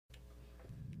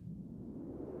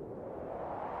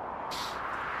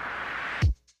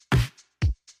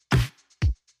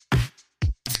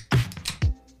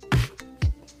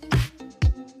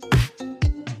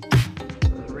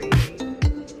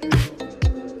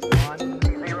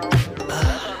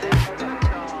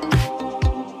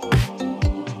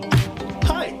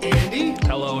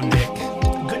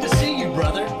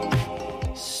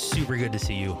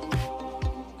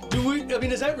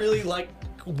I really like,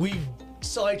 we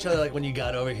saw each other like when you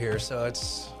got over here, so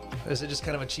is it just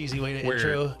kind of a cheesy way to We're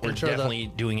intro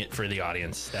definitely doing it for the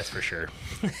audience, that's for sure.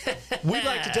 We'd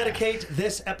like to dedicate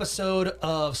this episode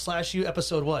of Slash U,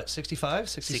 episode what, 65,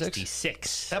 66?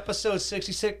 66. Episode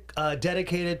 66,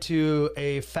 dedicated to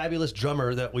a fabulous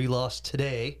drummer that we lost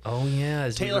today. Oh, yeah.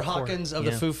 Taylor Hawkins of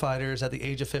the Foo Fighters at the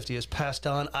age of 50 has passed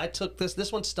on. I took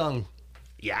this one stung.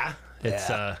 Yeah,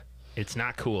 it's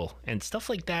not cool. And stuff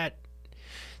like that,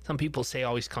 some people say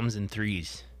always comes in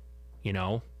threes, you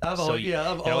know? It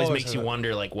always makes you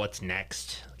wonder, like, what's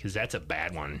next? Because that's a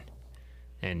bad one.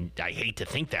 And I hate to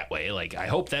think that way. Like, I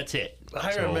hope that's it.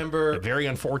 I remember... A very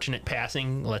unfortunate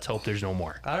passing. Let's hope there's no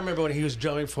more. I remember when he was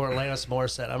drumming for Alanis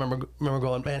Morissette. I remember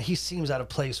going, man, he seems out of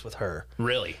place with her.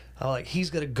 Really? I'm like, he's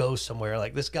going to go somewhere.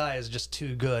 Like, this guy is just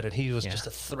too good. And he was just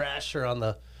a thrasher on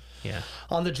the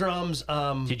drums.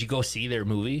 Did you go see their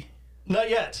movie? Not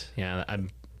yet. Yeah,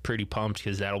 I'm pretty pumped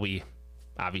because that'll be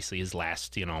obviously his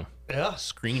last,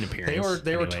 screen appearance.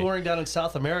 They were touring down in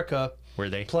South America. Were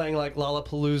they playing like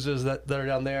Lollapaloozas that are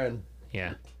down there? And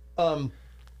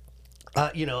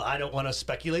I don't want to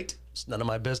speculate. It's none of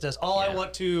my business. I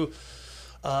want to.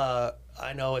 I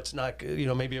know it's not.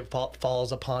 Maybe it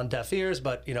falls upon deaf ears,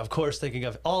 but of course, thinking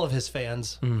of all of his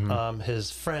fans,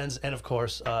 his friends, and of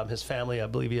course his family. I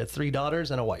believe he had 3 daughters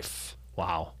and a wife.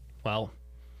 Wow. Well,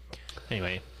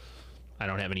 anyway. I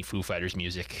don't have any Foo Fighters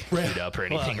music queued up or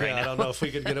anything right now. I don't know if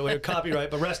we could get away with copyright,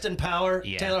 but rest in power,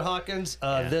 Taylor Hawkins.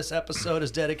 This episode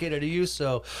is dedicated to you,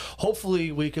 so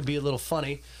hopefully we could be a little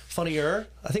funnier.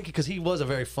 I think because he was a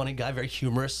very funny guy, very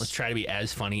humorous. Let's try to be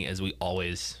as funny as we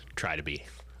always try to be.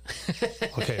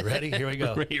 Okay, ready? Here we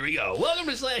go. Here we go. Welcome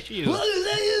to Slash U.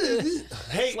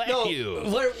 Hey, Slash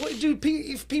U. Dude,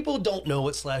 if people don't know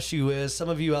what Slash U is, some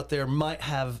of you out there might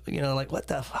have, like, what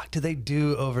the fuck do they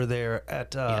do over there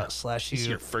at Slash U? This is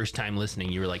your first time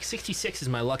listening. You were like, 66 is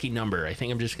my lucky number. I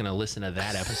think I'm just going to listen to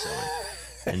that episode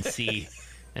and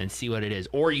see what it is.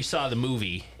 Or you saw the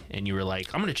movie and you were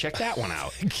like, I'm going to check that one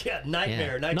out.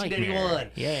 Nightmare, 1981. Nightmare.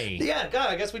 Yay. Yeah, God,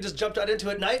 I guess we just jumped right into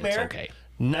it. Nightmare. It's okay.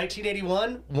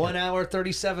 1981, 1 hour,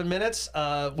 37 minutes.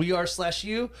 We are Slash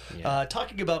U,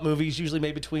 talking about movies usually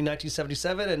made between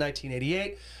 1977 and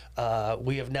 1988.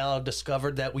 We have now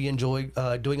discovered that we enjoy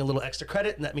doing a little extra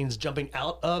credit, and that means jumping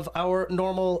out of our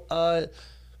normal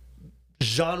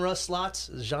genre slots.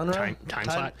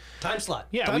 Time slot.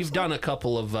 Yeah, we've done a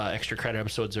couple of extra credit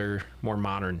episodes or more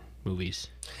modern movies.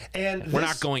 And we're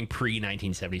not going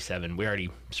pre-1977. We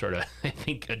already sort of, I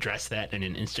think, addressed that in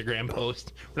an Instagram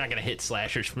post. We're not going to hit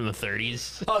slashers from the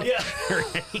 30s. Oh, yeah. Or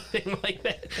anything like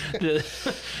that.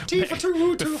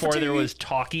 Before there was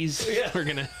talkies, we're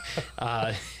going to,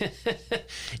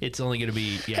 it's only going to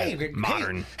be,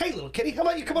 modern. Hey, little kitty, how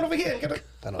about you come on over here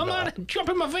and jump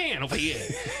in my van over here.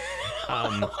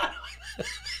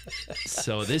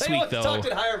 So this week, though, talked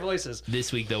in higher voices.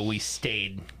 This week, though, we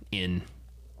stayed in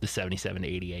the 77 to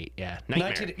 88.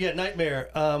 Nightmare. Nightmare.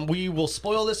 We will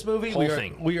spoil this movie. Whole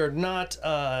thing. We are not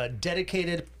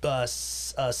dedicated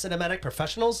cinematic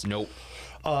professionals. Nope.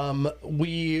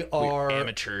 We're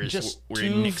amateurs. We're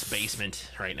in Nick's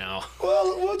basement right now.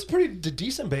 Well, it's a pretty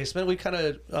decent basement. We kind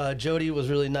of, Jody was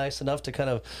really nice enough to kind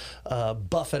of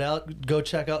buff it out. Go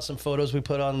check out some photos we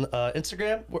put on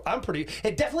Instagram.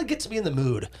 It definitely gets me in the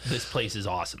mood. This place is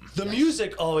awesome. The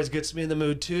music always gets me in the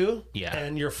mood too. Yeah.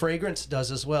 And your fragrance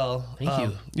does as well. Thank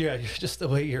you. Yeah, just the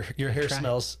way your hair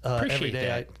smells every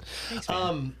day. Thanks,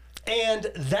 man. And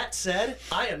that said,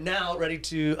 I am now ready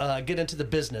to get into the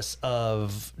business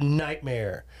of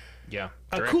Nightmare. Yeah.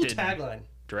 A cool tagline.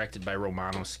 Directed by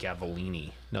Romano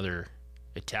Scavolini, another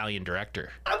Italian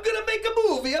director. I'm going to make a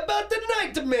movie about the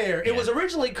Nightmare. It was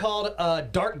originally called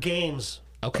Dark Games.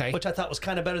 Okay. Which I thought was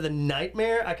kind of better than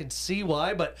Nightmare. I could see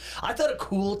why, but I thought a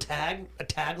cool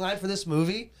tagline for this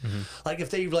movie, like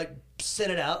if they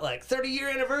sent it out like 30-year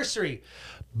anniversary.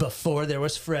 Before there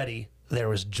was Freddy, there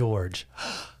was George.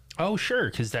 Oh, sure,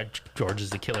 because that George is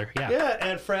the killer. Yeah,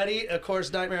 and Freddy, of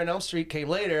course, Nightmare on Elm Street came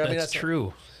later. That's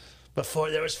true. Before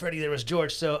there was Freddy, there was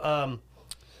George. So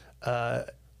I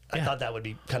thought that would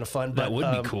be kind of fun. That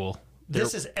would be cool.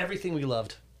 This is everything we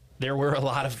loved. There were a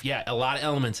lot of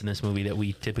elements in this movie that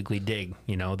we typically dig.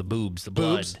 The boobs, the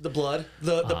blood.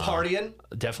 The partying.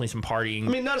 Definitely some partying. I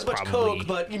mean, not as much coke,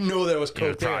 but there was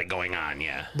coke there. Probably going on,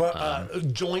 yeah.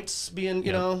 But joints being,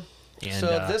 And,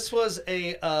 so this was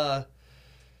a...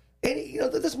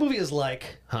 this movie is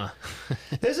like...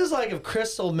 this is like if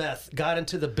crystal meth got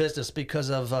into the business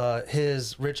because of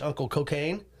his rich uncle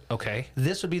cocaine. Okay.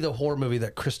 This would be the horror movie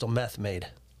that crystal meth made.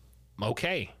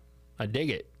 Okay. I dig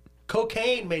it.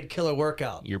 Cocaine made killer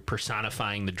workout. You're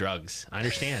personifying the drugs. I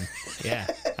understand. Yeah,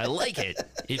 I like it.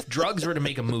 If drugs were to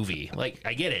make a movie, like,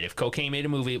 I get it. If cocaine made a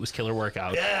movie, it was Killer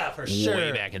Workout. Yeah, for sure.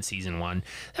 Way back in season 1.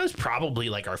 That was probably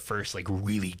like our first like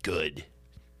really good.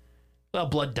 Well,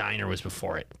 Blood Diner was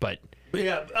before it, but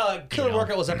Yeah, Killer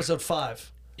Workout was episode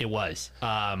 5. it was.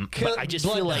 But I just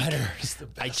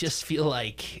feel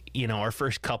like our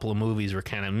first couple of movies were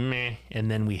kind of meh,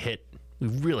 and then we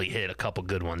really hit a couple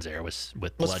good ones there with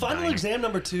Blood Final Diner. Exam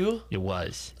number 2? It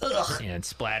was. Ugh. And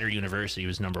Splatter University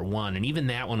was number 1, and even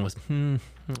that one was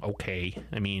okay.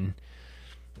 I mean,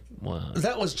 well,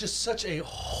 That was just such a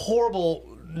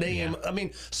horrible name. I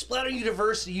mean, Splatter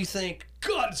University, you think,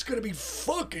 God, it's going to be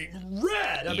fucking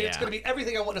rad. I mean, it's Yeah. going to be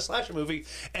everything I want in a slasher movie,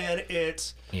 and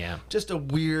it's yeah. just a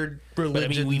weird religion. But I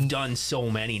mean, we've done so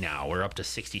many now. We're up to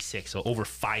 66, so over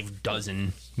 6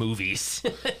 movies.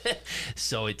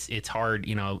 So it's hard.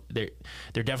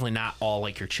 They're definitely not all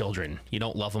like your children. You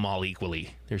don't love them all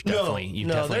equally. There's definitely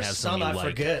definitely there's have some you I like.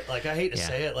 forget. Like, I hate to Yeah.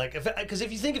 say it. Like, because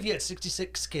if you think if you had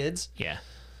 66 kids, Yeah.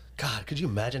 God, could you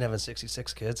imagine having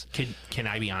 66 kids? Can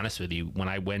I be honest with you? When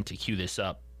I went to queue this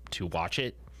up to watch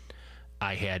it,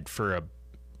 I had for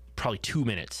probably 2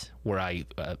 minutes where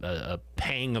a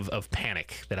pang of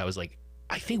panic that I was like,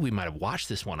 I think we might have watched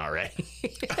this one already.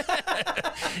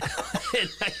 And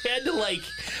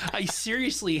I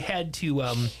seriously had to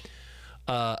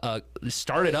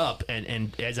start it up,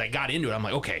 and as I got into it, I'm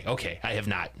like, okay, I have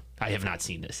not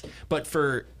seen this. But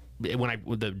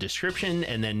with the description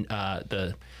and then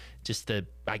I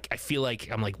feel like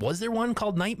I'm like, was there one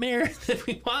called Nightmare that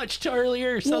we watched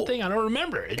earlier or something? I don't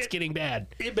remember. It's getting bad.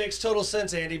 It makes total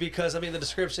sense, Andy, because I mean the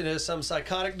description is some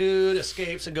psychotic dude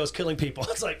escapes and goes killing people.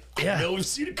 It's like, Yeah. I know we've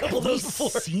seen a couple of those before.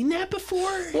 Seen that before?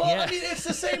 Well, Yeah. I mean, it's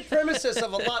the same premises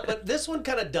of a lot, but this one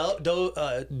kind of dove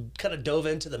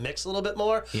into the mix a little bit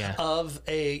more Yeah. of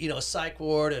a psych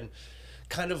ward and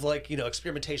kind of like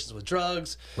experimentations with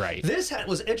drugs. Right. This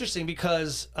was interesting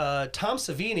because Tom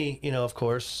Savini, of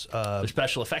course, The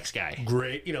special effects guy.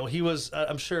 great. He was,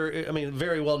 I'm sure, I mean,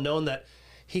 very well known that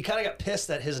he kind of got pissed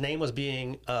that his name was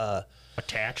being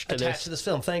Attached to attached this. to this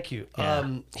film. Thank you.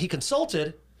 Yeah. He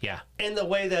consulted. Yeah. In the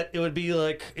way that it would be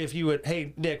like if you would,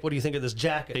 hey Nick, what do you think of this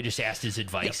jacket? They just asked his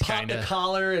advice, Pop kind the of.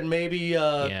 collar and maybe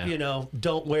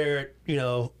don't wear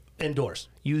it, indoors.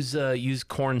 Use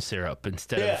corn syrup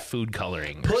instead Yeah. of food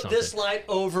coloring. or Put something. this light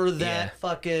over that Yeah.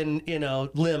 fucking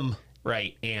limb.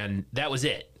 Right, and that was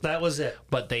it. That was it.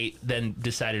 But they then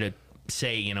decided to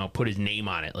say, put his name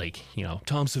on it, like,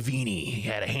 Tom Savini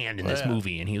had a hand in this Yeah.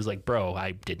 movie, and he was like, bro,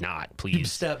 I did not,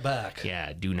 please. Step back.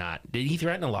 Yeah, do not. Did he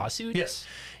threaten a lawsuit? Yes.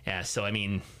 Yeah, so I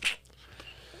mean,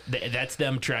 that's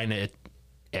them trying to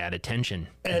add attention,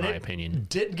 in my opinion.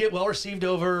 Didn't get well received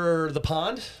over the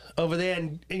pond over there,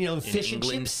 and fish and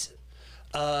England? chips.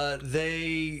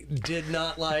 They did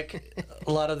not like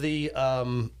a lot of the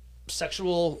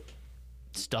sexual.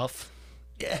 Stuff,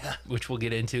 Yeah, which we'll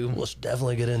get into. we'll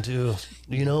definitely get into.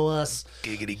 Us.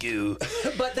 Giggity goo.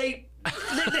 But they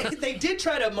they did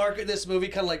try to market this movie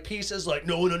kind of like Pieces, like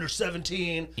no one under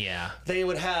 17. Yeah. They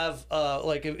would have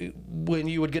when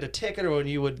you would get a ticket, or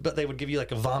but they would give you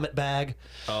like a vomit bag.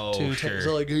 Oh, to sure. Take,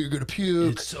 so like you're gonna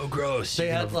puke. It's so gross. They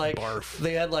You're had gonna like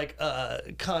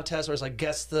barf. contests where it's like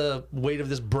guess the weight of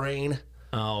this brain.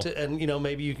 Oh. And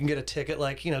maybe you can get a ticket,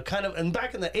 like kind of. And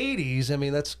back in the 80s, I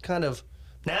mean that's kind of,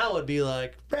 now it'd be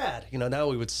like rad. Now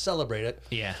we would celebrate it.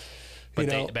 Yeah.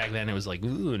 But back then it was like,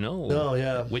 ooh, no. No,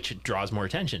 yeah. Which draws more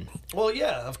attention. Well,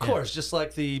 yeah, of course. Just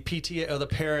like the PTA or the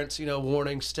parents,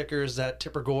 warning stickers that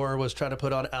Tipper Gore was trying to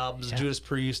put on albums, Judas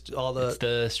Priest, all the. It's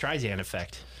the Streisand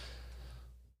effect.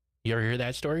 You ever hear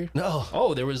that story? No.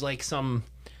 Oh, there was like some,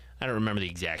 I don't remember the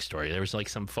exact story. There was like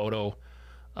some photo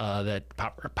that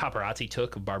paparazzi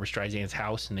took of Barbra Streisand's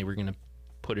house, and they were going to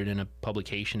put it in a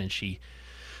publication, and she,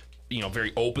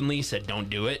 very openly said, don't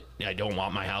do it. I don't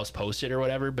want my house posted or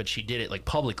whatever, but she did it like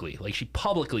publicly. Like she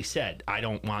publicly said, I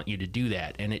don't want you to do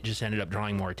that. And it just ended up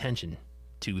drawing more attention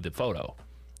to the photo.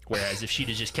 Whereas if she'd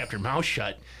have just kept her mouth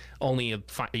shut, only a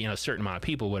certain amount of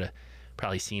people would have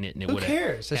probably seen it, and it would have. Who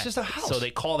cares? It's just a house. So they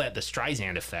call that the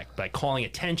Streisand effect. By calling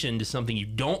attention to something you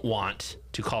don't want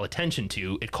to call attention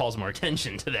to, it calls more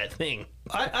attention to that thing.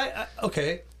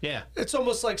 Okay. Yeah. It's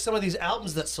almost like some of these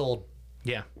albums that sold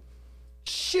Yeah.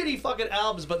 shitty fucking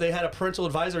albums, but they had a parental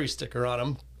advisory sticker on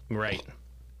them. Right.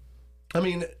 I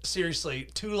mean, seriously,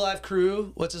 Two Live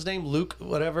Crew, what's his name? Luke,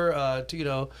 whatever,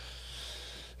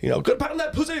 you know, gonna pound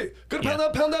that pussy, gonna pound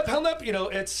that, pound that, pound that. You know,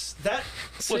 it's that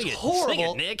was horrible. Sing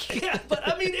it, Nick. Yeah, but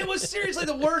I mean, it was seriously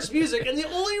the worst music, and the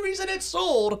only reason it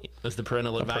sold was the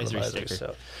parental advisory sticker.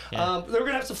 So, we're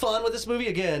gonna have some fun with this movie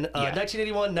again.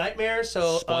 1981 Nightmare.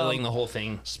 So spoiling the whole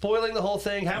thing. Spoiling the whole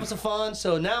thing, having some fun.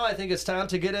 So now I think it's time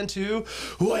to get into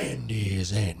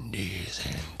Wendy's.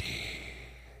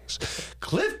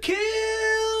 Cliff Kill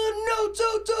Notes,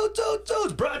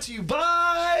 brought to you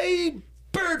by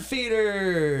Bird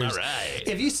Feeders. All right.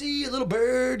 If you see a little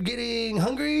bird getting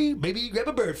hungry, maybe grab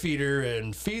a bird feeder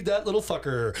and feed that little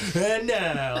fucker. And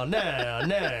now,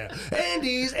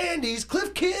 Andy's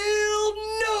Cliff Kill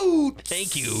Notes.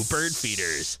 Thank you, Bird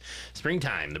Feeders.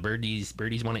 Springtime, the birdies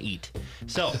want to eat.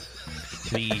 So,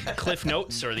 the Cliff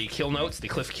Notes, or the Kill Notes, the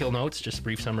Cliff Kill Notes, just a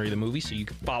brief summary of the movie so you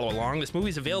can follow along. This movie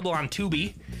is available on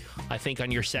Tubi. I think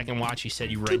on your second watch, you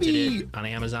said you rented it on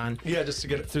Amazon. Yeah, just to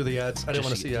get it through the ads. I didn't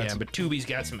want to see ads. Yeah, but Tubi's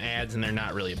got some ads, and they're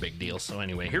not really a big deal. So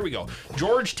anyway, here we go.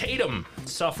 George Tatum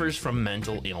suffers from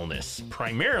mental illness.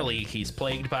 Primarily, he's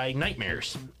plagued by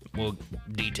nightmares. We'll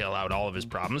detail out all of his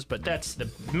problems, but that's the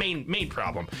main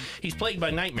problem. He's plagued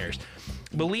by nightmares.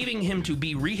 Believing him to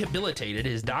be rehabilitated,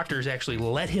 his doctors actually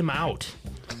let him out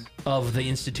of the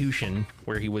institution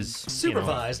where he was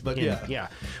supervised, yeah.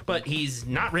 But he's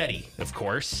not ready, of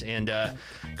course, and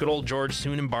good old George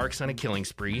soon embarks on a killing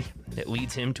spree that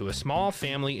leads him to a small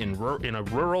family in a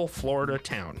rural Florida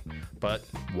town. But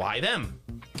why them?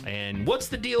 And what's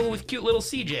the deal with cute little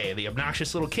CJ, the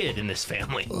obnoxious little kid in this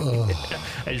family?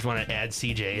 I just want to add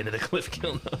CJ into the Cliff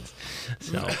Kill Notes.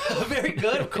 So very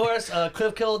good. Of course,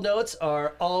 Cliff Kill Notes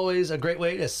are always a great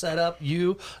way to set up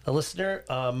you, a listener.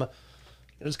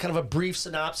 It was kind of a brief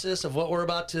synopsis of what we're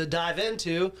about to dive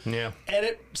into. Yeah.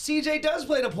 And CJ does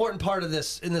play an important part of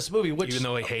this in this movie, which even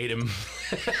though I hate him.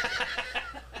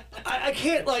 I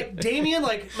can't, like, Damien,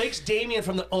 like, makes Damien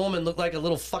from The Omen look like a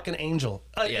little fucking angel.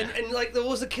 And like, what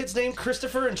was the kid's name?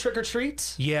 Christopher in Trick or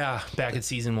Treats? Yeah, back in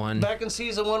season 1. Back in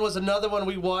season 1 was another one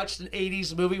we watched, an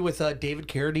 80s movie with David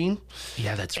Carradine.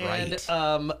 Yeah, that's right.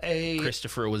 And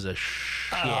Christopher was a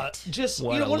shit. Just,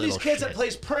 one of these kids that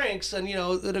plays pranks, and,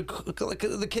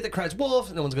 the kid that cries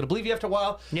wolf, no one's going to believe you after a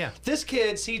while. Yeah. This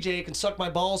kid, CJ, can suck my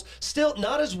balls. Still,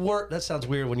 not as that sounds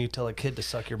weird when you tell a kid to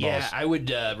suck your balls. Yeah, I would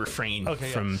refrain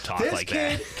from talk like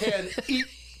that. This kid can eat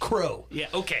crow. Yeah,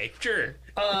 okay, sure.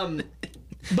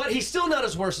 But he's still not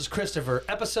as worse as Christopher.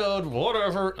 Episode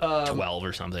whatever 12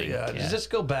 or something. Yeah, just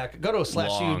go back. Go to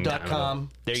 /u.com.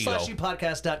 There you go.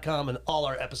 /upodcast.com, and all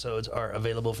our episodes are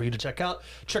available for you to check out.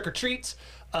 Trick or Treats.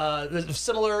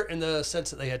 Similar in the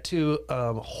sense that they had two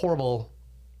horrible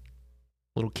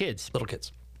little kids.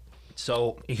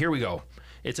 So here we go.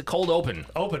 It's a cold open.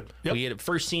 Yep. We get a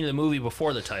first scene of the movie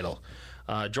before the title.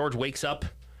 George wakes up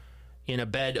in a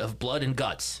bed of blood and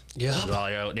guts.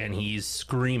 Yeah. And he's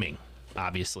screaming.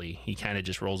 Obviously, he kind of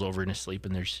just rolls over in his sleep,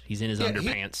 and he's in his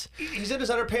underpants. He's in his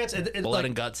underpants, and blood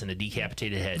and guts and a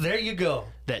decapitated head. There you go.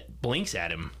 That blinks at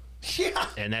him. Yeah.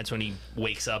 And that's when he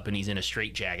wakes up, and he's in a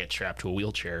straitjacket strapped to a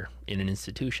wheelchair in an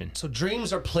institution. So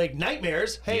dreams are plagued.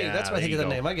 Nightmares. Hey, that's why I think of the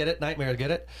name. I get it. Nightmares,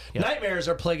 get it? Yep. Nightmares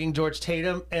are plaguing George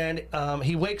Tatum, and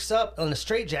he wakes up in a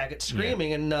straitjacket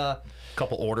screaming, and a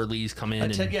couple orderlies come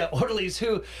in. Orderlies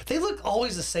who, they look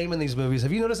always the same in these movies.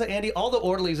 Have you noticed that, Andy? All the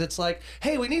orderlies, it's like,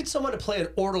 hey, we need someone to play an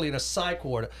orderly in a psych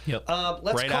ward. Yep.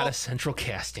 Let's out of central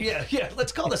casting. Yeah.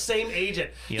 Let's call the same agent.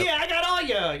 Yep. Yeah, I got all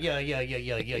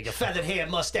your feathered hair,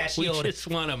 mustachioed. We just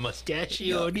want a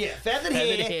mustachioed. Yeah, feathered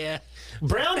hair.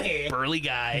 Brown hair. Burly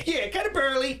guy. Yeah, kind of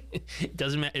burly.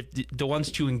 Doesn't matter if the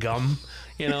one's chewing gum,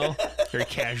 very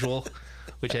casual,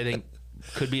 which I think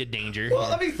could be a danger.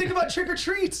 Well, I mean, think about Trick or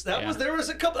Treats. There was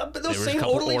a couple. Those same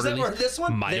orderlies that were this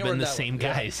one might have been the same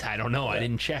guys. I don't know. I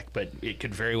didn't check, but it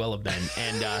could very well have been.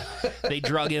 And they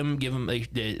drug him,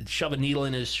 they shove a needle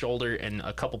in his shoulder and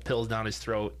a couple pills down his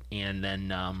throat, and then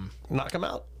knock him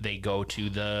out. They go to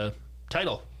the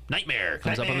title. Nightmare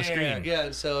comes up on the screen. Yeah,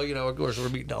 and so, of course, we're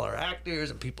meeting all our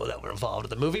actors and people that were involved in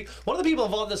the movie. One of the people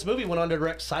involved in this movie went on to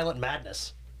direct Silent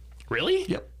Madness. Really?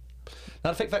 Yep.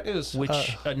 Not a fake fact news.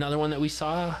 Which, another one that we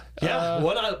saw? Yeah,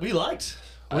 we liked.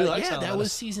 We liked Silent Madness.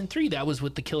 Was season 3. That was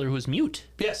with the killer who was mute.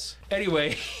 Yes.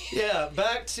 Anyway. Yeah,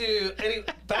 back to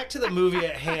the movie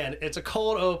at hand. It's a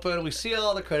cold open. We see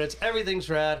all the credits. Everything's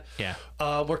rad. Yeah.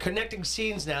 We're connecting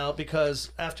scenes now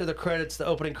because after the credits, the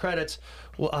opening credits,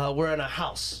 we're in a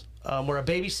house where a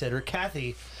babysitter,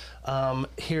 Kathy,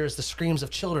 hears the screams of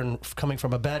children coming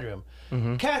from a bedroom.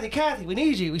 Mm-hmm. Kathy, we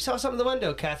need you. We saw something in the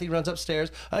window. Kathy runs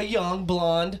upstairs. A young,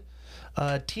 blonde,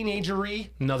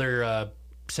 teenagery. Another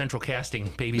central casting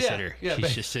babysitter. Yeah,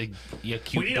 She's just a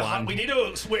cute blonde. We need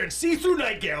to wear a see-through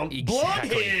nightgown, blonde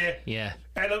Exactly. hair, Yeah.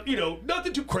 and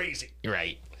nothing too crazy.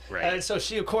 Right. And so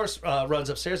she, of course, runs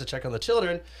upstairs to check on the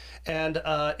children, and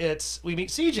we meet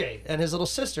CJ and his little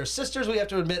sister. Sisters, we have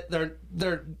to admit,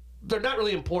 they're not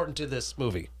really important to this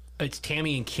movie. It's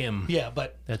Tammy and Kim. Yeah,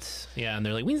 but And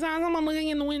they're like, we saw someone looking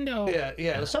in the window.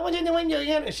 yeah. Someone's in the window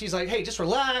again, and she's like, "Hey, just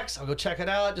relax. I'll go check it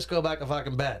out. Just go back to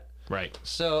fucking bed." Right.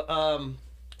 So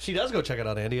she does go check it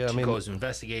out, Andy. I mean, Goes to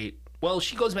investigate. Well,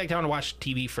 she goes back down to watch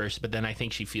TV first, but then I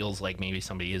think she feels like maybe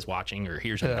somebody is watching or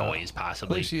hears a noise,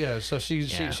 possibly. so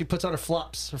she puts on her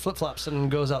flip flops,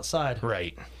 and goes outside.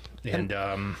 Right.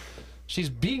 And She's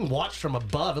being watched from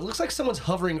above. It looks like someone's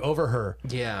hovering over her.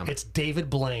 Yeah. It's David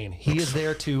Blaine. He is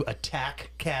there to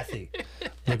attack Kathy.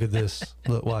 Look at this.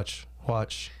 Look, watch.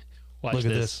 watch Look at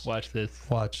this. Watch this.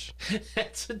 Watch.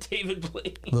 That's a David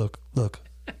Blaine. Look.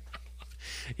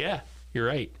 Yeah, you're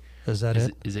right. Is that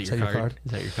it? Is that your card?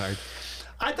 Is that your card?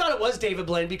 I thought it was David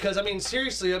Blaine because, I mean,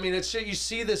 seriously, I mean, it's you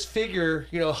see this figure,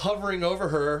 hovering over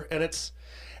her, and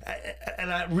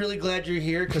and I'm really glad you're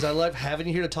here because I love having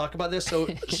you here to talk about this. So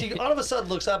she all of a sudden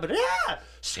looks up and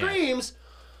screams.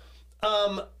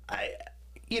 The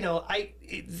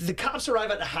cops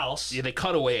arrive at the house. Yeah, they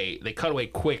cut away. They cut away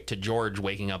quick to George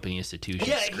waking up in the institution.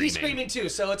 Yeah, he's screaming too.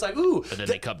 So it's like, ooh. But then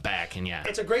they cut back, and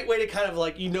it's a great way to kind of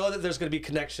that there's going to be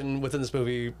connection within this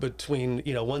movie between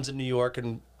one's in New York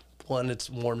and one it's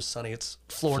warm, sunny. It's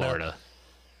Florida.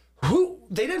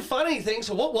 They didn't find anything.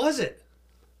 So what was it?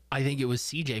 I think it was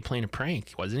CJ playing a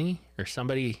prank, wasn't he, or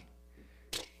somebody?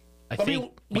 I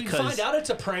think we find out it's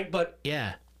a prank, but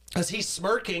yeah, because he's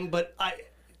smirking, but I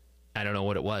don't know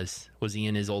what it was. Was he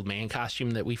in his old man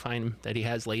costume that we find that he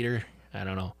has later? I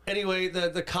don't know. Anyway,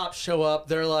 the cops show up.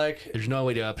 They're like, "There's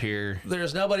nobody up here.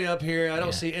 There's nobody up here. I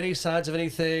don't see any signs of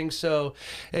anything." So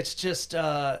it's just.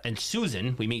 And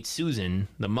Susan, we meet Susan,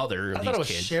 the mother of these kids. I thought it was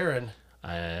Sharon.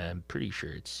 I'm pretty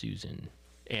sure it's Susan,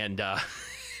 and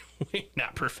we're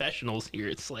not professionals here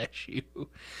at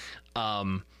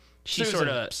 /U. She's sort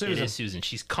of it is Susan.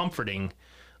 She's comforting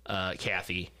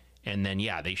Kathy. And then,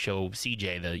 they show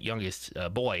CJ, the youngest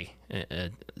boy,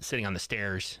 sitting on the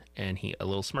stairs, and a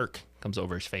little smirk comes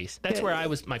over his face. That's where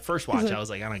my first watch, I was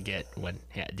like, I don't get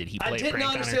did he play a prank on her? I didn't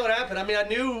understand what happened. I mean, I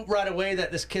knew right away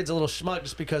that this kid's a little schmuck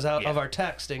just because of our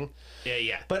texting.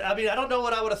 Yeah. But, I mean, I don't know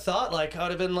what I would have thought. Like, I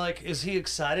would have been like, is he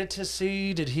excited to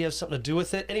see? Did he have something to do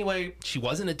with it? Anyway. She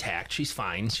wasn't attacked. She's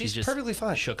fine. She's just perfectly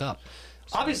fine. Shook up.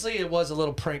 So. Obviously, it was a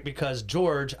little prank because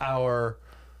George, our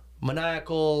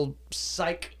maniacal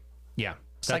psychotic,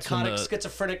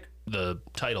 schizophrenic. The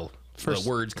title, the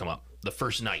words come up. The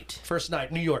first night. First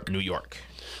night, New York.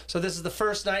 So this is the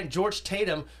first night. George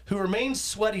Tatum, who remains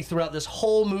sweaty throughout this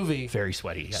whole movie. Very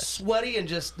sweaty, yes. Sweaty and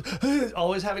just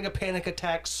always having a panic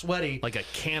attack, sweaty. Like a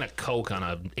can of Coke on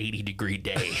a 80-degree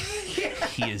day.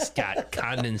 He has got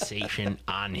condensation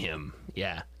on him.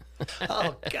 Yeah.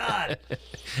 Oh God!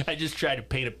 I just tried to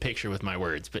paint a picture with my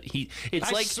words, but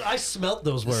I smelt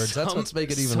those words. That's what's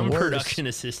making it even some worse. Some production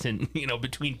assistant,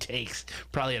 between takes,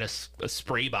 probably had a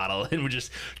spray bottle and would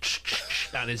just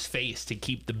on his face to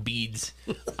keep the beads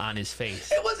on his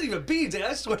face. It wasn't even beads.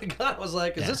 I swear to God, I was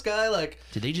like, "Is this guy like?"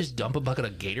 Did they just dump a bucket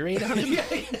of Gatorade on him?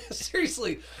 yeah,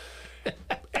 seriously.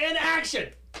 And action.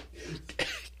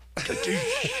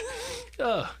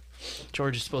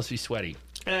 George is supposed to be sweaty.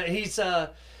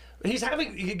 He's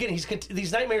having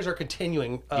these nightmares are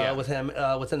continuing with him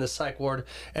within the psych ward,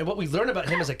 and what we learned about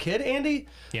him as a kid, Andy,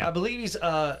 I believe he's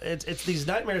it's these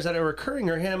nightmares that are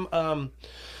recurring are him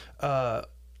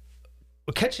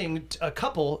catching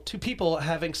two people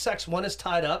having sex. One is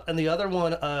tied up, and the other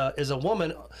one is a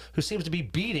woman who seems to be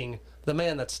beating the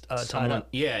man that's tied up.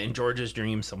 Yeah, in George's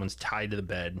dream, someone's tied to the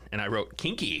bed, and I wrote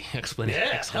 "kinky!"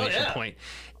 exclamation point,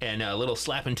 and a little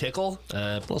slap and tickle.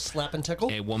 A little slap and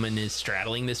tickle. A woman is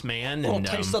straddling this man. A little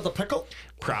taste of the pickle.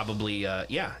 Probably,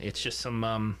 it's just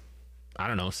some, I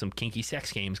don't know, some kinky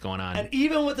sex games going on. And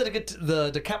even with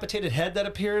the decapitated head that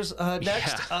appears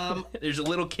next, there's a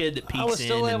little kid that peeks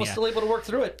in. I was still able to work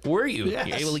through it. Were you? Yes.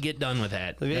 You're able to get done with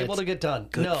that. Able to get done.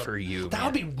 Good for you. That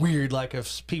would be weird. Like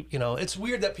if people, it's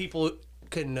weird that people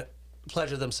can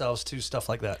pleasure themselves to stuff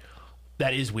like that.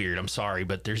 That is weird. I'm sorry,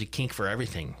 but there's a kink for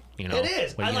everything. It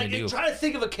is. What are you gonna do? Try to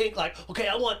think of a kink. Like, okay,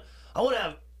 I want to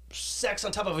have sex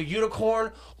on top of a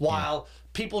unicorn while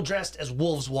people dressed as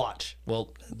wolves watch.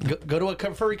 Well, go to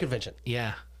a furry convention.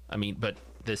 Yeah, I mean, but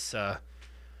this I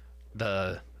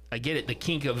get it. The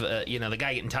kink of the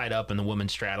guy getting tied up and the woman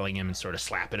straddling him and sort of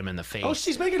slapping him in the face. Oh,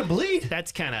 she's making him bleed.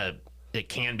 That's kind of. It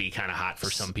can be kind of hot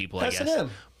for some people, I guess. S&M.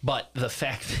 But the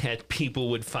fact that people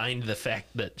would find the fact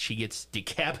that she gets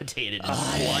decapitated and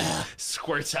blood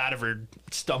squirts out of her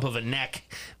stump of a neck,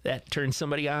 that turns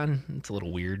somebody on. It's a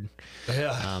little weird.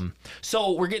 Yeah.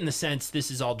 So we're getting the sense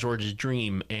this is all George's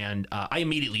dream. And I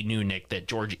immediately knew, Nick, that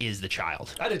George is the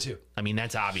child. I did too. I mean,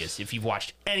 that's obvious. If you've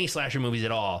watched any slasher movies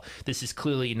at all, this is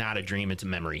clearly not a dream. It's a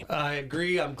memory. I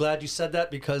agree. I'm glad you said that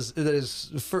because it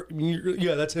is,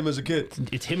 that's him as a kid.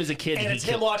 It's him as a kid. And it's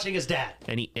him watching his dad.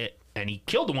 And he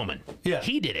killed a woman. Yeah.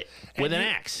 He did it with an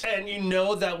axe. And you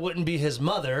know that wouldn't be his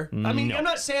mother. I mean, No. I'm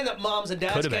not saying that moms and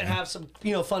dads Could've can't been. have some,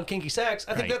 fun kinky sex.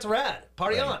 I think Right. that's rad.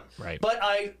 Party Right. on. Right. But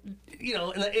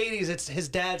in the 80s, it's his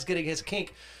dad's getting his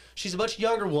kink. She's a much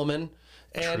younger woman.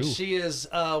 And True. she is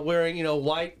wearing,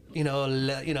 white,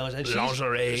 and she's,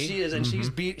 Lingerie. she is, and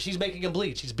she's making him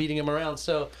bleed. She's beating him around.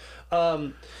 So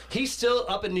he's still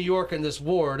up in New York in this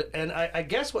ward, and I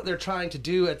guess what they're trying to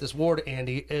do at this ward,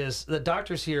 Andy, is the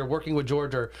doctors here working with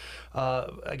George are,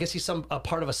 I guess he's a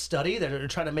part of a study that are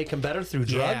trying to make him better through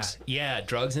drugs. Yeah,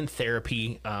 drugs and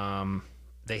therapy.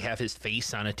 They have his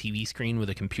face on a TV screen with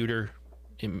a computer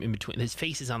in between. His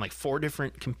face is on like 4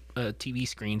 different TV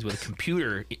screens with a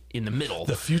computer in the middle.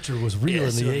 The future was real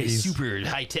in so the it's 80s. super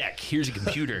high tech. Here's a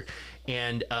computer.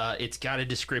 And it's got a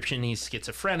description. He's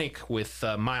schizophrenic with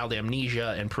mild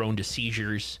amnesia and prone to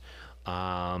seizures,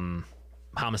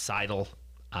 homicidal.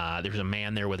 There's a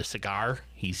man there with a cigar.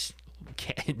 He's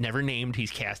never named. He's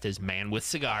cast as man with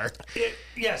cigar.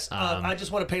 Yes, I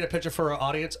just want to paint a picture for our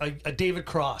audience. A David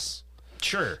Cross.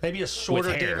 Sure. Maybe a shorter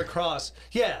With hair. David Cross.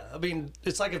 Yeah, I mean,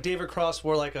 it's like if David Cross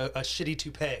wore like a shitty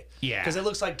toupee. Yeah. Because it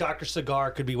looks like Dr.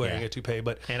 Cigar could be wearing Yeah. a toupee.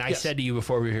 But And I yes. said to you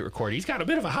before we hit record, he's got a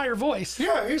bit of a higher voice.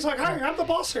 Yeah, he's like, hey, I'm the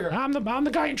boss here. I'm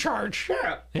the guy in charge.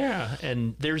 Yeah. Yeah,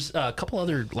 and there's a couple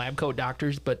other lab coat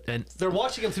doctors, but They're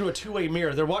watching him through a two-way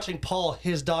mirror. They're watching Paul,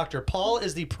 his doctor. Paul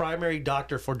is the primary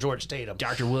doctor for George Tatum.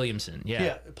 Dr. Williamson. Yeah.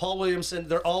 Yeah, Paul Williamson.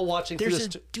 They're all watching There's through a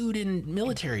this. dude in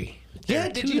military. Yeah,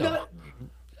 there, did too, you though. not?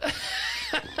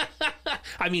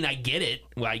 I mean, I get it.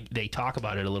 Well, they talk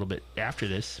about it a little bit after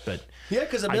this, but Yeah,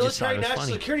 because the I just thought military, it was national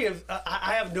funny. security,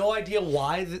 I have no idea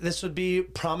why this would be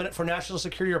prominent for national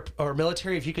security or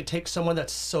military if you could take someone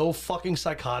that's so fucking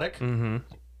psychotic and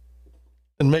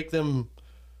make them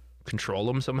control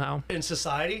them somehow. in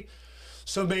society.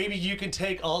 So maybe you can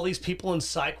take all these people in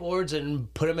psych wards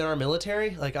and put them in our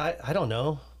military. Like, I don't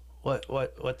know what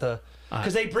the...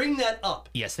 Because they bring that up.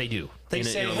 Yes, they do. They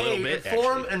say, in a hey, little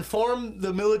bit, inform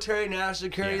the military national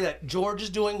security Yeah. that George is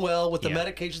doing well with the Yeah.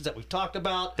 medications that we've talked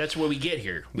about. That's what we get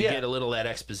here. We Yeah. get a little of that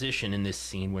exposition in this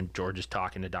scene when George is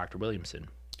talking to Dr. Williamson.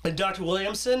 And Dr.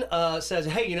 Williamson says,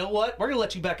 hey, you know what? We're going to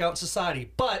let you back out in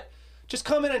society, but just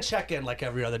come in and check in like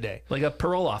every other day. Like a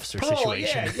parole officer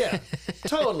situation. Yeah,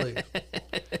 totally.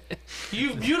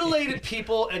 You've mutilated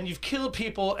people and you've killed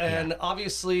people, and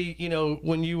obviously,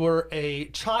 when you were a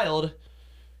child,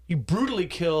 you brutally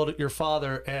killed your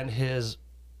father and his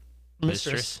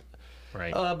mistress.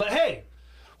 Right. But hey,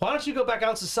 why don't you go back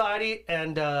out in society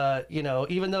and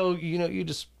even though you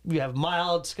have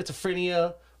mild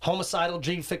schizophrenia, homicidal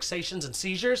dream fixations and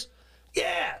seizures, go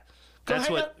That's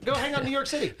hang out in New York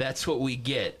City. That's what we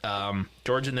get.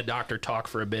 George and the doctor talk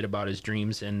for a bit about his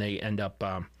dreams, and they end up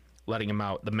letting him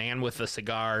out. The man with the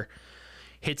cigar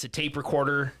hits a tape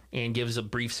recorder and gives a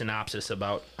brief synopsis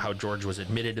about how George was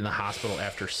admitted in the hospital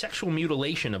after sexual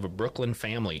mutilation of a Brooklyn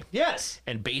family. Yes.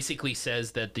 And basically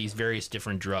says that these various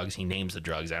different drugs, he names the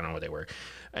drugs, I don't know what they were,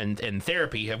 and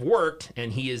therapy have worked,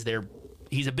 and he's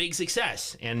a big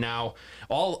success. And now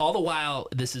all the while,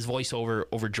 this is voiceover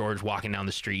over George walking down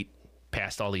the street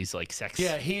past all these like sex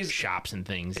shops and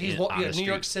things. He's on the New street.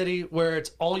 York City, where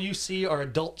it's all you see are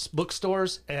adult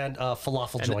bookstores and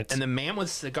falafel joints. And the man with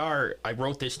the cigar, I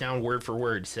wrote this down word for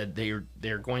word, said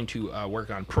they're going to work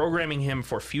on programming him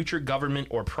for future government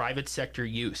or private sector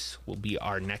use will be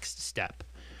our next step.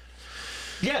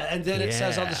 Yeah, and then it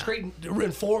says on the Yeah. screen,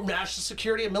 inform national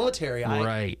security and military.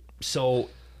 Right. So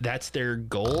that's their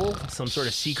goal, some sort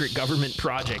of secret government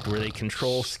project where they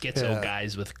control schizo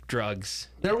guys with drugs.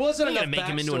 There wasn't They're enough gonna make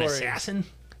him into an backstory. assassin.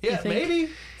 you Yeah, think?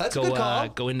 maybe. That's a good call.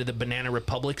 Go into the banana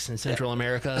republics in Central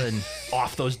America and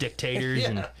off those dictators,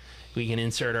 and we can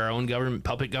insert our own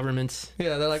puppet governments.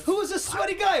 Yeah, they're like, who is this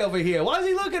sweaty guy over here? Why is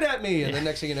he looking at me? And the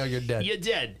next thing you know, you're dead. You're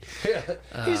dead.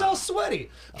 He's all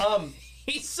sweaty.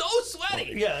 He's so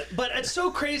sweaty. Yeah, but it's so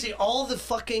crazy. All the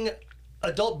fucking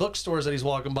adult bookstores that he's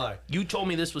walking by. You told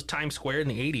me this was Times Square in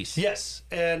the 80s. Yes,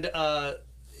 and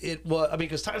it was. I mean,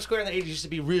 because Times Square in the 80s used to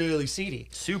be really seedy.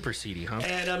 Super seedy, huh?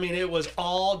 And I mean, it was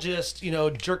all just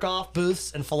jerk off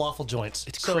booths and falafel joints.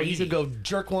 It's so crazy. you could go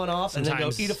jerk one off and then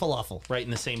go Sometimes eat a falafel. Right in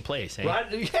the same place, eh?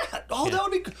 Right? Yeah. Oh, that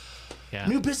would be. Yeah.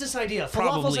 New business idea. Falafels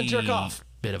Probably and jerk off.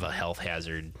 bit of a health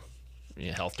hazard.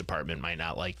 Yeah, health department might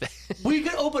not like that. We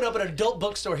could open up an adult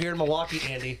bookstore here in Milwaukee,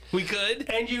 Andy. We could.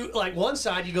 And you, like, one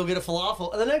side you go get a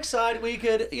falafel, and the next side we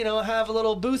could, have a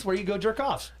little booth where you go jerk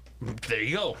off. There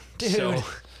you go. Dude, So,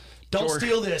 don't George-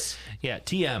 steal this. Yeah,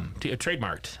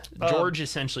 trademarked. George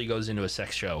essentially goes into a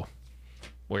sex show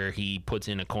where he puts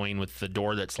in a coin with the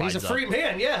door that slides He's a up. free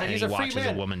man, yeah. And He's he a free watches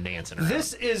man. a woman dancing around.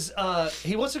 This is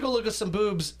he wants to go look at some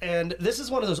boobs, and this is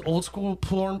one of those old school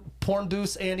porn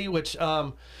booths, Andy, which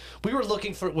we were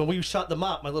looking for when we shot The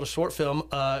Mop, my little short film.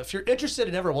 If you're interested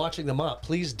in ever watching The Mop,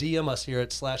 please DM us here at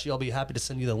 /. I'll be happy to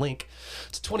send you the link.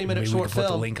 It's a 20-minute Maybe short we could put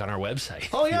film. the link on our website.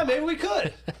 Oh yeah, maybe we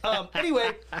could.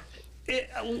 Anyway, it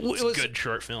It's was a good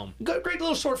short film. great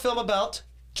little short film about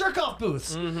jerk-off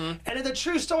booths. And then the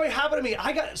true story happened to me.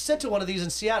 I got sent to one of these in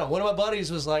Seattle. One of my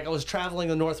buddies was like, I was traveling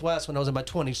in the Northwest when I was in my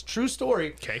 20s. True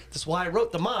story. Okay. That's why I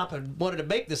wrote The Mop and wanted to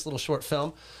make this little short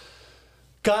film.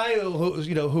 Guy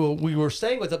who we were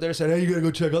staying with up there said, hey, you gotta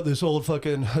go check out this old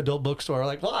fucking adult bookstore. I'm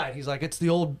like, why? He's like, it's the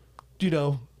old,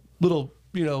 little,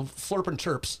 flirp and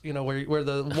chirps, where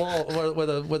the wall,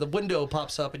 where the window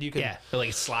pops up and you can. Yeah, like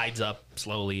it slides up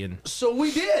slowly, and So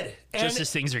we did. And just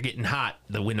as things are getting hot,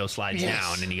 the window slides Yes.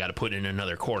 down, and you got to put in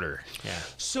another quarter. Yeah.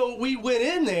 So we went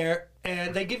in there,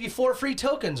 and they give you 4 free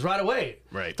tokens right away.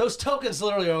 Right. Those tokens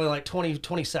literally are only like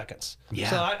 20 seconds. Yeah.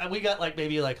 So we got like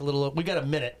maybe like we got a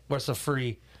minute worth of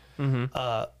free,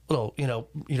 little,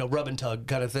 rub and tug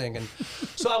kind of thing. And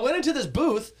so I went into this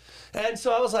booth, and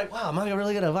so I was like, wow, am I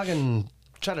really going to fucking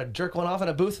try to jerk one off in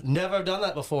a booth? Never done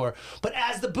that before. But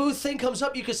as the booth thing comes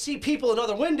up, you can see people in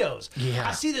other windows. Yeah.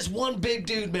 I see this one big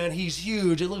dude, man. He's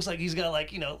huge. It looks like he's got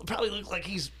like, probably looks like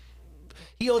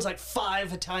he owns like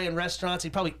 5 Italian restaurants. He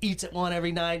probably eats at one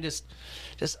every night. You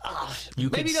maybe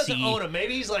could he doesn't see- own them.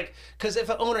 Maybe he's like, because if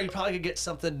an owner, he probably could get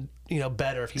something,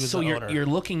 better if he was So the you're owner. you're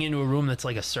looking into a room that's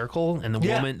like a circle, and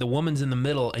Yeah. the woman's in the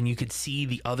middle, and you could see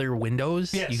the other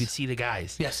windows. Yes. You could see the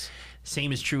guys. Yes.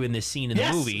 Same is true in this scene in the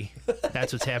Yes. movie.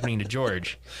 That's what's happening to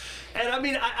George. And I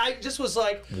mean, I just was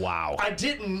like, Wow. I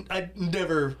didn't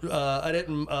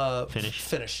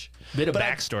finish. Bit of But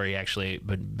I- backstory,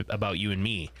 but about you and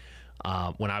me.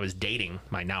 When I was dating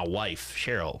my now wife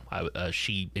Cheryl,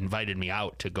 she invited me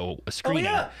out to go a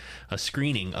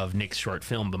screening of Nick's short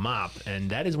film The Mop, and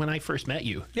that is when I first met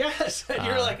you. Yes. And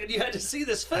you're like, you had to see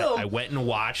this film. I went and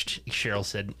watched. Cheryl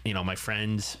said, my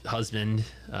friend's husband,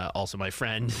 also my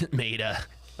friend, made a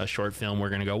short film. We're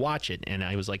gonna go watch it, and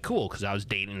I was like, cool, because I was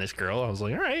dating this girl. I was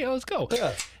like, all right, let's go.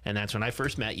 Yeah. And that's when I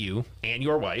first met you and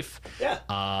your wife. Yeah.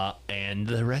 And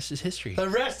the rest is history. The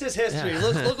rest is history.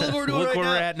 Look what we're doing Look right where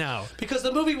now. we're at now. Because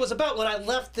the movie was about when I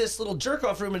left this little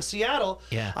jerk-off room in Seattle.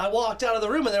 Yeah. I walked out of the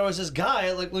room and there was this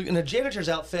guy like in a janitor's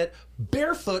outfit,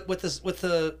 barefoot with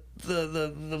the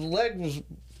legs,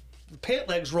 pant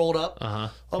legs rolled up.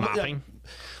 Mopping.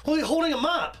 Well, he's holding a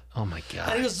mop. Oh my god.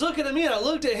 And he was looking at me, and I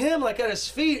looked at him like at his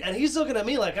feet, and he's looking at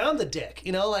me like I'm the dick,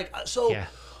 so. Yeah.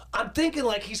 I'm thinking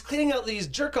like he's cleaning out these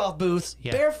jerk-off booths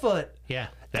Yeah. barefoot. Yeah,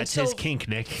 that's so- his kink,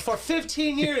 Nick. For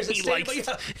 15 years, it He stayed, likes,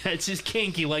 but that's his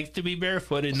kink. He likes to be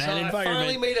barefoot in that so environment. I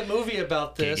finally made a movie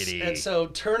about this, Giggity. and so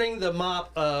turning The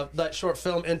Mop, that short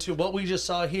film, into what we just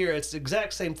saw here, it's the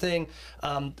exact same thing.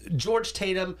 George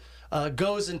Tatum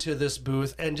goes into this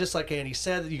booth, and just like Andy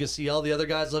said, you can see all the other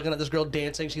guys looking at this girl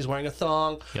dancing. She's wearing a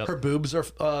thong. Yep. Her boobs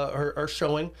are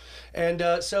showing, and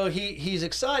so he's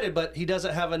excited, but he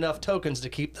doesn't have enough tokens to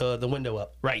keep the window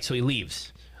up. Right, so he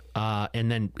leaves.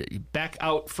 And then back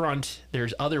out front,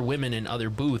 there's other women in other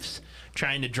booths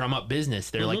trying to drum up business.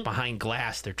 They're like behind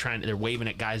glass. They're waving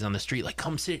at guys on the street, like,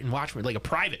 come sit and watch me, like a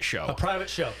private show. A private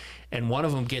show. And one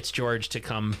of them gets George to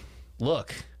come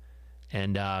look.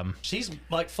 And She's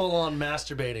like full on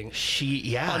masturbating.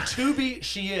 On Tubi,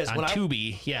 she is. On When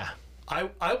Tubi, yeah.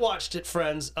 I watched it,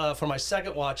 friends, for my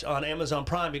second watch on Amazon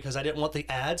Prime because I didn't want the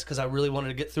ads because I really wanted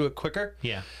to get through it quicker.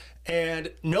 Yeah.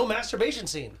 And no masturbation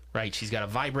scene. Right, she's got a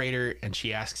vibrator, and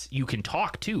she asks, you can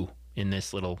talk too in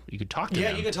this little, you could talk to Yeah,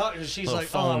 them. you can talk. She's Little like,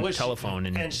 phone, oh, I wish. telephone,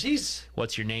 and she's.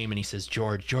 What's your name? And he says,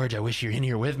 George, I wish you're in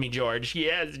here with me, George.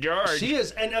 Yes, George. She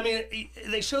is, and I mean,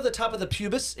 they show the top of the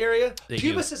pubis area. They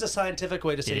Pubis do. is a scientific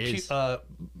way to say, It is.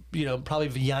 probably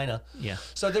vagina. Yeah.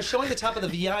 So they're showing the top of the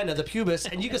vagina, the pubis,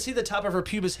 and you can see the top of her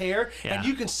pubis hair, Yeah. and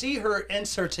you can see her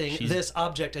inserting this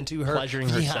object into her pleasuring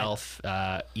vagina. herself,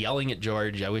 yelling at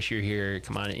George, I wish you're here.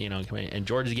 Come on, come in. And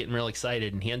George is getting real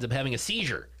excited, and he ends up having a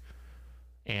seizure.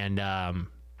 And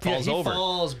falls he over.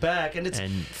 falls back, and it's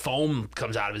And foam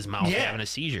comes out of his mouth, Yeah. having a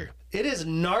seizure. it is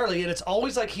gnarly, and it's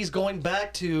always like he's going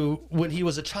back to when he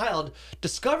was a child,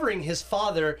 discovering his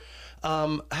father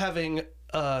having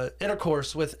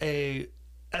intercourse with a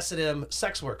S&M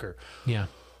sex worker. Yeah.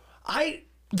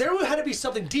 There had to be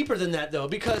something deeper than that, though,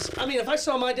 because I mean, if I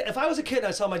was a kid and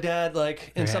I saw my dad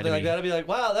like in something like that, I'd be like,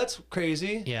 "Wow, that's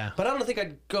crazy." Yeah. But I don't think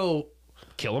I'd go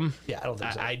Kill him? Yeah, I don't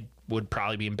think so. I would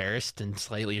probably be embarrassed and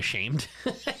slightly ashamed.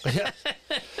 Yeah.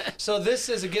 So this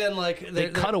is again like They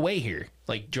cut away here.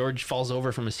 Like George falls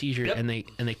over from a seizure, Yep. and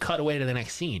they cut away to the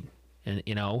next scene. And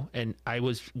and I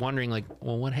was wondering, like,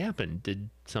 well, what happened? Did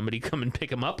somebody come and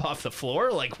pick him up off the floor?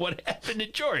 Like, what happened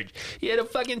to George? He had a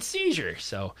fucking seizure.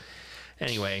 So,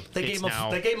 anyway, they gave him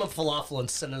falafel and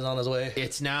sent it on his way.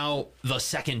 It's now the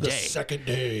second day. Second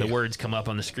day. The words come up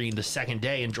on the screen. The second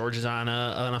day, and George is on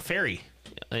a ferry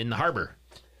in the harbor.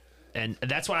 And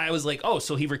that's why I was like, oh,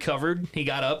 so he recovered. He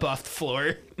got up off the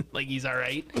floor. Like, he's all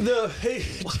right. The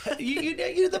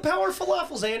power of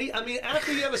falafels, Andy. I mean,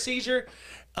 after you have a seizure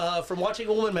from watching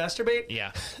a woman masturbate,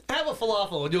 Yeah. have a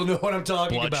falafel and you'll know what I'm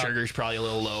talking Blood about. sugar's probably a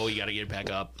little low. You got to get it back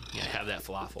up. You got to have that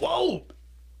falafel. Whoa!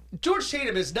 George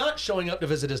Tatum is not showing up to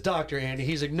visit his doctor, Andy.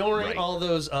 He's ignoring Right. all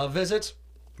those visits.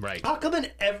 Right. How come in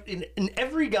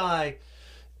every guy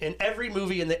in every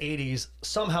movie in the 80s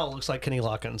somehow looks like Kenny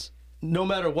Loggins? No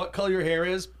matter what color your hair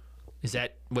is. Is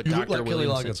that what You look Dr. like Kenny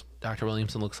Williamson? Loggins. Dr.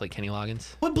 Williamson looks like Kenny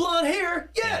Loggins. With blonde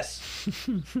hair, yes.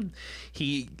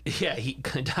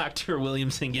 Dr.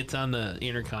 Williamson gets on the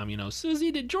intercom,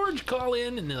 Susie, did George call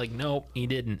in? And they're like, nope, he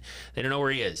didn't. They don't know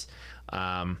where he is.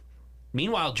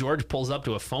 Meanwhile, George pulls up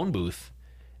to a phone booth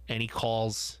and he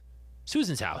calls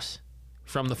Susan's house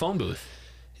from the phone booth.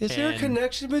 Is there a And,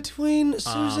 connection between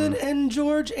Susan and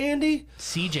George, Andy?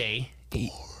 CJ,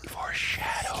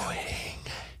 foreshadowing.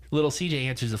 Little CJ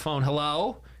answers the phone,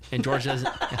 hello? And George doesn't.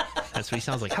 That's what he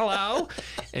sounds like, hello?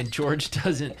 And George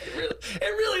doesn't. It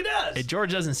really does. And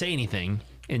George doesn't say anything.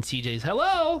 And CJ's,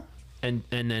 hello? And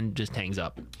then just hangs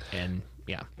up. And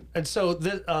yeah. And so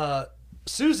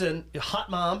Susan,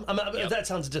 hot mom. That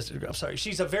sounds distant. I'm sorry.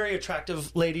 She's a very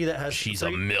attractive lady that has. She's a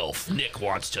MILF. Nick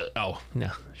wants to. Oh,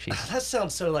 no. That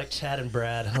sounds so like Chad and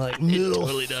Brad. Like It MILF.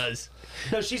 totally does.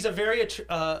 No, she's a very. She's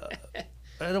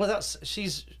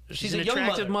An a young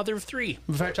attractive mother. mother of three.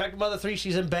 Attractive mother 3.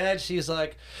 She's in bed. She's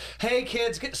like, "Hey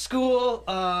kids, get to school."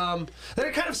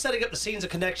 They're kind of setting up the scenes of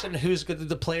connection. Who's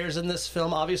the players in this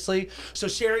film, obviously. So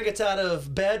Sharon gets out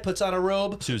of bed, puts on a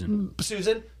robe. Susan.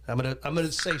 I'm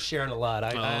gonna say Sharon a lot.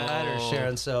 I had her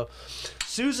Sharon. So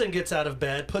Susan gets out of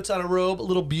bed, puts on a robe, a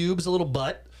little bubes, a little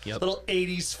butt, Yep. little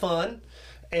 80s fun.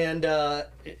 And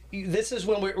this is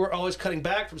when we're always cutting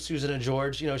back from Susan and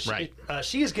George. Right.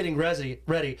 She is getting ready.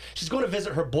 She's going to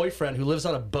visit her boyfriend who lives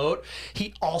on a boat.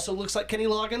 He also looks like Kenny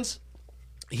Loggins.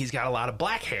 He's got a lot of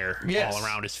black hair Yes. all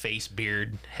around his face,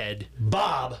 beard, head.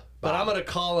 Bob. But I'm gonna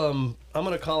call him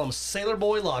Sailor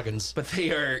Boy Loggins. But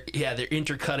they're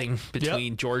intercutting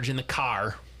between George in the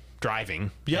car driving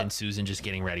Yep. and Susan just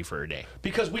getting ready for her day.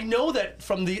 Because we know that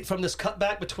from this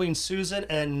cutback between Susan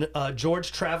and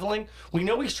George traveling, we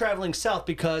know he's traveling south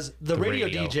because the radio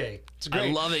DJ. It's great.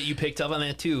 I love it. You picked up on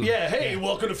that too. Yeah, hey,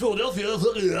 welcome to Philadelphia.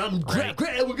 I'm Right.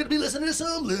 We're going to be listening to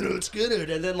some Leonard Skinner.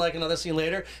 And then, like, another scene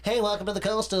later, hey, welcome to the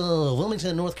coast of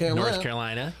Wilmington, North Carolina. North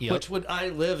Carolina. Yep. Which would I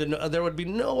live in? There would be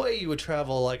no way you would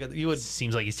travel like you would.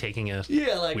 Seems like he's taking a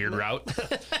Like weird route.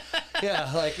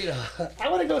 Yeah, like I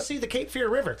want to go see the Cape Fear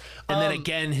River. And then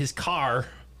again, his car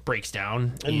breaks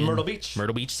down in Myrtle Beach.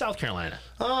 Myrtle Beach, South Carolina.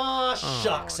 Oh,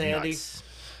 shucks, Andy. Nuts.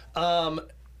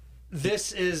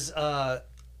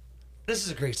 This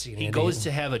is a great scene. He goes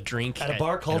to have a drink at a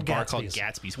bar called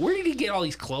Gatsby's. Where did he get all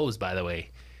these clothes, by the way?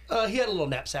 He had a little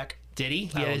knapsack. Did he?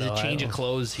 He I has don't know, a I change don't of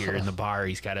clothes here in the bar.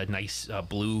 He's got a nice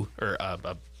blue or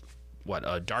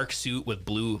a dark suit with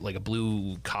a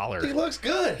blue collar. He looks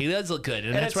good. He does look good,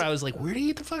 and that's why I was like, "Where do you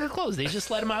get the fucking clothes?" They just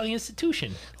let him out of the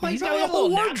institution. Well, he's he got probably a had a whole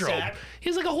little wardrobe. knapsack. He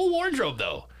has like a whole wardrobe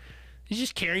though. He's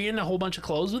just carrying a whole bunch of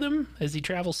clothes with him as he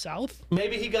travels south.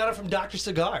 Maybe he got it from Dr.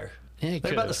 Cigar. Yeah,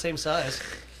 They're about the same size.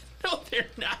 No, they're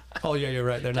not. Oh yeah, you're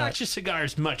right. They're not. Dr.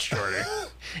 Cigar's much shorter.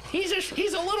 He's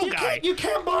a little guy. You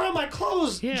can't borrow my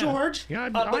clothes, Yeah. George. Yeah,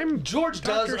 but I'm George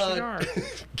Dr.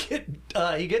 does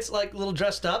Cigar. he gets like a little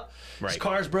dressed up. His Right.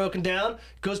 car's broken down.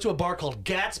 Goes to a bar called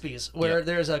Gatsby's, where Yep.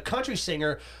 there's a country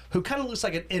singer who kind of looks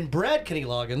like an inbred Kenny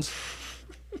Loggins.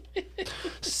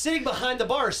 Sitting behind the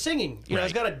bar singing. He's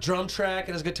Right. got a drum track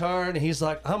and his guitar, and he's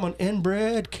like, "I'm an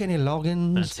inbred Kenny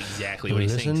Loggins." That's exactly what he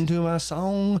Listen sings. to my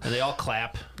song. And they all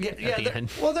clap Yeah, at yeah. the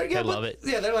end. Well, I love it.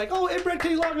 Yeah, they're like, "Oh, inbred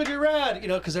Kenny Loggins, you're rad,"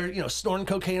 because they're snorting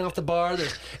cocaine off the bar.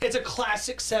 It's a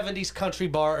classic '70s country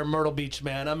bar in Myrtle Beach,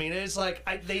 man. I mean, it's like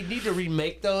they need to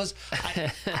remake those.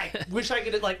 I wish I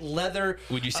could like leather.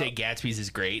 Would you say Gatsby's is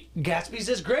great? Gatsby's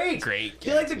is great. Great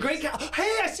You like the Great?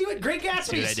 Hey, I see what Great Gatsby's.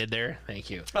 See what I did there? Thank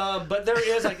you. you. But there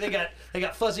is like they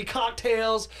got fuzzy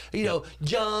cocktails,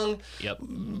 young, Yep.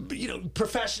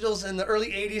 Professionals in the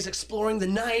early '80s exploring the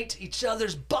night, each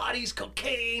other's bodies,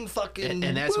 cocaine, fucking.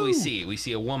 And that's what we woo. see. We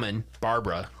see a woman,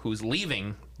 Barbara, who's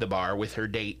leaving the bar with her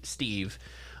date, Steve.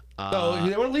 Oh,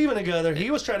 they weren't leaving together.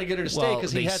 He was trying to get her to stay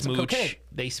because he had some cocaine.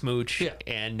 They smooch, Yeah.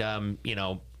 and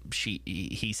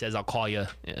he says, "I'll call you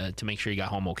to make sure you got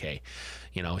home okay."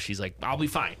 She's like, "I'll be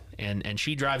fine," and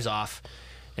she drives off.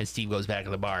 And Steve goes back to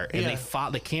the bar, and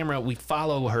the camera. We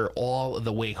follow her all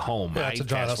the way home. Yeah, I it's a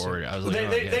drawn out fast forward. scene. I was like,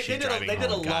 They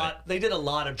did a lot. They did a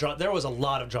lot of drawn. There was a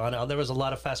lot of drawn out. There was a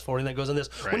lot of fast forwarding that goes in this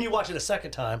when Right. you watch it a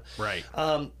second time. Right.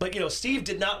 But Steve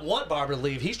did not want Barbara to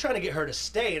leave. He's trying to get her to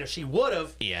stay, and if she would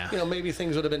have, Yeah. maybe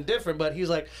things would have been different. But he's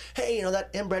like, hey,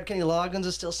 that inbred Kenny Loggins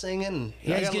is still singing.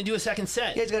 Yeah, he's gonna do a second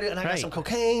set. Yeah, he's gonna do, and I got some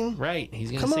cocaine. Right. He's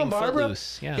gonna Come sing on, Barbara.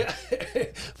 Footloose. Yeah.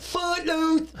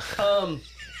 Footloose.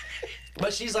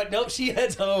 But she's like, nope. She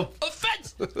heads home.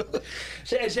 Offense.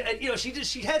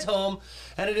 She heads home,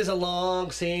 and it is a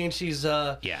long scene. She's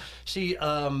she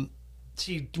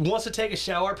wants to take a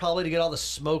shower, probably to get all the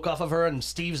smoke off of her, and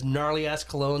Steve's gnarly ass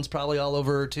cologne's probably all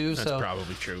over her too. That's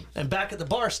probably true. And back at the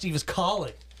bar, Steve is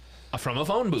calling From a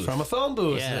phone booth. from a phone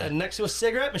booth, Yeah. and next to a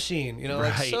cigarette machine.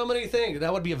 Like Right. so many things.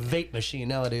 That would be a vape machine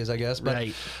nowadays, I guess. But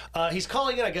Right. he's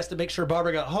calling in, I guess, to make sure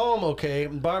Barbara got home okay.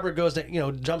 And Barbara goes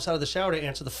to, jumps out of the shower to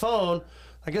answer the phone.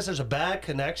 I guess there's a bad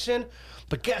connection,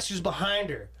 but guess who's behind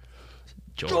her?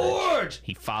 George!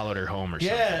 He followed her home or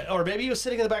something. Yeah, or maybe he was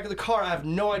sitting in the back of the car. I have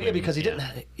no idea because he didn't.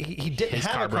 He didn't His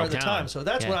have car a car at the broke down. time, so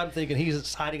that's what I'm thinking.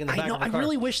 He's hiding in the back of the I car.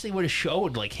 really wish they would have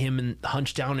showed like him and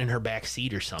hunched down in her back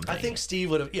seat or something. I think Steve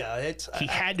would have. Yeah, he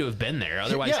had to have been there.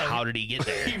 Otherwise, how did he get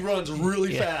there? He runs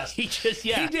really fast. He just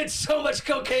He did so much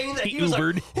cocaine that he was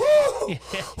Ubered.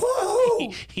 like, woo,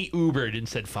 woo. He Ubered and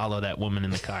said, "Follow that woman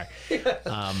in the car."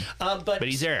 But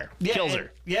he's there. Kills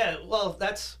her. Yeah, well,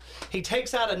 he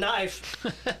takes out a knife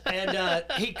and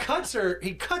he cuts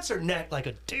her neck like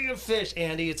a damn fish,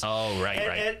 Andy. It's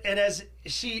right. And as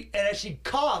she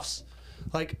coughs,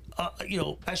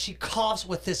 as she coughs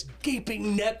with this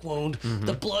gaping neck wound,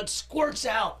 the blood squirts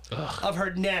out of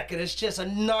her neck, and it's just a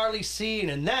gnarly scene.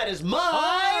 And that is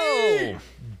my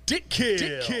Dick Kill.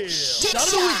 Shot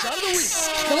of the week. Shot of the week.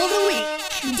 Kill of the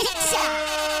week. Dick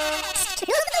shot.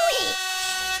 Kill of the week.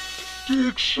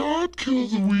 Dick Shot Kill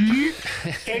of the Week.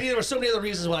 Andy, there were so many other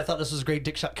reasons why I thought this was a great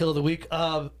Dick Shot Kill of the Week.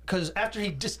 Because after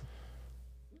he just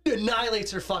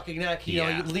annihilates her fucking neck, he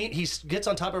gets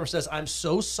on top of her and says, "I'm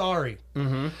so sorry,"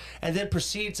 and then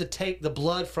proceeds to take the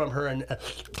blood from her and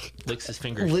Licks his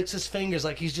fingers. licks his fingers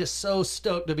like he's just so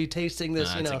stoked to be tasting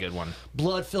this. That's a good one.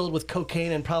 Blood filled with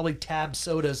cocaine and probably Tab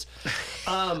sodas.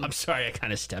 I'm sorry, I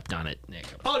kind of stepped on it, Nick.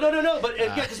 Oh no! But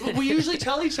because we usually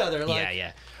tell each other, like,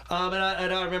 Yeah. And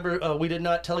I remember we did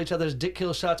not tell each other's dick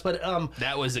kill shots, but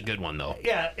That was a good one, though.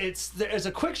 yeah, there's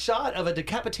a quick shot of a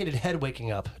decapitated head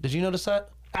waking up. Did you notice that?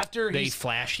 After They he's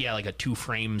flash, like a 2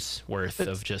 frames worth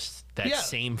of just that Yeah.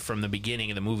 same from the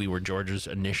beginning of the movie where George's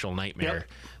initial nightmare,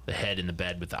 the head in the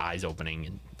bed with the eyes opening,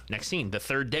 and next scene, the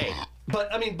third day.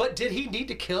 But did he need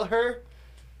to kill her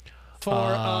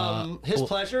for his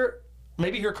pleasure?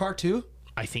 Maybe her car too.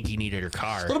 I think he needed her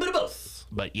car, A little bit of both.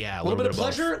 but yeah, A little bit of both.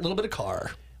 pleasure, a little bit of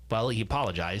car. Well, he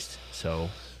apologized, so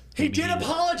He maybe did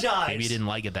apologize. Maybe he didn't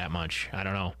like it that much. I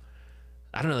don't know.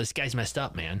 This guy's messed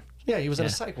up, man. Yeah, he was in a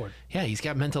psych ward Yeah, he's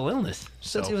got mental illness.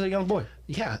 since So, he was a young boy.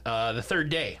 yeah, the third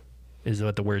day is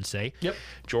what the words say. Yep.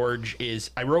 George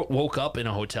is. I wrote woke up in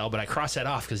a hotel, but I crossed that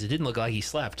off because it didn't look like he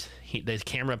slept. The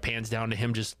camera pans down to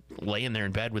him just laying there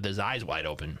in bed with his eyes wide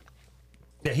open.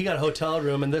 Yeah, he got a hotel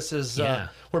room, and this is Yeah.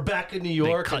 we're back in New They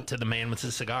York. cut to the man with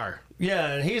the cigar,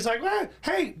 Yeah, and he's like, well,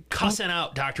 "Hey, cussing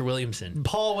out Dr. Williamson.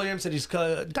 Paul Williamson, he's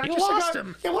Dr. You lost Cigar,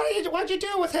 him. Yeah, what'd you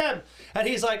do with him?" And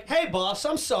he's like, "Hey, boss,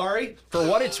 I'm sorry." For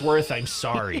what it's worth, I'm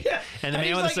sorry. Yeah. And the And man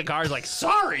he's with like- the cigar is like,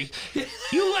 sorry?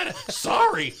 You let it,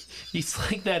 sorry? He's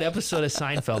like that episode of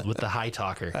Seinfeld with the high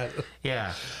talker.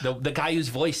 Yeah. The guy whose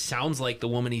voice sounds like the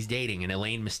woman he's dating, and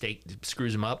Elaine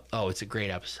screws him up. Oh, it's a great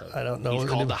episode. I don't know. He's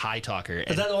called the high talker.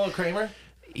 Is that the one with Kramer?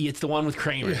 It's the one with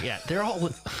Kramer. Yeah, they're all.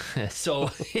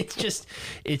 So it's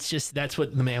just that's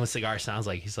what the man with cigar sounds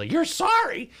like. He's like, "You're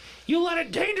sorry. You let a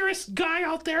dangerous guy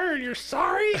out there, and you're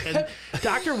sorry." And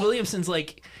Dr. Williamson's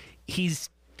like, he's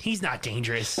not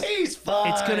dangerous. He's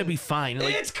fine. It's gonna be fine.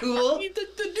 Like, It's cool. the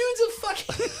dude's a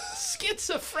fucking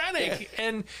schizophrenic,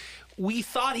 and we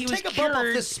thought he was Take a cured. bump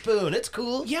off this spoon. It's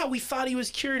cool. Yeah, we thought he was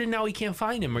cured, and now we can't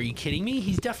find him. Are you kidding me?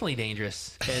 He's definitely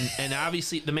dangerous. And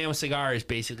obviously, the man with cigar is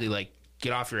basically like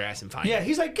get off your ass and find Yeah, him.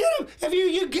 he's like, get him. If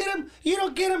you get him, you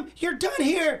don't get him, you're done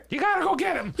here. You gotta go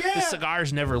get him. Yeah. The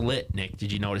cigar's never lit, Nick.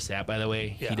 Did you notice that, by the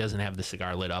way? Yeah. He doesn't have the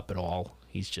cigar lit up at all.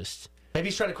 He's just... Maybe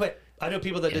he's trying to quit. I know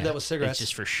people that did that with cigarettes. It's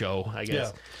just for show, I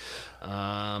guess.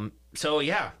 So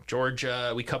yeah, George.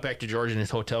 We cut back to George in his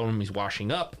hotel room. He's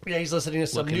washing up, Yeah, he's listening to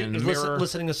some Looking in the mirror.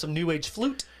 listening to some new age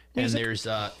flute and music. there's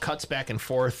cuts back and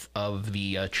forth of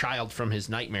the child from his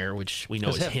nightmare, which we know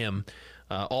is him,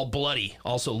 all bloody,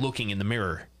 also looking in the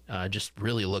mirror, just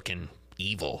really looking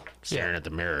evil, staring at the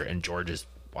mirror. And George is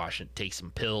washing, takes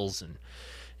some pills, and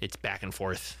it's back and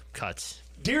forth cuts.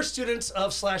 Dear students of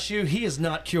 /U, he is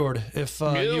not cured. If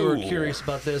you were curious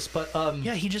about this, but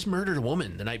Yeah, he just murdered a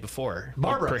woman the night before.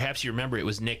 Barbara. Perhaps you remember it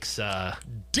was Nick's.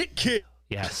 Dick Kid.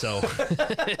 Yeah, so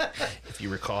if you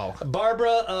recall.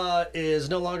 Barbara is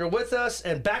no longer with us,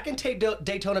 and back in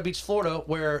Daytona Beach, Florida,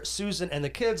 where Susan and the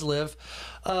kids live,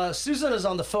 Susan is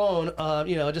on the phone,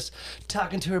 just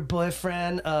talking to her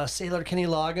boyfriend, Sailor Kenny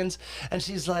Loggins, and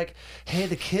she's like, "Hey,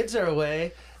 the kids are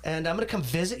away, and I'm gonna come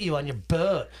visit you on your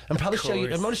boat. I'm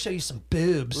gonna show you some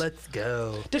boobs. Let's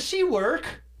go. Does she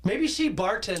work? Maybe she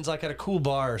bartends like at a cool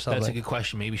bar or something. That's a good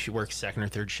question. Maybe she works second or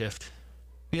third shift.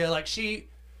 Yeah, like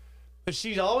but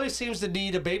she always seems to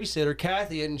need a babysitter,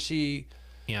 Kathy, and she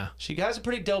has a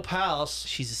pretty dope house.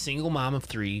 She's a single mom of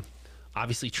 3,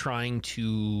 obviously trying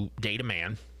to date a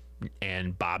man,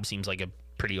 and Bob seems like a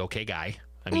pretty okay guy.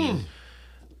 I mean,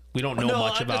 we don't know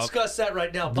much about. Discuss that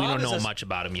right now. We Bob don't know is much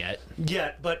about him yet.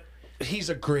 but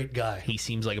he's a great guy. He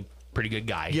seems like a pretty good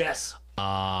guy. Yes.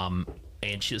 And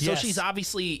she's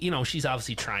obviously, she's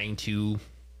obviously trying to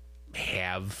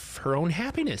have her own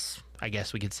happiness, I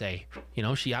guess we could say.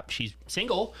 She's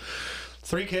single.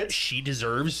 3 kids. She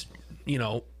deserves, a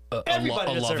love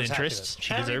deserves interest. happiness.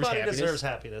 She Everybody deserves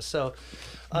happiness. So,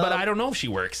 but I don't know if she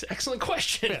works. Excellent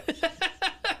question.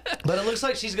 but it looks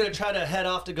like she's going to try to head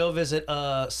off to go visit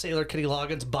Sailor Kenny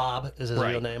Loggins. Bob is his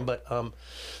real name. But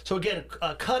so again,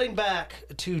 cutting back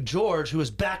to George, who is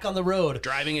back on the road.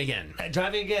 Driving again.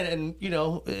 And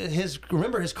his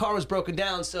car was broken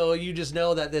down, so you just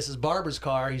know that this is Barbara's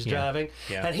car he's driving.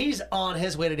 Yeah. And he's on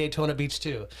his way to Daytona Beach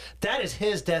too. That is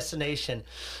his destination.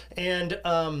 And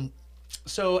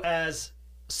so as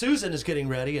Susan is getting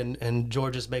ready and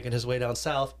George is making his way down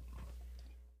south,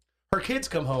 her kids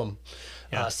come home.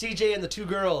 CJ and the 2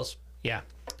 girls. Yeah.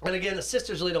 And again, the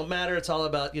sisters really don't matter. It's all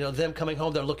about, them coming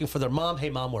home. They're looking for their mom. Hey,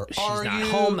 mom, where are you? She's not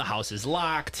home. The house is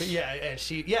locked. Yeah, and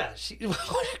she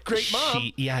what a great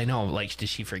mom. I know. Like, does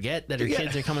she forget that her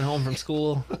kids are coming home from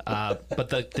school? But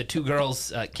the 2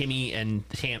 girls, Kimmy and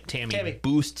Tammy,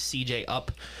 boost CJ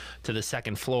up to the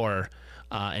 2nd floor.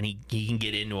 And he can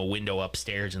get into a window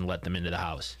upstairs and let them into the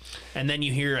house. And then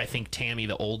you hear, I think, Tammy,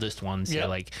 the oldest one, say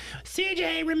like,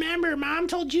 "CJ, remember, Mom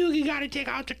told you got to take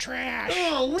out the trash."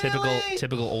 Oh, really?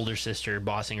 Typical older sister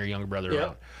bossing her younger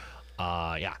brother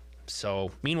around.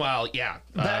 So, meanwhile,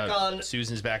 back on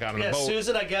Susan's back on the boat.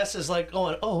 Susan, I guess, is like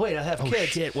going, "Oh wait, I have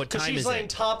kids." Shit, what time is it? She's laying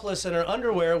topless in her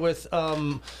underwear with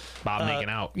Bob making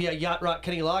out. Yeah, Yacht Rock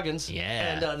Kenny Loggins. Yeah.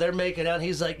 And they're making out.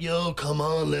 He's like, "Yo, come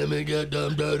on, let me get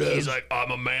them dodos." He's like, "I'm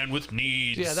a man with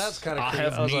needs. Yeah, that's kind of I creepy.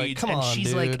 have I was like, needs." come and on, she's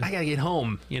dude. like, "I gotta get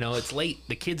home. It's late.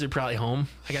 The kids are probably home.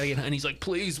 I gotta get home." And he's like,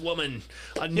 "Please, woman,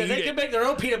 I need they it." can make their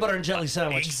own peanut butter and jelly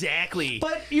sandwich. Exactly.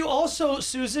 But you also,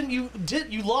 Susan, you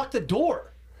locked the door.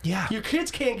 Yeah. Your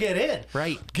kids can't get in.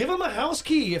 Right. Give them a house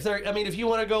key if if you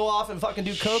want to go off and fucking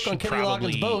do coke on Kenny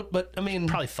Loggins' boat. But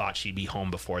probably thought she'd be home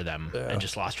before them and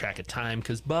just lost track of time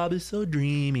because Bob is so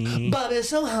dreamy. Bob is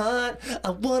so hot.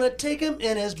 I want to take him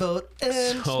in his boat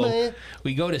and So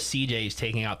we go to CJ's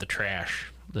taking out the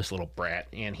trash, this little brat,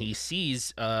 and he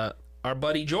sees our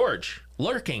buddy George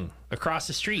lurking across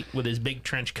the street with his big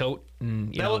trench coat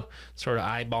and, sort of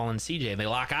eyeballing CJ. They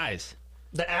lock eyes.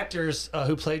 The actors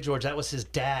who played George, that was his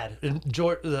dad. And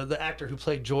George, the actor who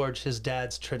played George, his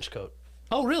dad's trench coat.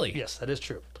 Oh, really? Yes, that is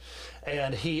true.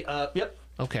 And he,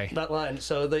 Okay. that line.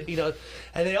 So and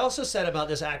they also said about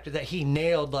this actor that he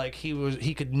nailed,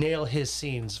 he could nail his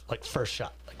scenes like first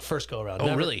shot, like first go around.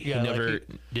 Oh, really? Yeah, he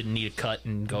didn't need a cut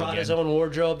and go brought again. his own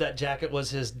wardrobe. That jacket was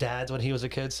his dad's when he was a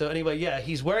kid. So anyway,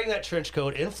 he's wearing that trench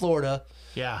coat in Florida.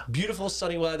 Yeah. Beautiful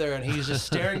sunny weather, and he's just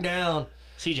staring down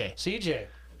CJ. CJ.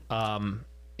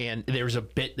 And there's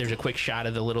a quick shot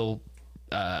of the little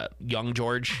young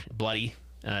George, bloody.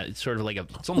 It's sort of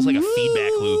it's almost like a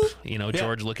feedback loop.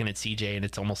 George looking at CJ, and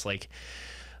it's almost like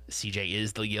CJ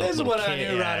is the little kid. This is what I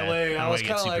knew right away. I was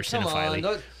get kind of like, come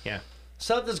on. Yeah.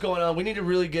 Something's going on. We need to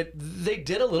really they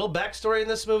did a little backstory in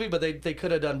this movie, but they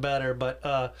could have done better.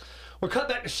 But we're cut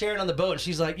back to Sharon on the boat, and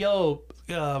she's like, "Yo,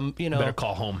 you know, Better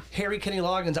call home. Harry Kenny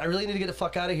Loggins, I really need to get the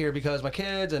fuck out of here because my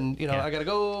kids, and you know, Yeah. I gotta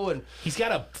go." And He's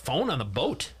got a phone on the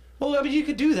boat. well, I mean, you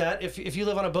could do that if you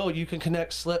live on a boat. You can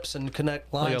connect slips and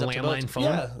connect lines a up to landline boats. phone?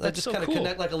 Yeah, that That's just so kind of cool.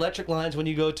 connect like electric lines when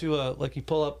you go to like you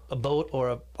pull up a boat or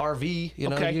a RV. You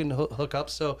know, Okay. you can hook up.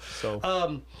 So,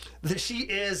 she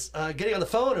is getting on the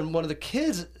phone, and one of the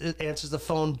kids answers the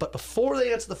phone. But before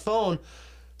they answer the phone,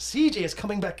 CJ is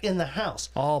coming back in the house,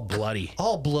 All bloody.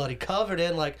 all bloody, covered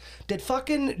in like, did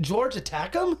fucking George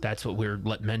attack him? That's what we're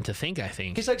meant to think, I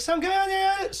think. He's like, some guy out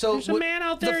there. So There's a man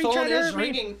out there, The he phone tried to is hurt me.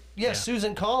 ringing. Yeah,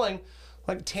 Susan calling.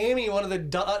 Like Tammy, one of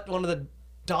the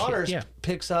daughters, Yeah.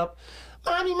 picks up.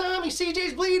 Mommy,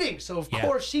 CJ's bleeding. So of Yeah.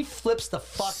 course she flips the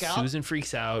fuck out. Susan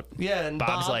freaks out. Yeah, and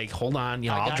Bob's Bob, like, hold on,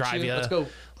 I I'll got drive you. you. Let's go.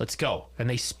 Let's go. And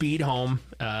they speed home.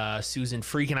 Susan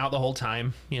freaking out the whole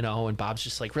time, and Bob's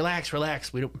just like, relax.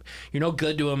 You're no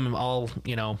good to him. All,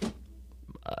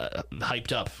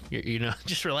 hyped up.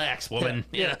 Just relax, woman.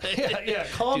 Yeah,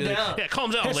 calm Do the- down. Yeah, calm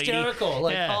down, lady. Hysterical.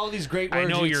 Like Yeah. all these great I words.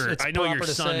 know it's your proper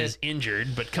to son say. is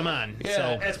injured, but come on. Yeah,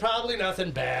 So it's probably nothing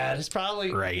bad. It's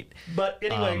probably right. But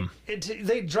anyway,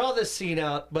 they draw this scene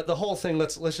out. But the whole thing.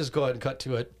 Let's just go ahead and cut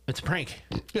to it. It's a prank.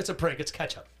 It's a prank. It's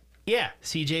ketchup. Yeah,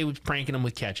 CJ was pranking him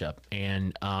with ketchup,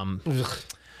 and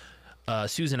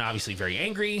Susan obviously very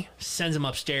angry, sends him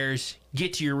upstairs.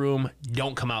 Get to your room.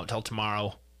 Don't come out till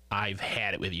tomorrow. I've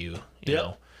had it with you. You Yep.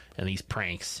 know, and these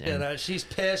pranks. And, And she's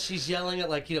pissed. She's yelling at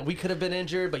like, we could have been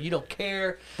injured, but you don't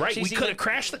care. right, She's we could have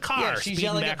crashed the car. Yeah, she's speeding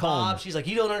yelling back at Bob. home. She's like,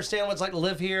 you don't understand what it's like to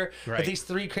live here Right. with these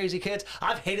three crazy kids.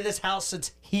 I've hated this house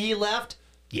since he left.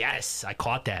 Yes, I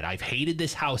caught that. I've hated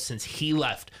this house since he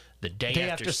left the day, Day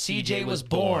after after CJ CJ was was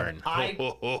born.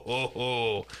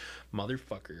 born.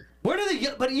 Motherfucker. Where do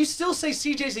but you still say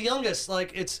CJ's the youngest?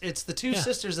 Like it's the two Yeah.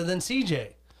 sisters and then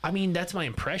CJ. I mean, that's my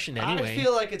impression anyway. I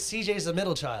feel like it's CJ's the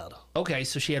middle child. Okay,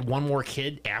 so she had one more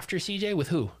kid after CJ with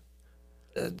who?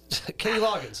 Kenny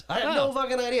Loggins. I have no Oh.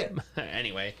 fucking idea.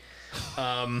 Anyway.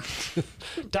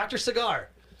 Dr. Cigar.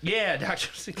 Yeah, Dr.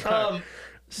 Cigar.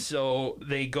 So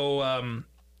they go.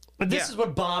 But this Yeah. is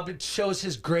what Bob shows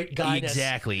his great guidance.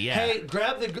 Exactly, yeah. Hey,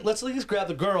 let's at least grab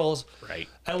the girls. Right.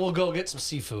 And we'll go get some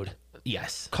seafood.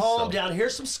 Yes. Calm So, down.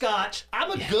 Here's some scotch.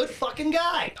 I'm a good fucking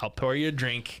guy. I'll pour you a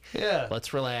drink. Yeah.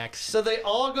 Let's relax. So they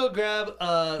all go grab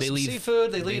some leave-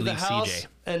 seafood. They they leave the leave house. CJ.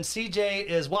 And CJ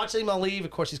is watching them all leave. Of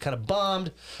course, he's kind of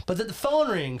bummed. But then the phone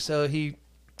rings. So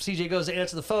CJ goes to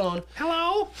answer the phone.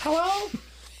 Hello. Hello?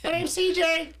 My name's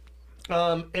CJ.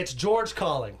 It's George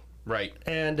calling. Right.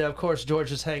 And of course, George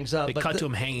just hangs up. They cut to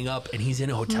him hanging up, and he's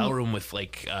in a hotel room with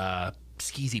like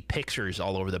skeezy pictures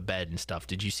all over the bed and stuff.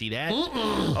 Did you see that?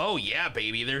 Oh yeah,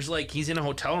 baby. There's like he's in a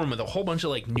hotel room with a whole bunch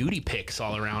of like nudie pics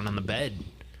all around on the bed,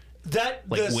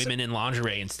 like women in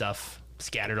lingerie and stuff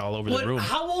scattered all over the room.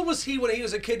 How old was he when he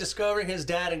was a kid discovering his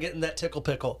dad and getting that tickle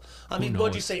pickle? I mean,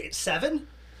 what'd you knows? say, 7?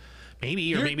 Maybe,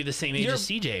 or You're- maybe the same age you're- as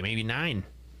CJ, maybe 9.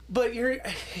 But you're,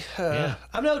 Yeah.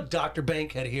 I'm no Dr.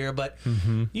 Bankhead here, but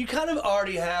you kind of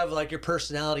already have like your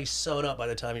personality sewn up by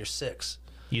the time you're 6.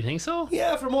 You think so?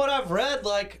 Yeah, from what I've read,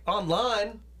 like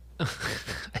online.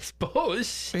 I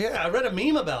suppose. Yeah, I read a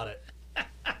meme about it.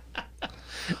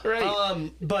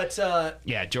 Right. But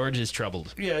Yeah, George is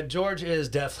troubled. yeah, George is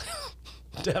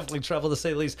definitely trouble to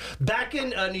say the least. Back in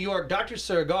New York, Dr.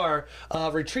 Cigar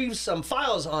retrieves some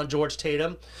files on George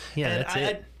Tatum. Yeah, and that's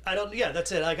it. I don't. Yeah,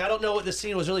 that's it. Like I don't know what this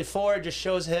scene was really for. It just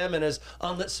shows him and his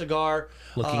unlit cigar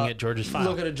Looking at George's file.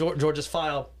 Looking at George's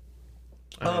file.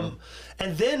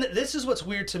 And then this is what's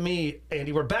weird to me,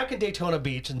 Andy. We're back in Daytona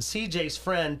Beach, and CJ's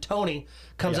friend Tony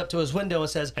comes Yeah. up to his window and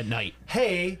says, At night.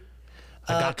 "Hey,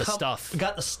 I got the stuff.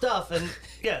 Got the stuff." And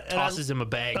yeah, and Tosses him a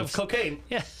bag of cocaine.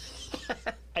 Yeah.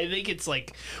 I think it's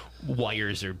like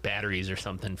wires or batteries or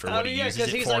something for Oh, what he yeah, uses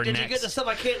because it he's for like, "Did next. you get the stuff?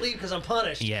 I can't leave because I'm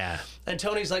punished." Yeah. And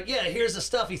Tony's like, "Yeah, here's the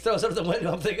stuff." He throws it out the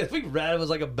window. I'm thinking, if we read it was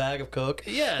like a bag of coke.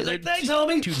 Yeah, He's like, they're "Thanks,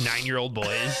 homie." 2 9-year-old boys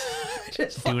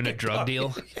Just doing a fucking drug coffee.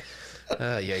 deal.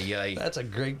 Yeah. That's a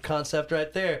great concept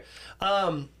right there.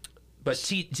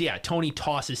 But Tony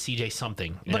tosses CJ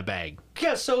something in a bag.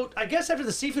 Yeah, so I guess after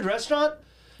the seafood restaurant,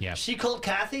 Yeah. she called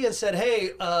Kathy and said,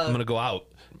 "Hey, I'm gonna go out.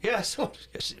 yeah, so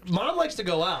Mom likes to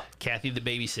go out." Kathy, the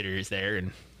babysitter, is there,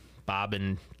 and Bob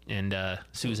and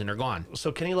Susan are gone.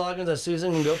 So Kenny Loggins and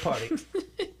Susan can go party.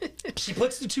 She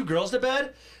puts the 2 girls to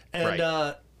bed, and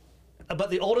Right. but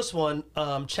the oldest one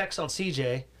checks on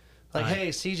CJ, like, "Hey,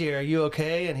 CJ, are you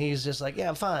okay?" And he's just like, "Yeah,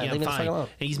 I'm fine. Yeah, Leave me the fine. fuck alone."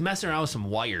 And he's messing around with some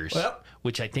wires, Well-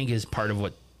 which I think is part of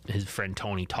what his friend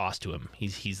Tony tossed to him.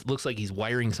 He's looks like he's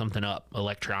wiring something up,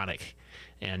 electronic,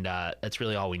 And that's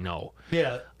really all we know.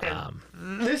 Yeah.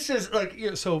 And this is like,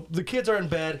 so the kids are in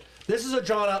bed. This is a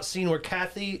drawn out scene where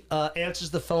Kathy answers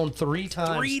the phone 3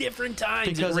 times. 3 different times.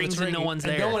 Because It rings and no ringing, one's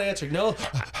and there. no one answered. No.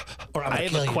 Or I'm I gonna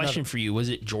have kill a you. question for you. Was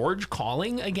it George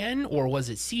calling again, or was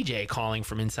it CJ calling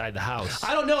from inside the house?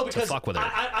 I don't know because fuck with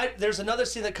her. there's another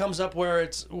scene that comes up where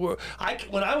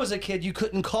when I was a kid, you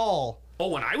couldn't call. Oh,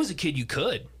 when I was a kid, you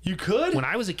could. You could? When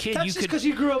I was a kid, That's you just could. because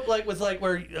you grew up with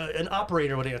where an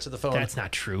operator would answer the phone. That's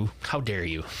not true. How dare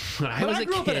you? When I But was I a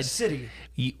grew up in a kid, city.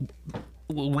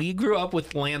 we grew up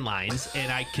with landlines,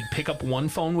 and I could pick up one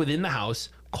phone within the house,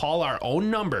 call our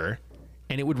own number,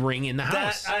 and it would ring in the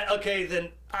house.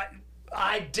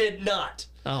 I did not.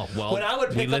 Oh, well, When I would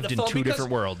pick we up lived the in phone, two because-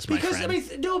 different worlds, my because, friend. I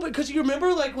mean, no, because you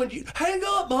remember like when you hang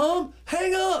up, Mom,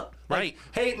 hang up. Like, Right.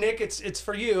 Hey, Nick, it's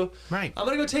for you. Right. I'm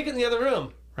gonna go take it in the other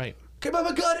room. Right. Okay,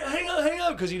 Mama, God, hang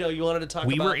up, because you wanted to talk.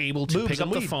 We about were able to boobs pick up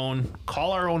and the weed. phone,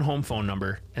 call our own home phone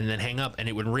number, and then hang up, and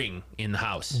it would ring in the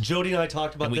house. Jody and I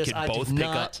talked about And we this. could I both did pick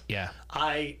not. up. Yeah.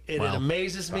 It Well,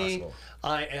 amazes me. possible.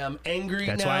 I am angry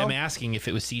That's now. why I'm asking if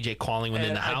it was CJ calling within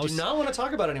and the I house. do not want to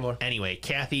talk about it anymore. Anyway,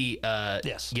 Kathy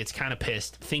Yes. gets kind of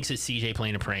pissed, thinks it's CJ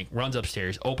playing a prank, runs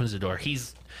upstairs, opens the door.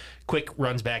 He's quick,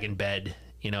 runs back in bed,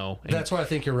 and That's why I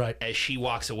think you're right. as she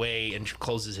walks away and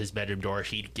closes his bedroom door,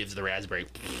 he gives the raspberry,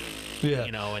 Yeah.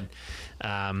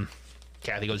 and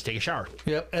Kathy goes to take a shower.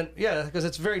 Yep. And yeah, because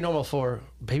it's very normal for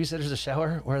babysitters to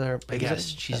shower where they're I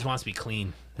guess babysitting. she just wants to be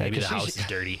clean. Maybe the 'cause house she- is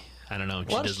dirty. I don't know.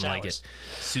 She lot of doesn't like it. showers.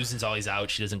 Susan's always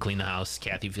out. She doesn't clean the house.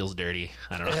 Kathy feels dirty.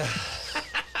 I don't know.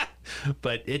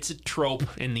 But it's a trope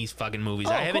in these fucking movies.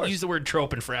 Oh, I of haven't course. used the word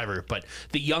trope in forever, but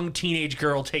the young teenage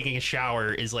girl taking a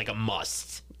shower is like a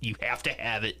must. You have to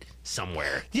have it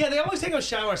somewhere. Yeah, they always take a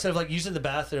shower instead of like using the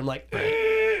bathroom, like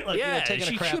Yeah, taking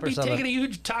she a crap should or be something. taking a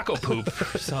huge taco poop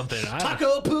or something. I don't-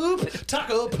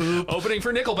 Taco poop. Opening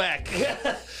for Nickelback.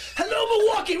 Hello,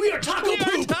 Milwaukee. We are taco We are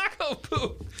poop. taco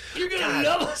poop. You're gonna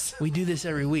love us. We do this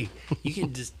every week. You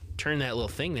can just turn that little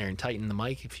thing there and tighten the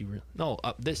mic if you. No,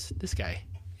 up this guy.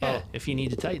 Yeah, if you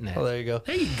need to tighten that. Oh, there you go.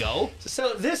 There you go.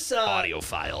 So this Audio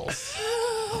files.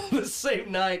 the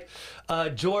same night,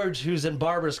 George, who's in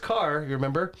Barbara's car, you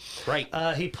remember? Right.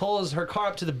 He pulls her car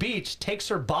up to the beach, takes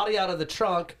her body out of the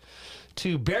trunk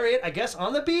to bury it, I guess,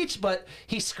 on the beach, but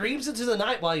he screams into the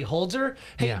night while he holds her.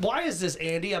 Hey, Yeah. why is this,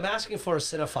 Andy? I'm asking for a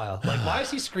cinephile. Like, why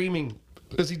is he screaming?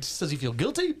 Does he feel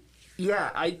guilty? Yeah,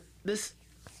 I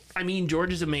mean,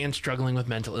 George is a man struggling with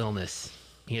mental illness.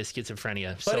 He has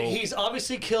schizophrenia. But So he's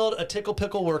obviously killed a Tickle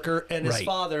Pickle worker and his Right.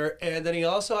 father, and then he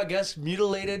also, I guess,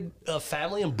 mutilated a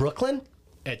family in Brooklyn.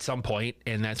 at some point,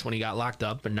 and that's when he got locked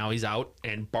up, and now he's out.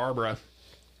 And Barbara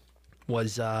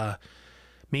was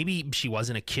maybe she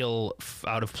wasn't a kill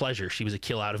out of pleasure. She was a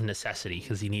kill out of necessity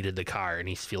because he needed the car and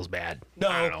he feels bad. No,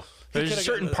 I don't know. he There's a could've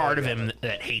certain gotten- part of him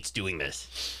that hates doing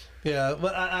this. Yeah,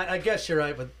 but I guess you're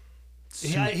right. But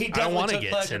he definitely wanna took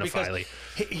get pleasure because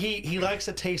cinephile-y. he likes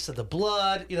the taste of the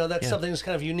blood. You know, that's something that's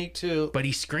kind of unique to. But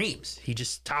he screams. He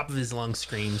just top of his lungs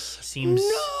screams.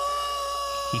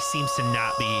 He seems to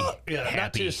not be Yeah, not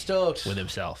happy too stoked. with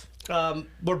himself.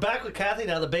 We're back with Kathy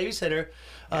now, the babysitter.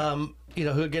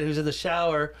 Who's in the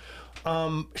shower.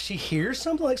 She hears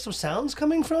something like some sounds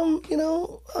coming from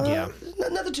Yeah.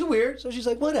 nothing too weird. So she's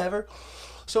like, whatever.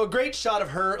 So a great shot of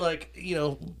her, like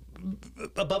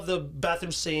above the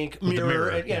bathroom sink mirror, mirror,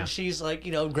 and yeah. she's like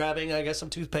grabbing, I guess, some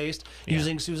toothpaste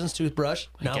using Susan's toothbrush.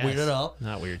 Not guess. weird at all.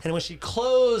 Not weird. And when she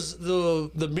closed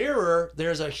the mirror,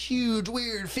 there's a huge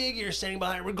weird figure standing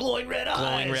behind her with glowing red eyes.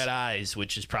 Glowing red eyes,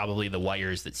 which is probably the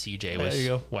wires that CJ you was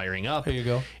go. wiring up. There you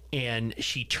go. And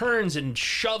she turns and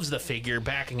shoves the figure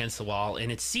back against the wall,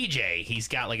 and it's CJ. He's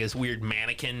got like this weird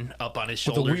mannequin up on his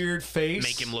With a shoulder. weird face.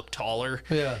 Make him look taller.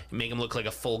 Yeah. Make him look like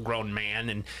a full-grown man.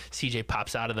 And CJ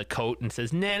pops out of the coat and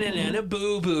says, "Na na na na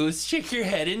boo boos, shake your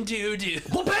head and do do."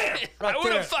 Well, bam! Right I would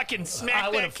there. have fucking I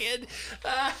smacked that would've- kid.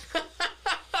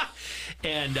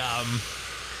 And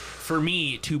for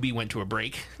me, Tubi went to a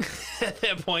break at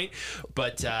that point,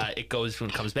 but it goes when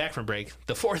it comes back from break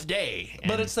the fourth day.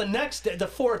 But and it's the next day, the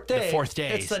fourth day. fourth day.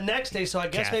 It's the next day, so I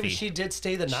guess maybe Kathy. she did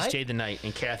stay the she night. stayed the night,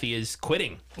 and Kathy is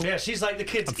quitting. Yeah, she's like, the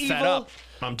kid's I'm evil. fed up.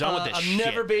 I'm done with this I'm shit.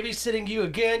 never babysitting you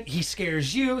again. He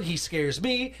scares you. He scares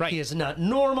me. Right. He is not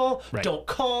normal. Right. Don't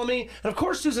call me. And of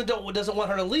course, Susan doesn't want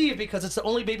her to leave because it's the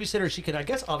only babysitter she can, I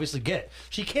guess, obviously get.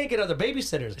 She can't get other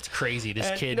babysitters. It's crazy. This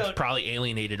And, kid probably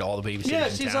alienated all the babysitters Yeah,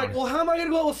 in she's town. like, well, how am I going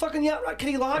to go out with fucking Yacht Rock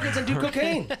Kenny Loggins and do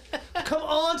cocaine? Come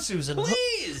on, Susan.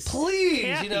 Please. Please,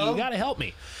 Kathy, you know? you gotta help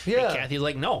me. Yeah. And Kathy's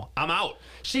like, no, I'm out.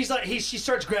 She's like, she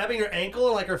starts grabbing her ankle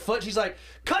and like her foot. She's like,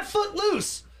 cut foot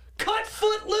loose. Cut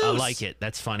foot loose. I like it.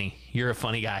 That's funny. You're a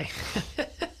funny guy.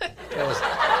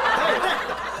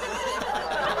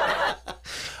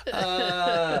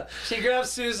 She grabs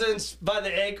Susan by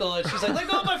the ankle and she's like, "Let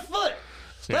go of my foot!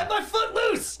 Let my foot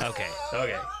loose!" Okay.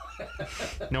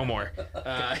 No more.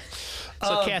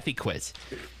 So Kathy quits.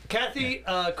 Kathy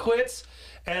quits,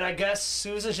 and I guess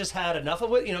Susan's just had enough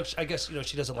of it. I guess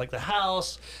she doesn't like the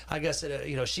house. I guess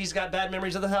she's got bad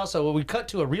memories of the house. So we cut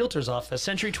to a realtor's office.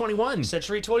 Century 21.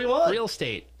 Century 21. Real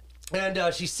estate.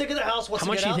 And she's sick of the house. How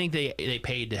much do you think they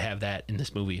paid to have that in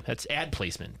this movie? That's ad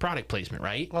placement, product placement,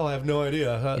 right? Oh, I have no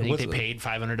idea. You think they paid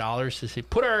 $500 to say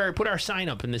put our sign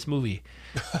up in this movie?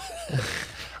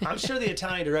 I'm sure the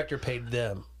Italian director paid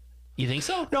them. You think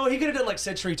so? No, he could have done like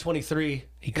Century 23.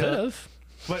 He could have.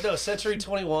 But no, Century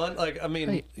 21.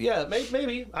 Yeah,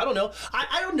 maybe. I don't know.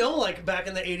 I don't know. Like back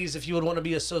in the 80s, if you would want to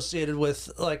be associated with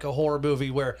like a horror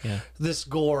movie where this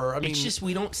gore. It's just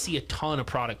we don't see a ton of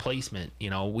product placement.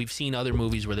 We've seen other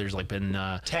movies where there's like been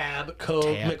Tab, Coke,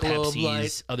 Michelob Pepsi's,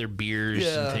 Light, other beers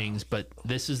and things. But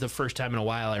this is the first time in a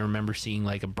while I remember seeing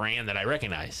like a brand that I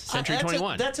recognize. Century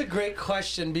 21. That's a great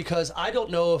question because I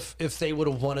don't know if they would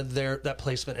have wanted that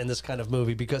placement in this kind of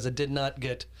movie because it did not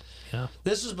get. Yeah.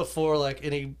 This was before like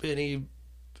any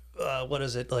what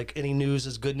is it, like any news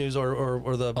is good news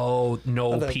or the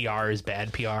PR is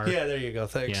bad PR. Yeah, there you go.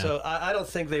 Thanks. Yeah. So I don't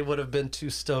think they would have been too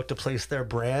stoked to place their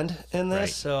brand in this. Right.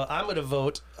 So I'm going to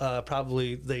vote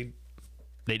probably they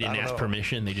didn't ask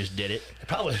permission, they just did it.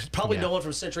 Probably no one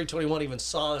from Century 21 even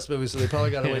saw this movie, so they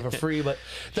probably got away for free. But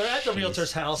they're at the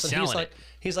realtor's house, and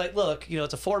he's like, look,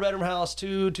 it's a 4-bedroom house,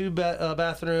 two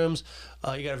bathrooms.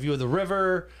 You got a view of the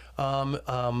river.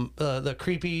 The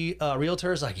creepy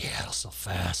realtor's like, yeah, it'll sell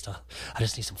fast. I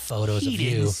just need some photos of you. He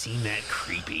didn't seem that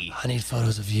creepy. I need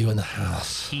photos of you in the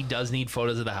house. He does need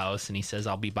photos of the house, and he says,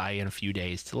 I'll be by in a few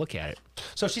days to look at it.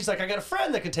 So she's like, I got a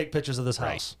friend that can take pictures of this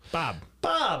house. Bob.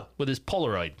 With his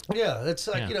Polaroid. Yeah, it's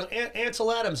like,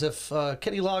 Ansel Adams if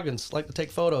Kenny Loggins like to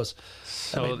take photos.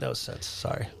 So, that made no sense.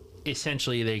 Sorry.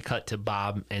 Essentially, they cut to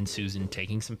Bob and Susan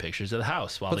taking some pictures of the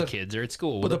house while the kids are at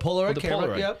school. With a Polaroid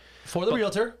camera, yep, for the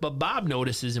realtor. But Bob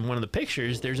notices in one of the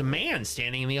pictures, there's a man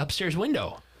standing in the upstairs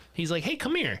window. He's like, hey,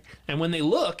 come here. And when they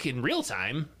look in real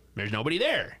time, there's nobody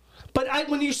there. But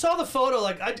when you saw the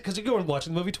photo, because you were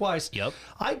watching the movie twice, yep,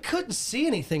 I couldn't see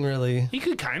anything really. You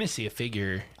could kind of see a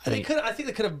figure. I think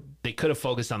they could have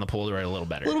focused on the Polaroid a little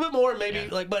better, a little bit more, maybe.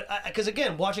 But because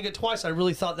again, watching it twice, I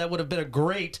really thought that would have been a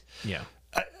great. Yeah.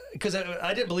 Because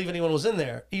I didn't believe anyone was in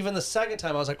there. Even the second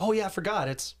time, I was like, oh yeah, I forgot.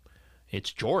 It's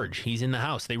George. He's in the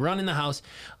house. They run in the house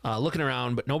looking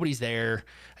around, but nobody's there.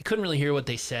 I couldn't really hear what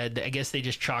they said. I guess they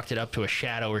just chalked it up to a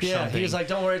shadow or something. Yeah, he was like,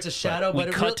 don't worry, it's a shadow. But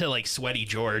we cut to like sweaty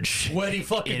George. Sweaty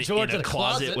fucking George in a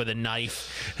closet with a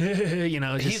knife.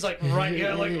 He's like, right,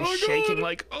 yeah, like, oh, shaking God.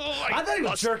 like, oh, I thought he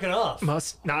was jerking off.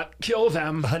 Must not kill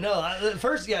them. I know.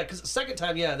 First, because the second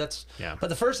time, that's. Yeah. But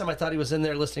the first time, I thought he was in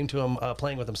there listening to him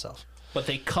playing with himself. But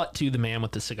they cut to the man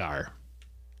with the cigar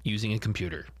using a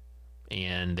computer.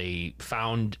 And they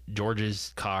found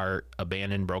George's car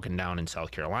abandoned, broken down in South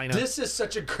Carolina. This is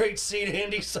such a great scene,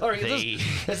 Andy. Sorry.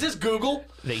 Is this Google?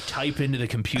 They type into the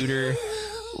computer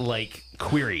like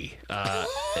query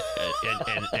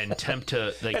and attempt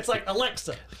to like it's like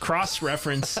Alexa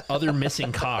cross-reference other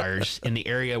missing cars in the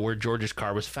area where George's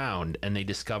car was found, and they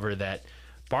discover that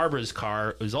Barbara's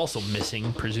car was also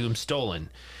missing, presumed stolen.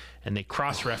 And they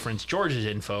cross-reference George's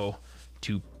info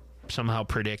to somehow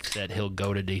predict that he'll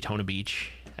go to Daytona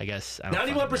Beach. I guess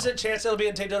 91% chance it'll be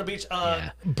in Daytona Beach.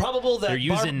 Probable that they're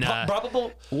using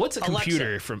probable. What's a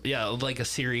computer Alexa. From? Yeah, like a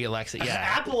Siri, Alexa. Yeah,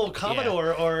 Apple,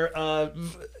 Commodore, or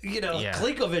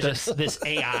ColecoVision. This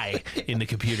AI in the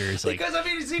computer is like because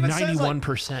it's even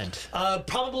 91%.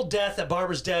 Probable death that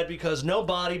Barbara's dead because no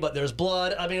body, but there's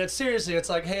blood. I mean, it's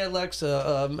like, hey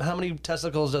Alexa, how many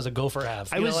testicles does a gopher have?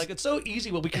 It's so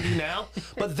easy what we can do now.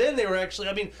 But then they were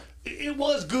actually, it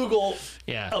was Google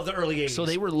of the early 80s. So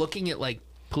they were looking at like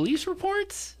police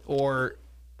reports, or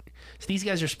so these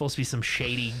guys are supposed to be some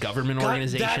shady government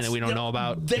organization that we don't know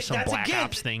about, some black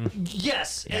ops thing.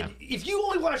 Yes, and if you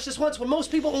only watch this once, when most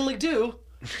people only do,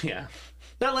 not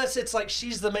unless it's like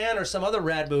She's the Man or some other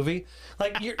rad movie,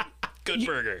 like you're Good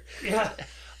Burger. Yeah,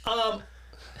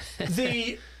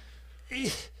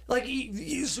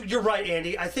 you're right,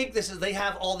 Andy. I think they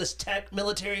have all this tech,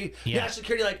 military, national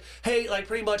security. Like, hey,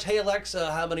 pretty much, hey Alexa,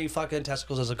 how many fucking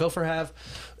testicles does a gopher have?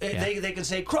 They can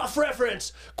say cross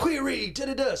reference, query,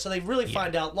 da. So they really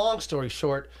find out. Long story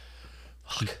short,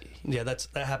 that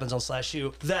happens on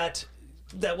 /U. That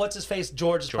what's his face?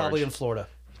 George is probably in Florida.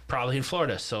 Probably in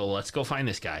Florida. So let's go find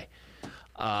this guy.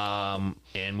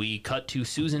 And we cut to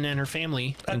Susan and her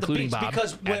family, including Bob,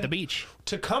 at the beach.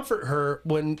 To comfort her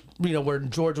when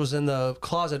George was in the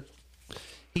closet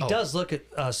he does look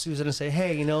at Susan and say,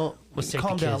 "Hey, you know, Let's take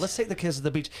calm the down. kids." Let's take the kids to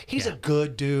the beach." He's Yeah. a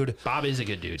good dude. Bob is a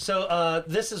good dude. So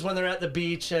this is when they're at the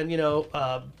beach, and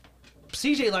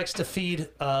CJ likes to feed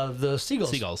the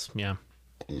seagulls. Seagulls, yeah.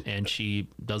 And she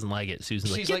doesn't like it.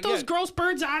 Susan's like, She's get like, those yeah. gross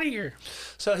birds out of here.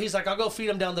 So he's like, "I'll go feed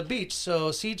them down the beach."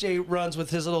 So CJ runs with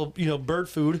his little, bird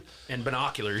food And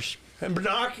binoculars. and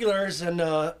binoculars and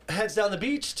heads down the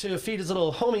beach to feed his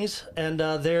little homies. And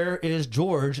there is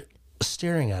George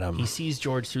staring at him. He sees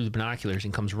George through the binoculars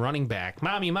and comes running back.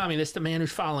 Mommy, that's the man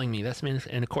who's following me. That's the man.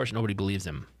 And of course, nobody believes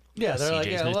him. Yeah, they're like,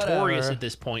 CJ's "Yeah, notorious whatever." at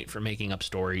this point for making up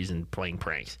stories and playing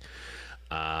pranks.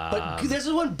 But this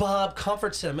is when Bob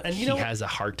comforts him, and He has a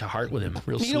heart-to-heart with him.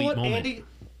 Real you sweet know what, moment. Andy?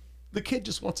 The kid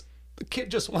just wants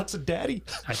a daddy.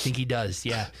 I think he does,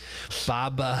 yeah.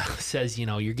 Bob says,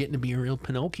 you're getting to be a real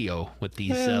Pinocchio with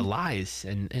these lies.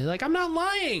 And he's like, I'm not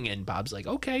lying. And Bob's like,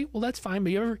 okay, well, that's fine.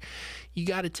 But you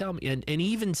got to tell me. And he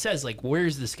even says, like,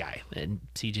 where's this guy? And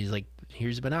CJ's like,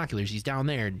 here's the binoculars. He's down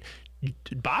there. And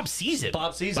Bob sees him.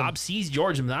 Bob sees him. Bob sees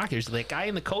George in the binoculars. That guy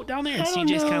in the coat down there. And I don't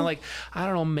CJ's kind know. of like, I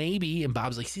don't know, maybe. And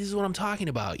Bob's like, see, this is what I'm talking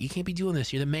about. You can't be doing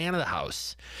this. You're the man of the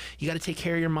house. You got to take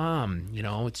care of your mom.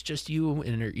 It's just you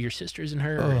and your sisters and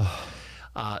her.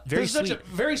 Very This is such sweet.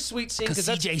 a very sweet scene Because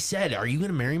because CJ said, "Are you going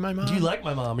to marry my mom? do you like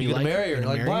my mom? Are you You gonna like- marry her? you gonna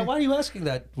Like, marry her? why are you asking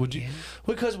that? Would you?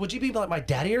 Because would you be like my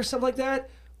daddy or something like that?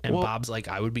 And Well, Bob's like,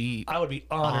 I would be honored.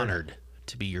 honored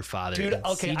to be your father. Dude, And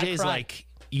okay, I CJ's cried. like,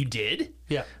 you did?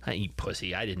 Yeah. You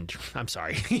pussy. I didn't. I'm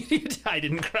sorry. I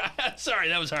didn't cry. Sorry,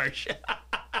 that was harsh.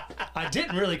 I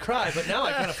didn't really cry, but now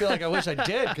I kind of feel like I wish I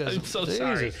did. Because I'm so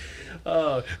sorry.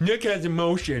 Nick has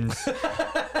emotions.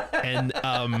 And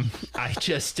I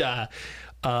just,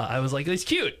 I was like, it's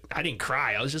cute. I didn't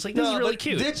cry. I was just like, this is really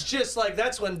cute. It's just like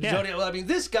that's when Yeah. Jody. I mean,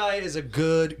 this guy is a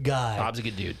good guy. Bob's a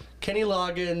good dude. Kenny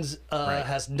Loggins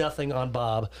has nothing on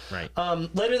Bob. Right.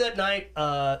 Later that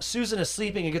night, Susan is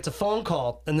sleeping and gets a phone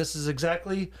call, and this is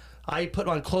exactly. I put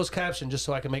on closed caption just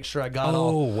so I can make sure I got all.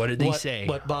 Oh, what did they say?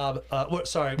 What Bob?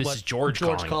 This is George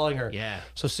calling her. Yeah.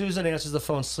 So Susan answers the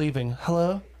phone, sleeping.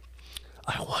 Hello.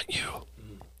 I want you.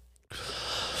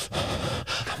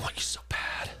 I want you so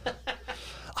bad.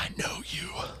 I know you.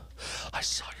 I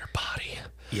saw your body.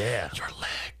 Yeah. Your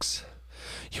legs.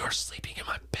 You're sleeping in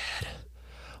my bed.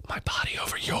 My body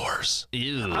over yours.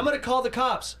 Ew. I'm going to call the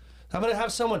cops. I'm going to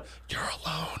have someone. You're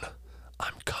alone.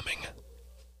 I'm coming.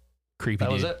 Creepy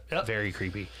That was dude. it? Yep. Very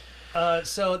creepy.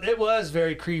 So it was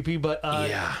very creepy, but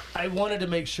Yeah. I wanted to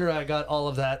make sure I got all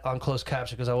of that on closed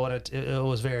caption because I wanted it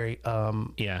was very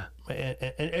Yeah.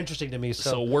 interesting to me.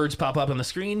 So words pop up on the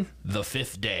screen. The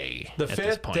fifth day. The at this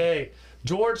fifth point. day,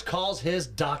 George calls his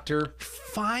doctor,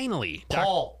 Finally,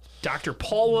 Paul. Dr.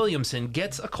 Paul Williamson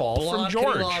gets a call Blonde from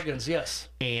George, Kenny Loggins, yes.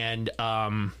 and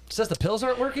Says the pills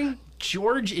aren't working?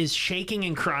 George is shaking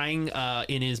and crying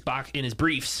in his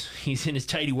briefs. He's in his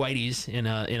tighty whities in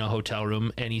a hotel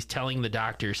room, and he's telling the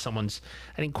doctor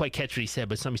I didn't quite catch what he said,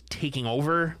 but somebody's taking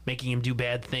over, making him do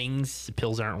bad things. The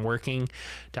pills aren't working.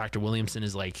 Dr. Williamson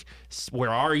is like,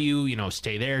 "Where are you?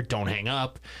 Stay there. Don't hang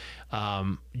up."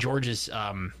 George is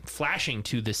flashing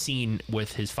to the scene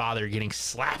with his father getting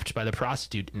slapped by the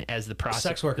prostitute, and as the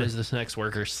Sex worker. sex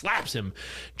worker slaps him,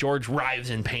 George writhes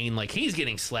in pain like he's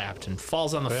getting slapped and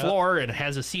falls on the floor and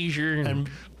has a seizure and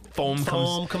foam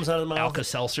comes out of the mouth.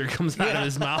 Alka-Seltzer comes out of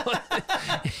his mouth.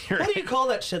 What do you call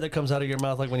that shit that comes out of your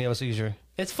mouth like when you have a seizure?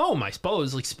 It's foam, I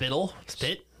suppose, like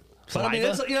spit. But I mean,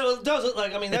 Saliva. it does look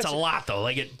like, I mean, It's that's a lot though.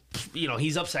 Like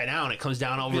he's upside down. It comes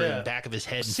down over the back of his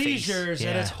head and seizures, face.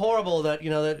 and it's horrible that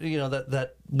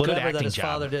that whatever that acting his job.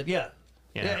 father did. Yeah.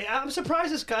 Yeah. I'm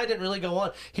surprised this guy didn't really go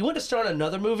on. He went to star in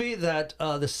another movie that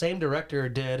the same director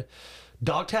did,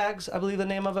 Dog Tags, I believe the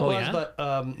name of it was, yeah?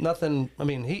 but nothing. I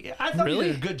mean, I thought Really?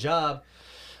 he did a good job.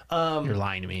 You're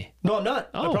lying to me. No, I'm not.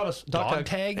 I Oh, promise. Dog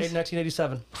Tags? in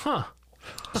 1987. Huh.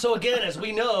 So again, as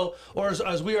we know, or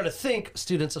as we are to think,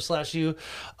 students of /U,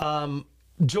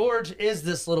 George is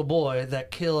this little boy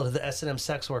that killed the S&M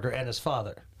sex worker and his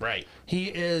father. Right. He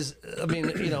is, I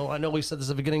mean, I know we said this at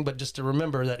the beginning, but just to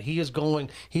remember that he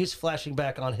is flashing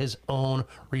back on his own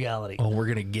reality. Well, we're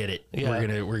gonna get it. Yeah.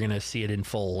 We're gonna see it in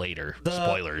full later.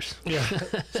 Spoilers. Yeah.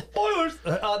 Spoilers!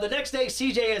 The next day,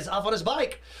 CJ is off on his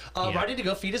bike, riding to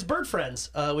go feed his bird friends,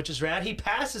 which is rad. He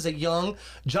passes a young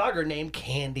jogger named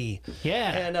Candy.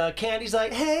 Yeah. And Candy's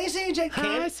like, hey, CJ.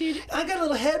 Hi, CJ. I got a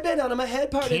little headband on my head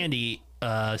party. Candy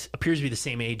appears to be the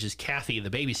same age as Kathy, the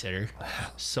babysitter.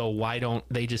 So why don't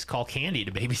they just call Candy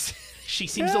to babysit? She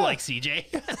seems to like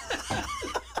CJ.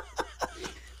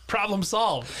 Problem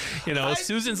solved.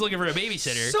 Susan's looking for a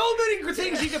babysitter. So many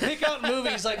things you can pick out in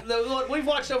movies. Like we've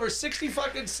watched over 60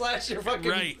 fucking slasher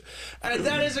fucking. Right. And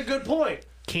that is a good point.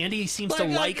 Candy seems to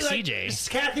like CJ.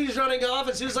 Kathy's running off,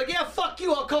 and she was like, "Yeah, fuck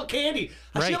you. I'll call Candy.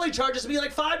 Right. She only charges me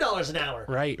like $5 an hour."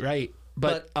 Right.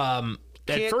 But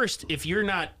at first, if you're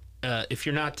not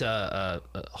a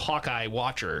Hawkeye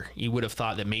watcher, you would have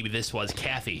thought that maybe this was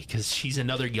Kathy, because she's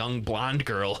another young blonde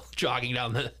girl jogging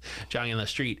down the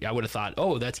street. I would have thought,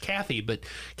 oh, that's Kathy, but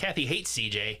Kathy hates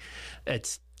CJ.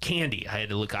 It's Candy. I had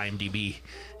to look IMDb.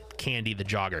 Candy the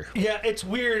jogger. Yeah, it's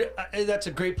weird. That's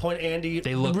a great point, Andy.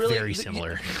 They look very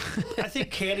similar. I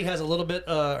think Candy has a little bit,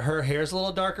 her hair's a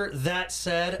little darker. That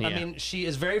said, I mean, she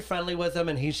is very friendly with him,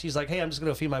 and she's like, hey, I'm just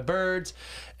going to feed my birds.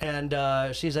 And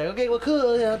she's like, okay, well,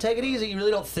 cool, take it easy. You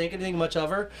really don't think anything much of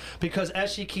her, because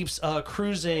as she keeps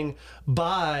cruising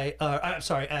by,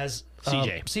 as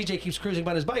CJ keeps cruising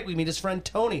by his bike, we meet his friend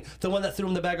Tony, the one that threw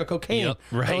him the bag of cocaine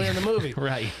earlier in the movie.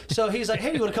 Right. So he's like,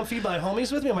 hey, you want to come feed my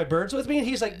homies with me and my birds with me? And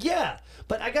he's like, yeah,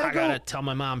 but I gotta tell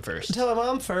my mom first. Tell my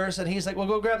mom first. And he's like, well,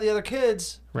 go grab the other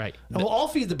kids. Right. And we'll all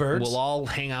feed the birds. We'll all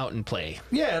hang out and play.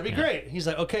 Yeah, it'd be great. He's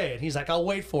like, okay. And he's like, I'll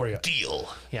wait for you. Deal.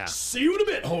 Yeah. See you in a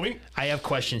bit, homie. I have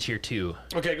questions here, too.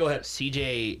 Okay, go ahead.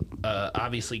 CJ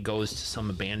obviously goes to some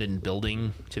abandoned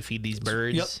building to feed these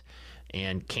birds. Yep.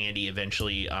 And Candy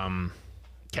eventually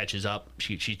catches up.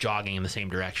 She's jogging in the same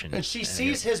direction. And she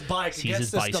sees his bike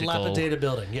against this dilapidated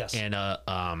building. Yes. And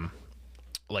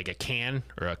like a can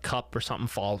or a cup or something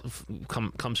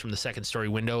comes from the second story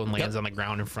window and lands on the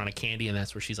ground in front of Candy, and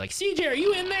that's where she's like, CJ, are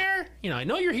you in there? I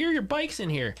know you're here. Your bike's in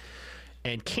here.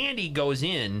 And Candy goes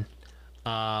in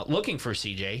looking for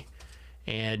CJ,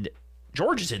 and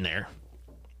George is in there.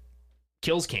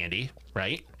 Kills Candy,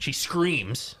 right? She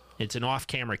screams. It's an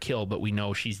off-camera kill, but we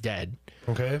know she's dead.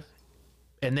 Okay.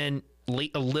 And then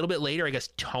a little bit later, I guess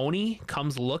Tony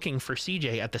comes looking for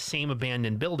CJ at the same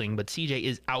abandoned building, but CJ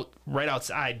is right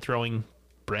outside throwing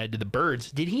bread to the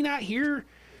birds. Did he not hear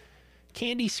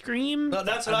Candy scream? No,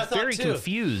 that's what I thought very too.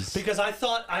 Confused. Because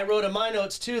I wrote in my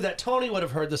notes too that Tony would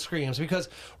have heard the screams, because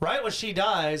right when she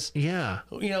dies,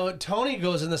 Tony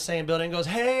goes in the same building and goes,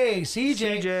 hey,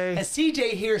 CJ. And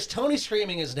CJ hears Tony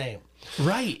screaming his name.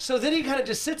 Right. So then he kind of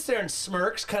just sits there and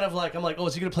smirks, kind of like, I'm like, oh,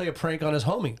 is he going to play a prank on his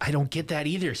homie? I don't get that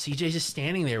either. CJ's just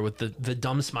standing there with the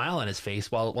dumb smile on his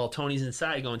face while Tony's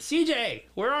inside going, CJ,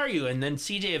 where are you? And then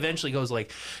CJ eventually goes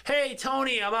like, hey,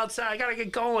 Tony, I'm outside. I got to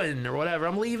get going or whatever.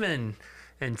 I'm leaving.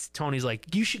 And Tony's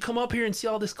like, you should come up here and see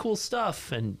all this cool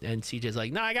stuff. And CJ's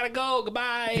like, no, I got to go.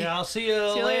 Goodbye. Yeah, I'll see you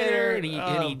later. And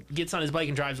he gets on his bike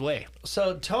and drives away.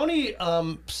 So Tony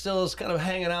still is kind of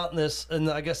hanging out in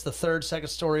I guess the second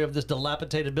story of this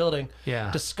dilapidated building. Yeah.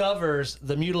 Discovers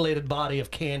the mutilated body of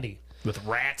Candy. With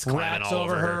rats climbing all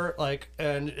over her,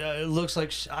 and it looks like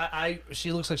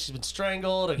she looks like she's been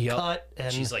strangled and cut,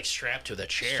 and she's like strapped to the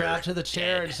chair.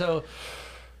 Dead. And so,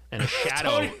 and a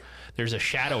shadow. There's a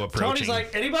shadow approaching. Tony's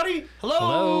like, anybody?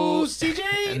 Hello,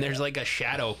 CJ? And there's like a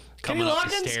shadow coming up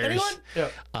the stairs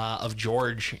of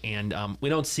George, and we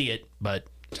don't see it, but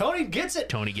Tony gets it.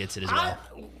 Tony gets it as well.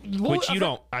 Which you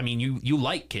don't. I mean, you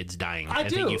like kids dying. I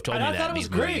do. think you've told me that. I thought it was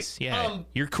great. Yeah,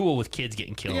 you're cool with kids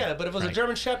getting killed. Yeah, but if it was a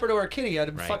German Shepherd or a kitty, I'd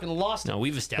have fucking lost it. No,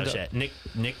 we've established that. Nick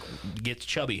gets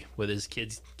chubby with his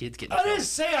kids getting. I didn't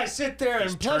say I sit there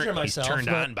and pleasure myself. He's turned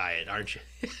on by it, aren't you?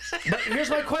 But here's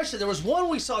my question: there was one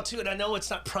we saw too, and I know it's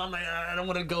not prominent. I don't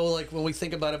want to go like when we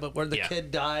think about it, but where the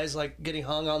kid dies, like getting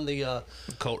hung on the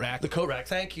coat rack. The coat rack.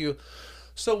 Thank you.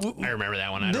 So I remember that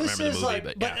one. I don't remember the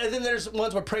movie, but and then there's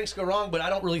ones where pranks go wrong, but I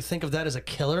don't really think of that as a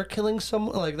killer killing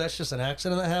someone. Like that's just an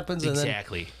accident that happens.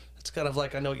 Exactly. And then it's kind of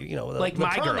like I know like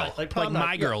My Girl, like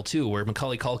My Girl too, where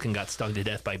Macaulay Culkin got stung to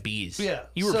death by bees. Yeah,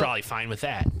 you were probably fine with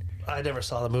that. I never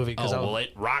saw the movie. Well,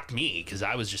 it rocked me because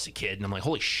I was just a kid, and I'm like,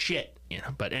 holy shit,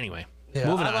 But anyway,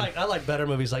 moving on. I like better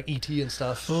movies like E.T. and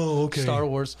stuff. Oh, okay. Star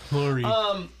Wars. Glory.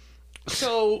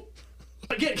 So.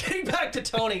 Again, getting back to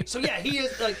Tony. So yeah, he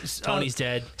is like Tony's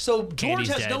dead. So George Candy's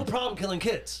has dead. no problem killing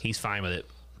kids. He's fine with it.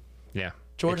 Yeah.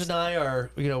 George and I are,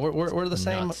 we're the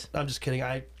same. Nuts. I'm just kidding.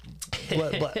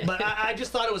 But I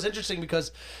just thought it was interesting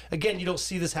because, again, you don't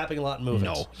see this happening a lot in movies.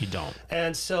 No, you don't.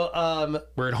 And so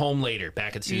we're at home later,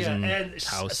 back at Susan's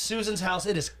house. Susan's house.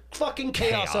 It is fucking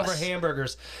chaos over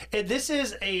hamburgers. And this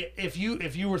is if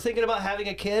you were thinking about having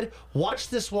a kid, watch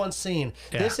this one scene.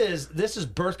 Yeah. This is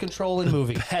birth control in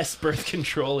movie. Best birth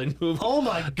control in movie. Oh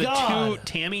my god! The two,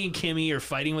 Tammy and Kimmy, are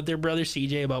fighting with their brother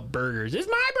CJ about burgers. It's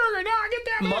my burger. No, I get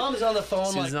that. Mom's on the phone.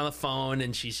 Susan's on the phone,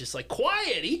 and she's just like,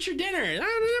 "Quiet, eat your dinner."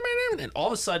 And all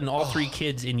of a sudden, all three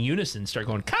kids in unison start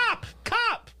going, "Cop,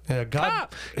 cop." Yeah, God.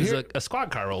 A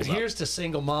squad car rolls up. Here's to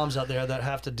single moms out there that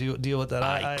have to deal with that.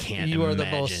 I can't You are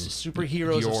imagine. the most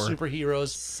superheroes of superheroes.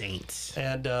 Saints.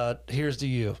 And here's to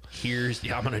you.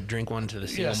 I'm going to drink one to the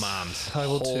single moms. I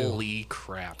will too. Holy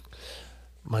crap.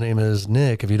 My name is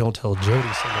Nick. If you don't tell Jody,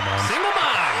 single moms. Single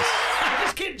moms.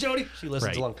 Just kidding, Jody. She listens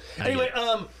Right. along. I Anyway,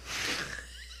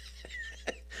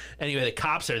 Anyway, the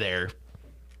cops are there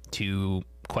to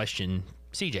question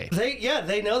CJ.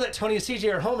 they know that Tony and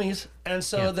CJ are homies, and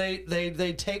so Yeah.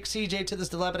 they take CJ to this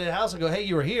dilapidated house and go, "Hey,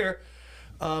 you were here.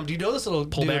 Do you know this little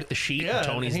Pull dude?" back the sheet, and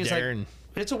Tony's he's there, like-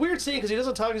 and it's a weird scene because he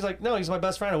doesn't talk. He's like, "No, he's my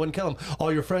best friend. I wouldn't kill him."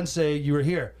 All your friends say you were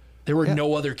here. there were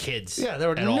no other kids. Yeah, there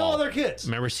were at no all. other kids.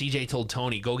 Remember, CJ told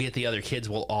Tony, "Go get the other kids.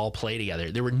 We'll all play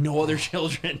together." There were no other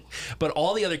children, but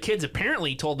all the other kids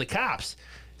apparently told the cops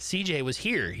CJ was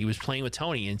here. He was playing with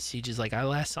Tony, and CJ's like, "I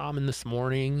last saw him this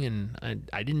morning, and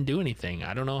I didn't do anything.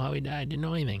 I don't know how he died. I didn't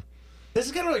know anything." This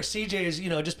is kind of like CJ's,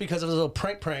 just because of his little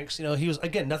pranks. He was,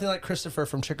 again, nothing like Christopher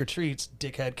from Trick or Treats,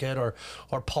 dickhead kid, or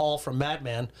Paul from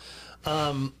Madman.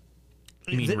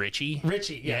 You mean Richie?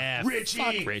 Richie, yeah. Richie.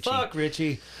 Fuck Richie. Fuck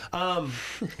Richie.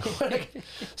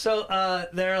 So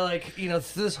they're like,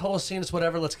 this whole scene is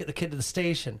whatever. Let's get the kid to the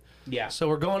station. Yeah. So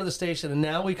we're going to the station, and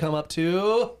now we come up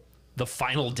to The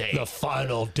final day. the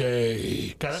final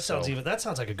day. God, that So-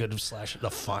 sounds like a good slash.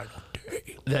 The final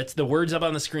day. That's the words up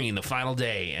on the screen. The final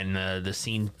day, and the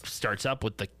scene starts up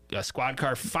with the squad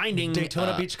car finding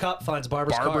Daytona Beach cop finds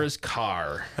Barbara's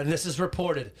car. and this is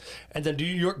reported. And then New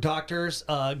York doctors,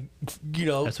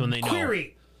 That's when they know.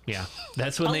 query. Yeah,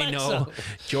 that's when they Alexa, know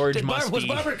George Did must was be.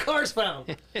 Barbara cars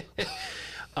found?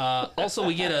 Also,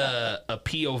 we get a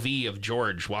POV of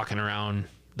George walking around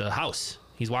the house.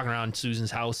 He's walking around Susan's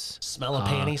house, Smelling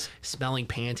panties. smelling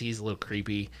panties. A little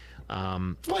creepy.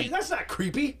 Wait, that's not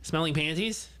creepy. Smelling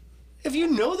panties, If you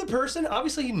know the person,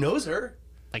 obviously he knows her.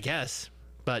 I guess.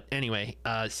 But anyway,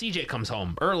 CJ comes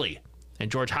home early,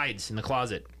 and George hides in the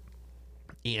closet.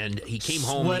 And he came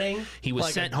home. Sweating. He was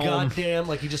like sent a home. Goddamn,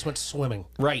 like he just went swimming.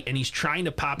 Right, and he's trying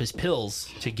to pop his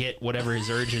pills to get whatever his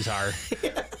urges are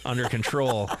under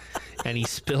control, and he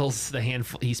spills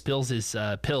his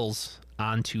pills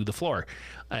onto the floor.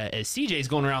 As CJ's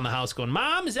going around the house going,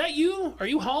 "Mom, is that you? Are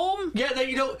you home?" Yeah,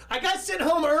 I got sent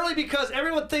home early because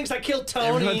everyone thinks I killed Tony.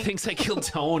 Everyone thinks I killed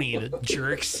Tony. The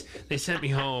jerks. They sent me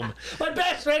home. My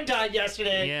best friend died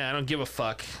yesterday. Yeah, I don't give a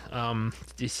fuck.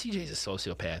 CJ's a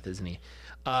sociopath, isn't he?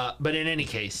 But in any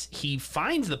case, he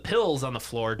finds the pills on the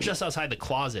floor just outside the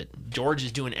closet. George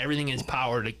is doing everything in his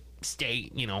power to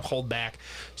stay, hold back,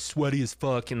 sweaty as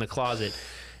fuck in the closet.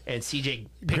 And CJ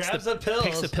Grabs the pills,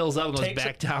 picks the pills up, and goes takes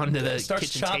back down to the starts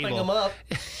kitchen chopping table. them up.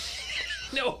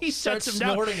 No, he Starts sets him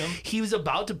down. snorting 'em. He was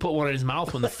about to put one in his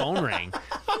mouth when the phone rang.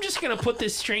 I'm just gonna put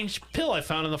this strange pill I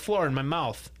found on the floor in my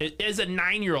mouth. As a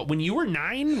 9-year-old, when you were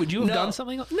 9, would you have No. done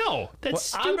something? No,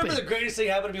 that's I stupid. remember the greatest thing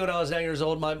happened to me when I was 9 years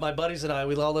old. My buddies and I,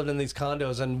 we all lived in these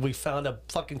condos, and we found a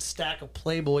fucking stack of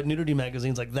Playboy nudity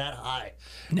magazines like that high.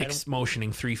 Nick's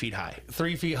motioning 3 feet high.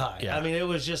 3 feet high. Yeah. I mean, it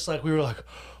was just like we were like,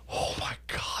 oh my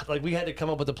god! Like we had to come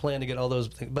up with a plan to get all those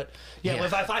things. But yeah, Yeah.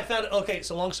 If I found it, okay.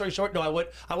 So long story short, no, I would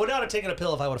not have taken a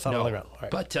pill if I would have found it on the ground. All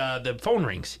right. But the phone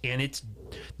rings, and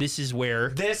this is where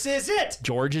This is it.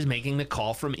 George is making the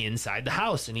call from inside the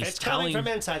house, and he's It's coming telling from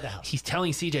inside the house. he's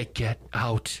telling CJ, get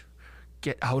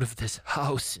out of this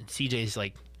house. And CJ's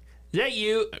like, "Is that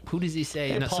you?" Who does he say?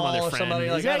 Hey, some Paul, other or friend. somebody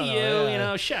Is like, that I you? don't know,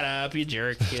 yeah. Shut up, you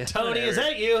jerk. Yeah, Tony, is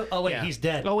whatever. that you? Oh wait, Yeah. he's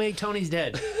dead. Oh wait, Tony's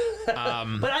dead.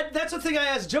 But that's the thing I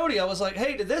asked Jody. I was like,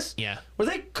 hey, Yeah. were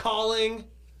they calling?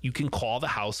 You can call the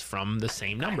house from the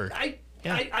same number. I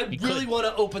Yeah, you really could. want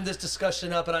to open this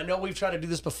discussion up, and I know we've tried to do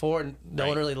this before, and no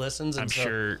one Right. really listens. And I'm so,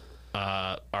 sure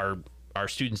our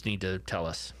students need to tell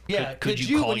us. Yeah, could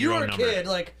you call when you your were own a number? kid,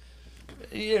 like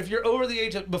if you're over the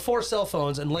age of before cell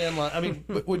phones and landline, I mean,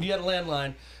 when you had a landline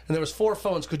and there was 4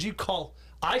 phones, could you call?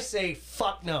 I say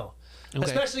fuck no. Okay.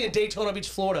 Especially in Daytona Beach,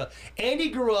 Florida. Andy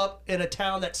grew up in a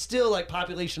town that's still like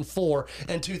population 4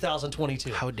 in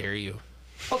 2022. How dare you?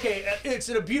 Okay, it's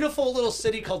in a beautiful little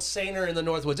city called Sainer in the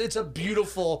Northwoods. It's a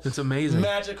beautiful, It's amazing.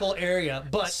 magical area.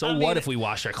 But So I what mean, if we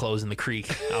washed our clothes in the creek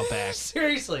out back?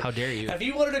 seriously? How dare you? If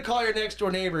you wanted to call your next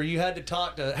door neighbor, you had to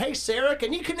talk to, hey Sarah,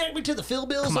 can you connect me to the Phil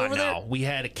Bills Come on over now. there? We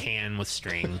had a can with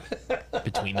string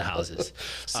between the houses.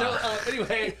 So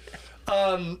anyway,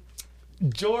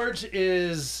 George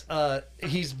is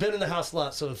he's been in the house a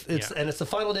lot, so it's Yeah. and it's the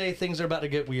final day. Things are about to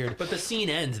get weird. But the scene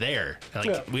ends there. Like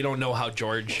Yeah. we don't know how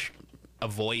George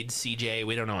avoids CJ.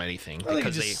 We don't know anything I think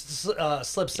because he just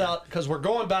slips out because we're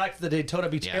going back to the Daytona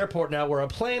Beach Yeah. airport now, where a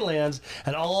plane lands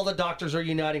and all the doctors are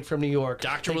uniting from New York.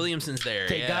 Dr. Williamson's there.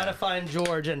 They yeah. gotta find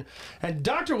George, and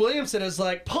Dr. Williamson is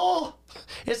like, Paul,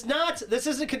 It's not. This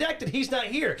isn't connected. He's not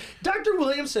here. Dr.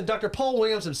 Paul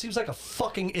Williamson seems like a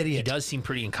fucking idiot. He does seem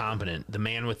pretty incompetent. The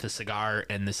man with the cigar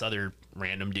and this other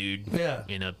random dude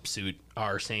in a suit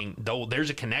are saying, though there's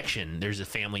a connection. There's a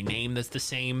family name that's the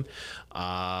same.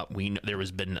 There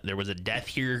was a death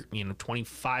here,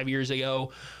 25 years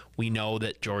ago. We know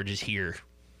that George is here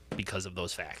because of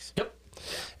those facts. Yep.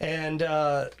 And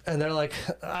they're like,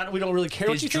 we don't really care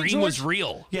what you think, His dream was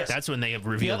real. Yes. That's when they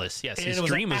reveal this. Yes, And his it was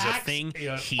dream an was a act, thing.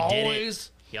 He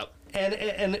always. did it. Yep.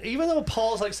 And even though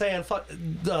Paul's like saying, fuck,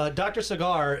 Dr.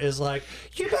 Cigar is like,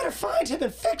 you better find him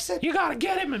and fix it. You gotta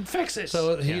get him and fix it.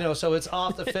 So, so it's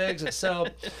off the figs. And so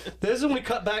this is when we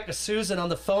cut back to Susan on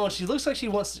the phone. She looks like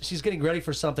she's getting ready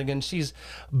for something, and she's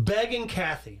begging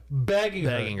Kathy,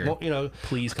 begging her.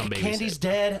 Please come babysit. Candy's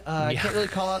dead. I can't really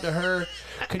call out to her.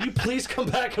 Can you please come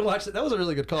back and watch it? That was a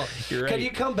really good call. You're right. Can you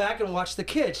come back and watch the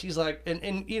kid? She's like,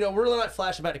 and we're really not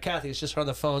flashing back to Kathy. It's just her on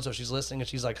the phone, so she's listening, and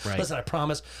she's like, listen, I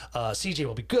promise, CJ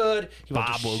will be good. He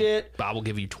won't do shit. Bob will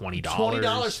give you $20.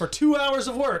 $20 for 2 hours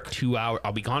of work. 2 hours.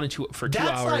 I'll be gone for 2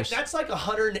 hours. That's like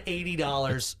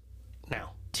 $180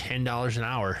 now. $10 an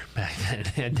hour back then.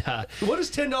 And What is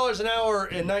 $10 an hour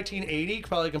in 1980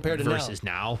 probably compared to versus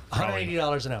now? Probably.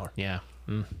 $180 an hour. Yeah.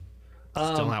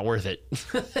 Still not worth it. This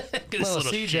Well,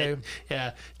 little CJ. shit.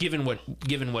 Yeah, given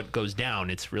what goes down,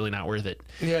 it's really not worth it.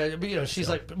 Yeah, but, she's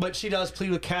like, but she does plead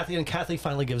with Kathy, and Kathy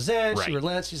finally gives in. She Right.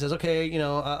 relents. She says, okay,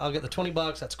 I'll get the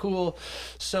 $20. That's cool.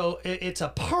 So it's a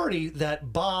party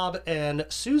that Bob and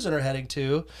Susan are heading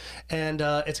to, and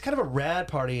it's kind of a rad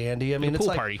party, Andy. I mean, it's pool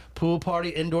like party. Pool party,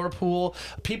 indoor pool,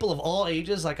 people of all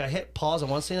ages. Like I hit pause on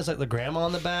one scene. It's like the grandma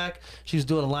in the back. She's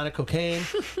doing a line of cocaine,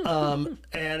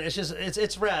 and it's just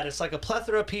it's rad. It's like a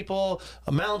plethora of people,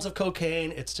 mounds of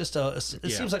cocaine. It's just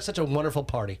seems like such a wonderful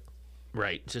party.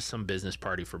 Right, just some business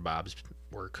party for Bob's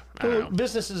work. I don't know.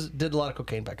 Businesses did a lot of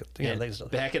cocaine back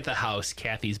at Back at the house,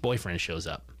 Kathy's boyfriend shows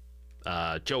up,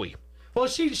 Joey. Well,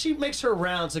 she makes her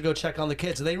rounds to go check on the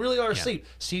kids, and they really are asleep.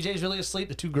 CJ's really asleep.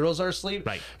 The two girls are asleep.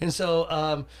 Right. And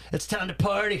so it's time to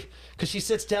party because she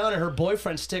sits down and her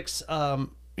boyfriend sticks.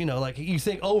 Like you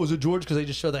think, oh, is it George? Because they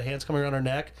just show the hands coming around her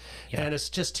neck, and it's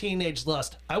just teenage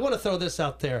lust. I want to throw this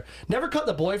out there. Never cut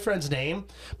the boyfriend's name,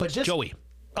 but just Joey.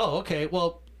 Oh, okay.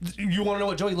 Well, you want to know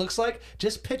what Joey looks like?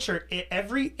 Just picture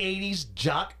every 80s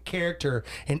jock character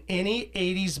in any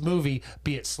 80s movie,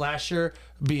 be it slasher,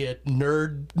 be it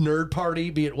nerd party,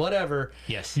 be it whatever.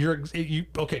 Yes.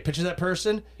 Okay, picture that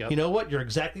person. Yep. You know what? You're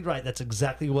exactly right. That's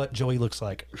exactly what Joey looks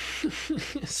like.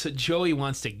 So Joey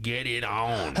wants to get it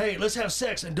on. Hey, let's have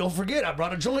sex. And don't forget, I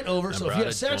brought a joint over, so if you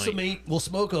have sex with me, we'll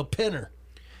smoke a pinner.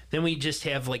 Then we just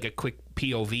have like a quick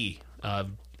POV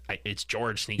of it's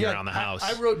George sneaking around the house.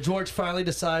 I wrote George finally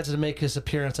decides to make his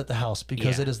appearance at the house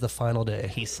because it is the final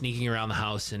day. He's sneaking around the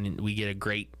house, and we get a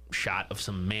great shot of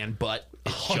some man butt.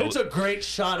 It's a great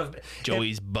shot of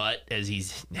Joey's butt as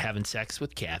he's having sex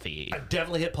with Kathy. I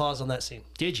definitely hit pause on that scene.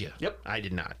 Did you? Yep. I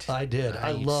did not. I did.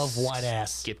 I love white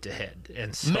ass. Skipped ahead.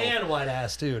 And so, white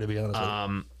ass too, to be honest with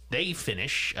you. they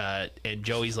finish, and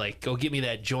Joey's like, go get me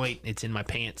that joint. It's in my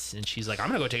pants. And she's like, I'm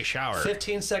going to go take a shower.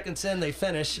 15 seconds in, they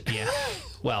finish. Yeah.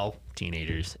 Well,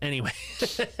 teenagers. Anyway.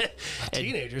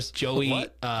 Teenagers? Joey,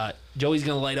 What? Joey's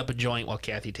going to light up a joint while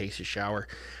Kathy takes a shower.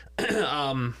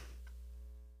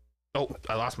 Oh,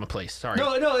 I lost my place. Sorry.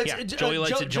 No, it's Joey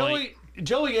lights a joint.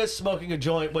 Joey is smoking a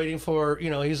joint, waiting for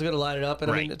he's going to light it up,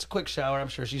 and I Right. mean it's a quick shower. I'm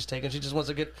sure she's taking. She just wants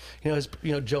to get his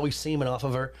Joey semen off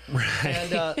of her,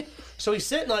 and so he's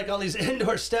sitting like on these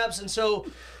indoor steps, and so.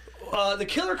 The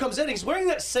killer comes in. He's wearing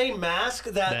that same mask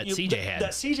that CJ had.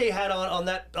 That CJ had on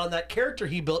that character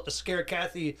he built to scare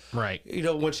Kathy. Right.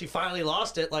 When she finally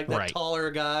lost it, like that Right.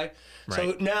 taller guy. So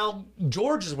Right. now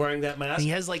George is wearing that mask. He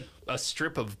has like a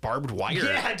strip of barbed wire.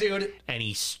 Yeah, dude. And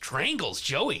he strangles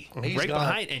Joey He's right gone.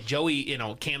 behind. And Joey,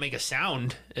 can't make a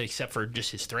sound except for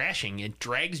just his thrashing. It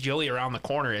drags Joey around the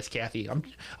corner as Kathy, I'm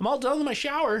all done with my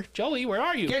shower. Joey, where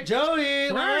are you? Get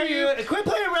Joey, where are you? Quit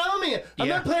playing around with me. I'm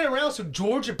Yeah. not playing around. So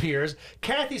George appears.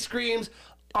 Kathy screams, Thinks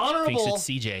honorable. it's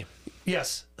CJ.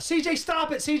 Yes. CJ,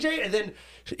 stop it, CJ. And then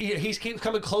he keeps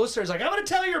coming closer. He's like, I'm going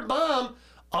to tell your mom.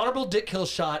 Honorable Dick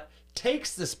Killshot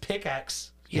takes this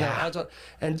pickaxe.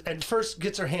 And first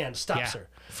gets her hand, stops her.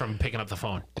 From picking up the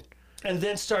phone. And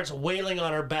then starts wailing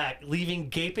on her back, leaving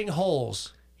gaping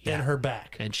holes in her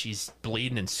back. And she's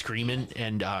bleeding and screaming,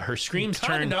 and her screams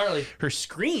Kinda turn gnarly. Her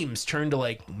screams turn to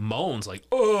like moans, like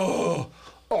oh,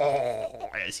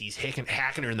 as he's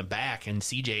hacking her in the back, and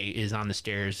CJ is on the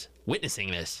stairs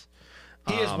witnessing this,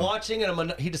 He is watching,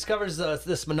 and he discovers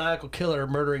this maniacal killer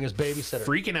murdering his babysitter.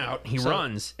 freaking out. He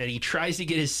runs, and he tries to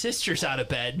get his sisters out of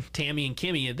bed, Tammy and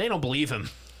Kimmy, and they don't believe him.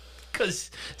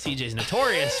 because CJ's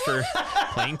notorious for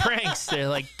playing pranks. They're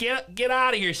like, get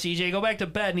out of here, CJ, go back to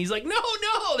bed. And he's like, no,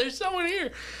 there's someone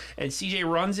here. And CJ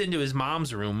runs into his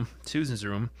mom's room, Susan's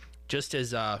room, just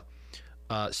as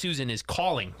Susan is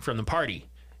calling from the party.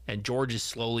 And George is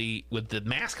slowly, with the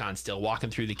mask on still, walking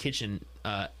through the kitchen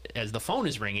as the phone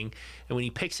is ringing. And when he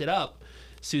picks it up,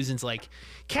 Susan's like,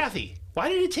 Kathy, why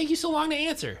did it take you so long to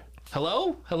answer?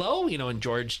 Hello? You know, and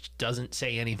George doesn't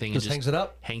say anything. Just hangs it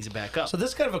up? Hangs it back up. So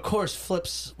this kind of course,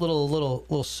 flips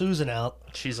little Susan out.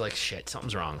 She's like, shit,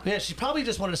 something's wrong. Yeah, she probably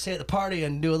just wanted to stay at the party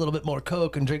and do a little bit more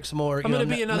coke and drink some more. I'm going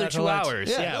to be another 2 hours.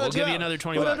 Yeah, we'll give you another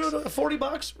 $20.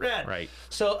 $40? Rad. Right.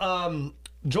 So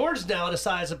George now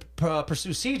decides to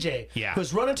pursue CJ,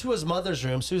 who's running to his mother's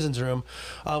room, Susan's room,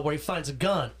 where he finds a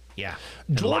gun. Yeah.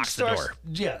 George locks starts, the door.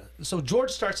 Yeah. So George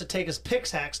starts to take his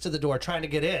pickaxe to the door, trying to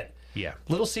get in. Yeah.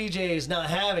 Little CJ is not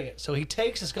having it, so he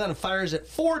takes his gun and fires it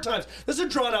 4 times. This is a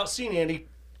drawn-out scene, Andy.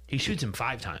 He shoots him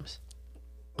 5 times.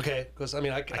 Okay, because I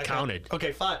mean, I counted.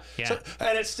 Okay, 5. Yeah. So,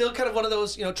 and it's still kind of one of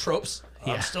those, tropes.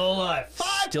 Yeah. I'm still alive. 5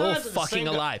 Still times at the fucking same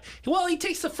time. alive. Well, he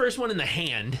takes the first one in the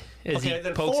hand as he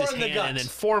then pokes 4 his in the hand, guts. and then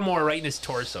 4 more right in his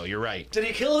torso. You're right. Did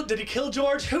he kill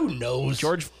George? Who knows?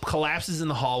 George collapses in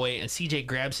the hallway, and CJ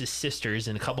grabs his sisters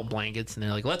and a couple blankets, and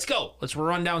they're like, "Let's go. Let's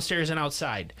run downstairs and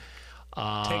outside."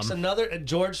 Takes another. And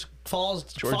George follows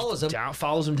him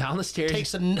down the stairs.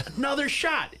 Takes another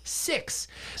shot. 6.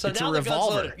 So it's now a the gun's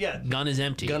revolver. loaded. Yeah. Gun is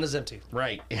empty. Gun is empty.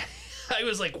 Right. I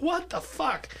was like, what the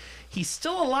fuck? He's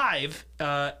still alive,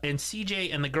 and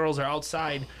CJ and the girls are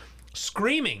outside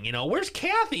screaming, where's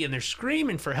Kathy? And they're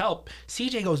screaming for help.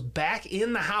 CJ goes back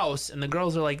in the house, and the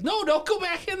girls are like, no, don't go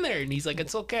back in there. And he's like,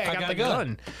 it's okay, I got the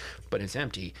gun. But it's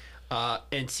empty.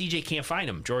 And CJ can't find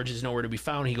him. George is nowhere to be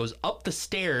found. He goes up the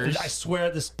stairs. I swear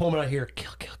at this moment I hear,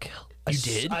 kill. You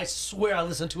did? I swear I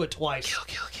listened to it twice.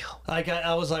 Kill.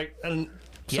 I was like,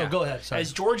 so go ahead. Sorry.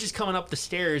 As George is coming up the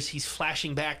stairs, he's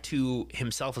flashing back to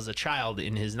himself as a child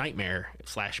in his nightmare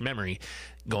flash memory,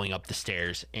 going up the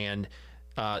stairs. And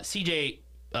CJ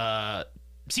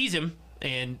sees him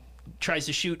and tries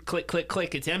to shoot.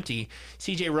 Click. It's empty.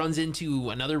 CJ runs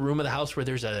into another room of the house where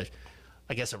there's a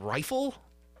rifle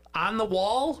on the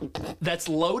wall that's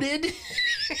loaded. And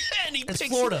it's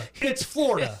Florida. It's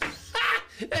Florida.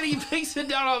 And he picks it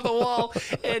down off the wall.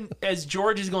 And as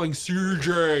George is going,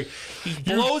 CJ, he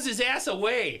blows his ass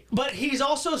away. But he's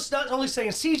also not only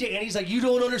saying CJ, and he's like, you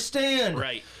don't understand.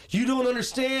 Right. You don't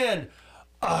understand.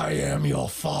 I am your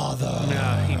father.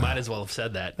 Yeah, he might as well have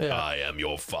said that. Yeah. I am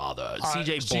your father.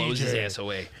 CJ blows his ass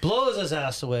away. Blows his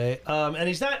ass away. And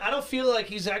he's not, I don't feel like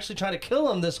he's actually trying to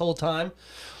kill him this whole time.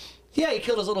 Yeah, he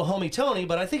killed his little homie Tony,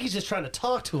 but I think he's just trying to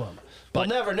talk to him. We'll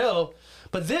never know.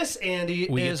 But this, Andy,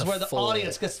 is where the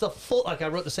audience gets the full, like I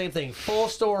wrote the same thing, full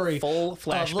story full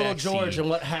flashback of little George scene. and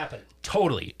what happened.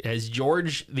 Totally. As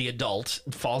George, the adult,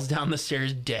 falls down the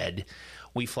stairs dead,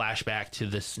 we flash back to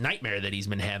this nightmare that he's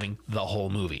been having the whole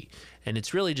movie. And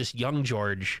it's really just young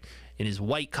George in his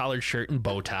white collared shirt and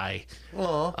bow tie,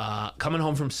 coming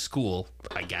home from school,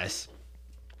 I guess.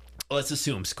 Let's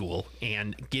assume school,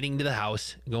 and getting to the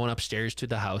house, going upstairs to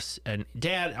the house, and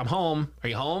Dad, I'm home. Are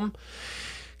you home?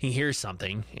 He hears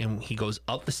something, and he goes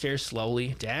up the stairs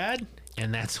slowly. Dad?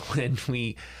 And that's when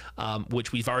we,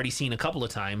 which we've already seen a couple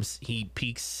of times, he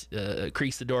creaks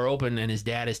the door open, and his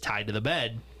dad is tied to the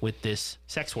bed with this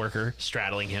sex worker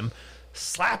straddling him,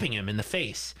 slapping him in the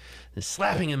face.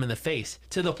 Slapping him in the face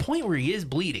to the point where he is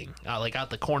bleeding, like out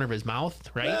the corner of his mouth,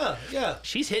 right? Yeah.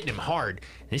 She's hitting him hard.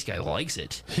 This guy likes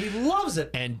it. He loves it.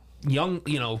 And young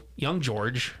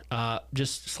George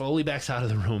just slowly backs out of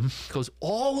the room, goes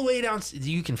all the way down.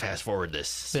 You can fast forward this,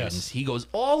 students. Yes. He goes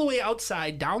all the way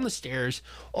outside, down the stairs,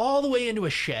 all the way into a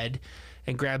shed,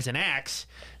 and grabs an axe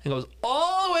and goes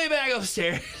all the way back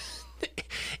upstairs.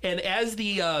 And as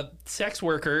the sex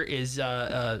worker is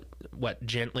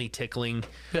gently tickling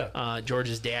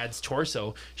George's dad's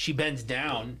torso, she bends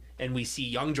down, and we see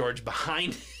young George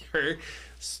behind her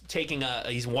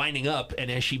he's winding up, and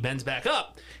as she bends back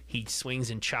up, he swings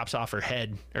and chops off her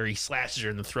head, or he slashes her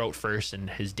in the throat first, and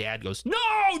his dad goes, "No,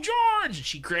 George!" And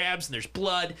she grabs, and there's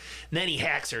blood, and then he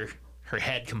hacks her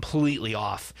head completely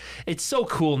off. It's so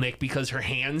cool, Nick, because her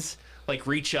hands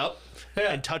reach up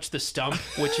and touch the stump,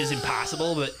 which is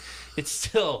impossible, but it's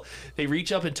still, they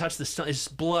reach up and touch the stump. There's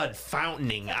blood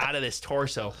fountaining out of this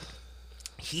torso.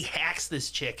 He hacks this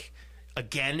chick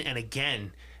again and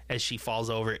again as she falls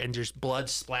over, and there's blood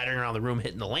splattering around the room,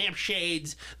 hitting the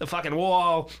lampshades, the fucking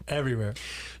wall, everywhere.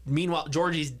 Meanwhile,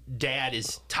 Georgie's dad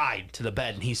is tied to the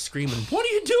bed, and he's screaming, "What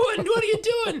are you doing? What are you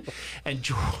doing?" And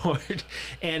George,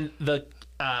 and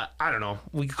I don't know,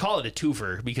 we could call it a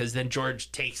twofer, because then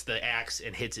George takes the axe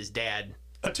and hits his dad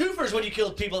A twofer is when you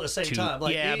kill people at the same time.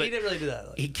 Like, yeah, he but didn't really do that.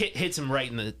 Like, He hits him right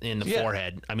in the Yeah.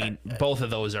 forehead. I mean, both of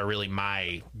those are really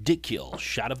my dick kill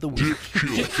shot of the week.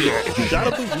 Dick kill. Shot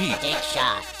of the week. Dick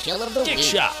shot. Kill of the Dick week.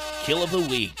 shot kill of the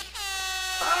week.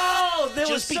 oh, there was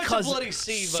Just such because a bloody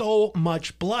scene. so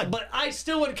much blood. But I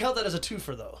still wouldn't count that as a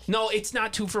twofer, though. No, it's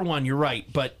not 2 for 1. You're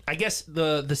right, but I guess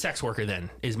the sex worker then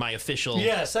is my official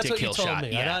Yes, that's dick what you kill told shot.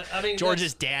 me. Yeah, I mean,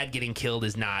 George's dad getting killed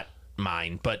is not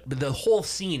mine, but the whole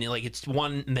scene, like it's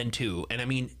 1 and then 2, and I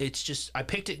mean, it's just I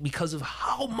picked it because of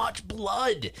how much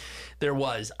blood there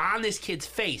was on this kid's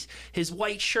face, his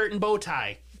white shirt and bow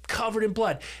tie covered in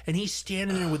blood, and he's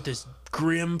standing there with this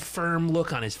grim, firm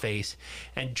look on his face,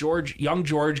 and young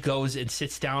George goes and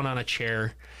sits down on a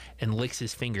chair and licks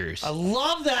his fingers. I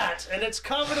love that, and it's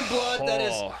covered in blood.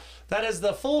 Oh. That is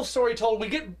the full story told. We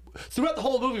get throughout the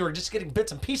whole movie. We're just getting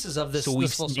bits and pieces of this. So we,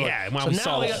 this full story. yeah, when So we now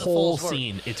saw the got whole full story.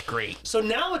 scene, it's great. So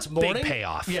now it's morning. Big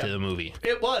payoff Yeah. to the movie.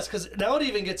 It was, because now it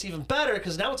even gets even better,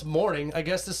 because now it's morning. I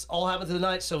guess this all happened through the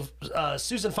night. So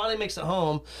Susan finally makes it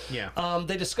home. Yeah.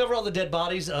 They discover all the dead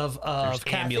bodies of There's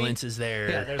Kathy. ambulances there.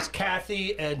 Yeah, there's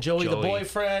Kathy and Joey, the Joey.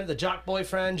 boyfriend, the jock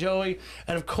boyfriend, Joey,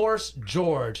 and of course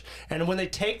George. And when they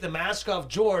take the mask off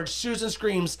George, Susan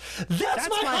screams, "That's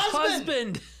my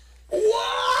husband!"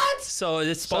 What? So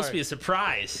it's supposed to be a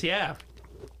surprise. Yeah.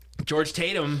 George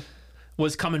Tatum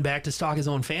was coming back to stalk his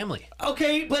own family.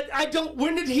 Okay, but I don't.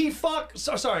 When did he fuck?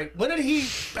 Sorry. When did he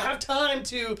have time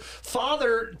to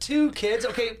father 2 kids?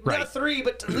 Okay, Right. not 3,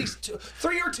 but at least 2,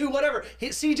 3 or 2, whatever.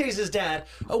 CJ's his dad.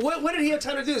 When did he have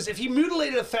time to do this? If he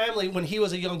mutilated a family when he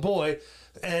was a young boy,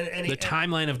 and The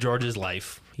timeline of George's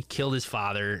life, he killed his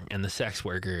father and the sex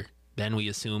worker. Then we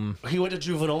assume he went to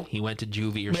juvenile, he went to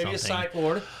juvie or maybe something. a psych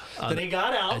ward. Then he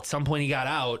got out, At some point he got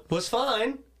out, was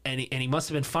fine, and he must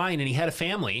have been fine, and he had a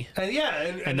family. and yeah,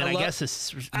 And then I I love- guess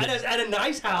it's at a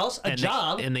nice house, a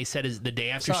job. and they said the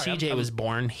day after Sorry, CJ I'm- was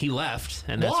born, he left,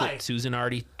 and that's Why? what Susan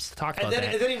already talked about.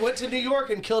 And then he went to New York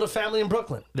and killed a family in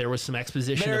Brooklyn. There was some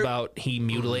exposition There- about he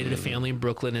mutilated a family in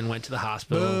Brooklyn and went to the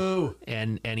hospital. Boo.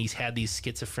 And he's had these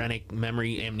schizophrenic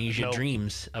memory amnesia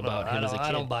dreams about him as a kid.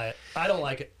 I don't buy it. I don't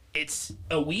like it. It's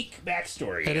a weak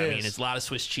backstory. It I is. mean, it's a lot of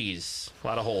Swiss cheese, a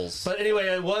lot of holes. But anyway,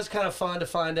 it was kind of fun to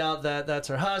find out that that's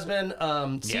her husband.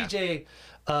 CJ.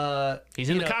 He's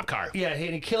in you the know, cop car. Yeah,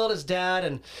 he killed his dad,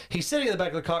 and he's sitting in the back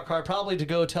of the cop car probably to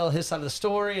go tell his side of the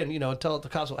story and, tell the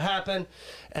cops what happened.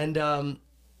 And,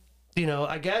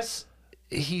 I guess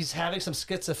he's having some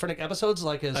schizophrenic episodes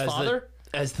like his father.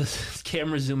 As the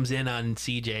camera zooms in on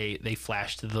CJ, they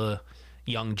flash to the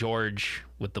young George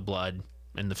with the blood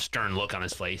and the stern look on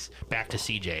his face. Back to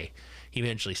CJ. He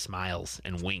eventually smiles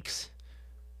and winks.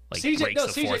 Like breaks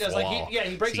the fourth does. wall.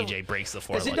 He breaks CJ breaks the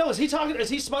fourth Is he, wall. no, is he talking? Is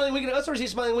he smiling, winking at us, or is he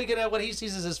smiling, winking at what he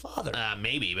sees as his father?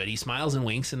 Maybe, but he smiles and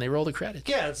winks, and they roll the credits.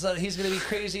 Yeah, it's, he's gonna be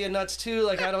crazy and nuts too.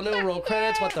 Like, I don't know, roll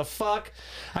credits. What the fuck?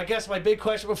 I guess my big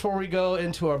question before we go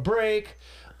into our break,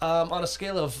 on a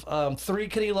scale of 3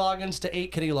 Kenny Loggins to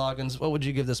 8 Kenny Loggins, what would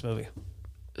you give this movie?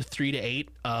 3 to 8.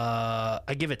 I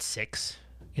give it 6.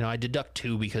 I deduct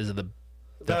 2 because of the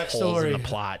holes Backstory. in the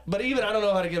plot. But even I don't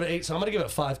know how to give it 8, so I'm gonna give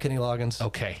it 5 Kenny Loggins.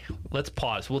 Okay, let's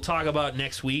pause. We'll talk about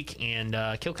next week and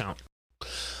kill count.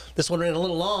 This one ran a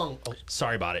little long.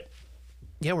 Sorry about it.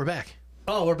 Yeah, we're back.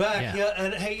 Oh, we're back. Yeah. Yeah,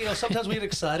 and hey, sometimes we get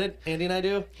excited. Andy and I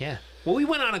do. Yeah. Well, we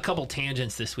went on a couple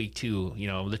tangents this week too.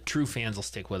 The true fans will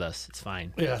stick with us. It's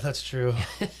fine. Yeah, that's true.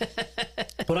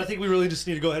 But I think we really just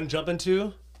need to go ahead and jump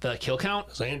into The kill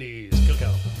count. Sandy's kill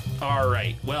count. All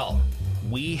right. Well,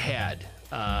 we had.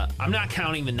 I'm not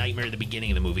counting the nightmare at the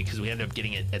beginning of the movie because we ended up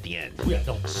getting it at the end. Yeah,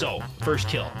 don't. So, first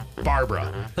kill,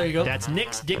 Barbara. There you go. That's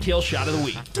Nick's dick kill shot of the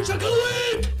week.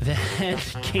 Then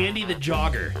Candy the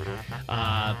jogger,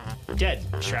 dead,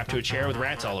 strapped to a chair with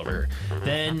rats all over her.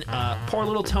 Then poor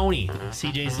little Tony,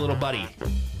 CJ's little buddy,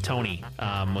 Tony,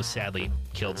 was sadly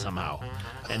killed somehow.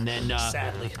 And then,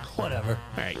 Sadly, whatever.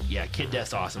 all right, yeah, kid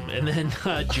death's awesome. And then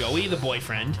Joey, the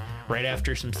boyfriend, right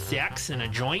after some sex and a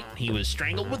joint, he was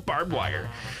strangled with barbed wire.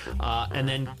 And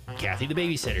then Kathy, the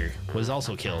babysitter, was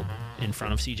also killed in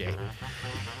front of CJ.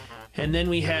 And then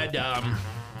we had,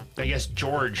 I guess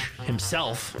George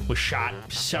himself was shot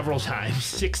several times,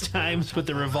 6 times with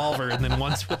the revolver, and then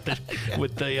once with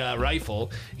the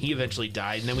rifle. He eventually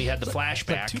died. And then we had the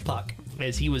flashback. Tupac.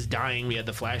 As he was dying, we had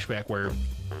the flashback where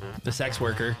the sex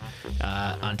worker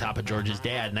on top of George's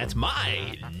dad, and that's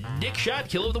my dick shot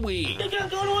kill of the week.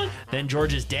 Then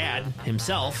George's dad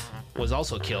himself was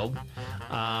also killed,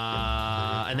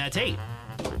 and that's 8.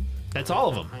 That's all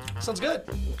of them. Sounds good.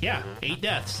 Yeah, 8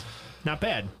 deaths. Not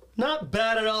bad. Not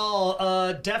bad at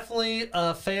all. Definitely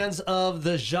fans of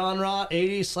the genre,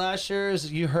 80s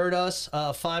slashers. You heard us.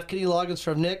 5 Kenny Loggins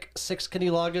from Nick, 6 Kenny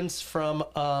Loggins from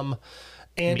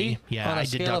Andy. Me. Yeah, on a I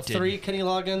scale deducted. of 3 Kenny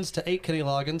Loggins to 8 Kenny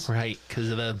Loggins. Right, because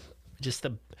of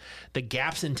the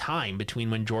gaps in time between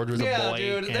when George was a boy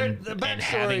dude, and the backstory-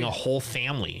 having a whole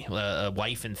family, a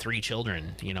wife and 3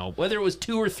 children. You know, whether it was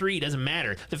 2 or 3 doesn't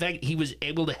matter. The fact he was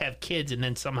able to have kids and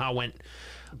then somehow went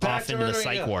Back off to into the murdering,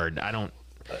 psych yeah. ward. I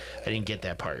didn't get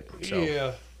that part. So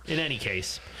Yeah. in any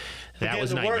case, that Again, was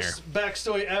the Nightmare. worst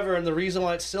backstory ever, and the reason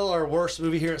why it's still our worst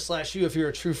movie here at Slash U, if you're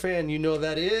a true fan, you know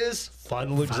that is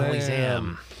Final Final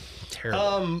Exam.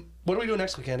 Terrible. What are we doing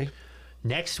next week, Andy?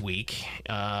 Next week,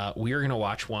 we are going to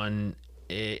watch one.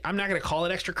 I'm not going to call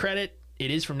it extra credit. It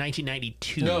is from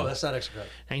 1992. No, that's not extra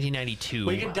credit. 1992.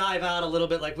 We can dive out a little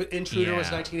bit, like with Intruder was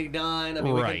Yeah. 1989. I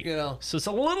mean, Right. we can, you know. So it's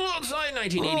a little outside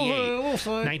 1988. A little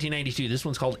outside. 1992. This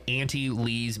one's called Auntie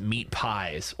Lee's Meat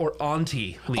Pies. Or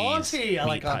Auntie Lee's Auntie, I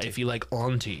like Meat Pie, Auntie. if you like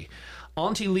Auntie.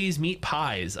 Auntie Lee's Meat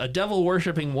Pies. A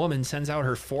devil-worshipping woman sends out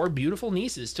her 4 beautiful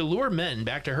nieces to lure men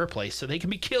back to her place so they can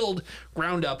be killed,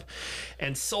 ground up,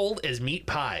 and sold as meat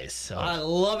pies. So I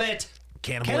love it.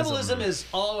 Cannibalism. is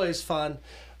always fun.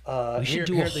 we should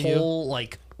do a whole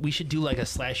we should do like a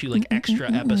Slash U like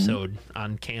extra episode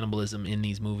on cannibalism in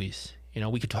these movies. You know,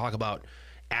 we could talk about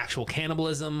actual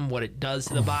cannibalism, what it does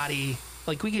to the body.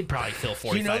 Like we could probably fill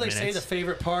 45 You know, they minutes say the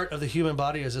favorite part of the human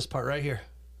body is this part right here.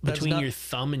 That's between not- your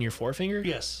thumb and your forefinger.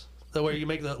 Yes. The where you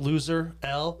make the loser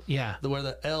L. Yeah. The where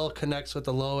the L connects with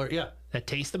the lower. Yeah. That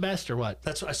tastes the best or what?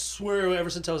 That's what I swear. Ever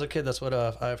since I was a kid, that's what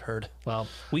I've heard. Well,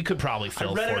 we could probably I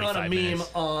fill read it 45 on a meme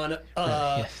minutes. on.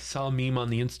 Yeah, saw a meme on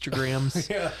the Instagrams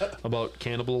Yeah. about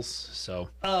cannibals. So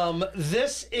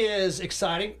This is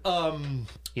exciting.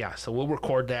 yeah, so we'll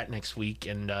record that next week,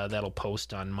 and that'll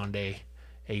post on Monday,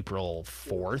 April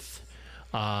 4th.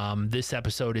 This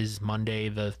episode is Monday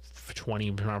the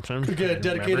 20th. Again,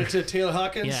 dedicated to Taylor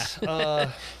Hawkins. Yeah.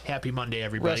 Happy Monday,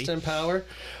 everybody. Rest in power.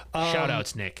 Shout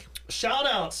outs, Nick. Shout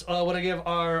outs. Want to give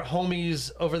our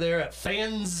homies over there at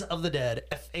Fans of the Dead,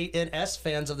 FANS,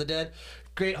 Fans of the Dead.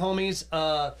 Great homies.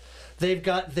 They've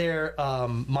got their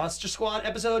Monster Squad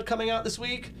episode coming out this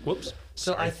week. Whoops.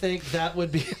 So I think that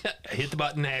would be. I hit the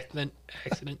button accident.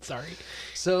 Sorry.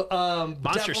 So Monster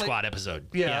definitely- Squad episode.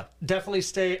 Yeah, definitely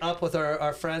stay up with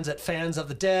our friends at Fans of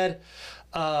the Dead.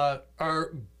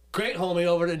 Our great homie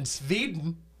over in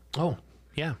Sweden, Oh,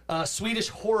 yeah. Swedish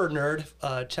Horror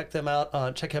Nerd. Check him out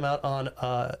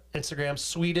on Instagram.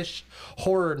 Swedish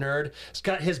Horror Nerd. He's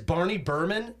got his Barney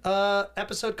Berman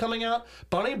episode coming out.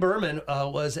 Barney Berman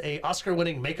was a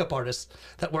Oscar-winning makeup artist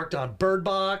that worked on Bird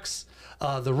Box,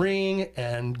 The Ring,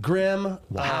 and Grimm.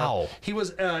 Wow.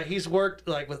 He's worked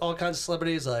like with all kinds of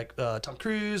celebrities like Tom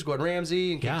Cruise, Gordon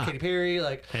Ramsay, and Yeah. Katy Perry.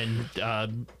 Like And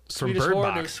from Swedish Bird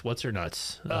Horror Box, what's her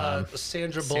nuts?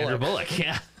 Sandra Bullock. Sandra Bullock,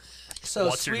 yeah. So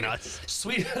What's her nuts?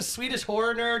 Swedish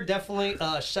Horror Nerd, definitely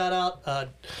shout out. I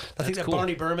think that cool.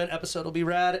 Barney Berman episode will be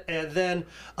rad. And then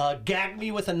Gag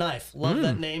Me With a Knife. Love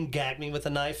that name, Gag Me With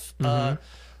a Knife.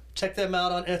 Check them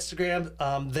out on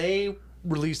Instagram. They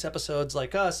release episodes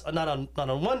like us, not on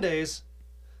one days.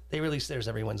 They release theirs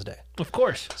every Wednesday. Of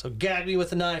course. So Gag Me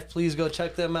With a Knife. Please go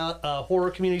check them out. Horror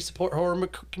community, support horror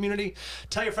community.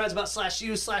 Tell your friends about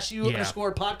 /U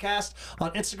 /U_podcast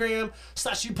on Instagram,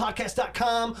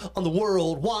 /Upodcast.com on the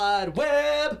World Wide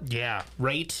Web. Yeah.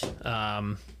 Rate.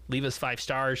 Leave us 5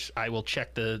 stars. I will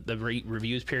check the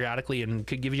reviews periodically and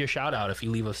could give you a shout out if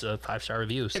you leave us a 5-star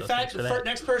review. So In fact, thanks for the that.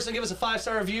 next person to give us a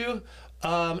 5-star review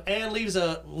and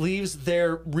leaves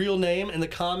their real name in the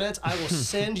comments, I will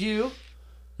send you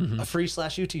a free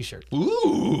 /U t-shirt.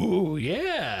 Ooh,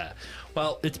 yeah.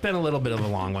 Well, it's been a little bit of a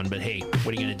long one, but hey, what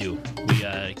are you going to do? We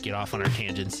get off on our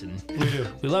tangents, and We do.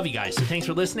 we love you guys. So thanks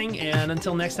for listening, and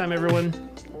until next time, everyone,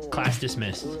 class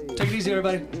dismissed. Take it easy,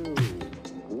 everybody.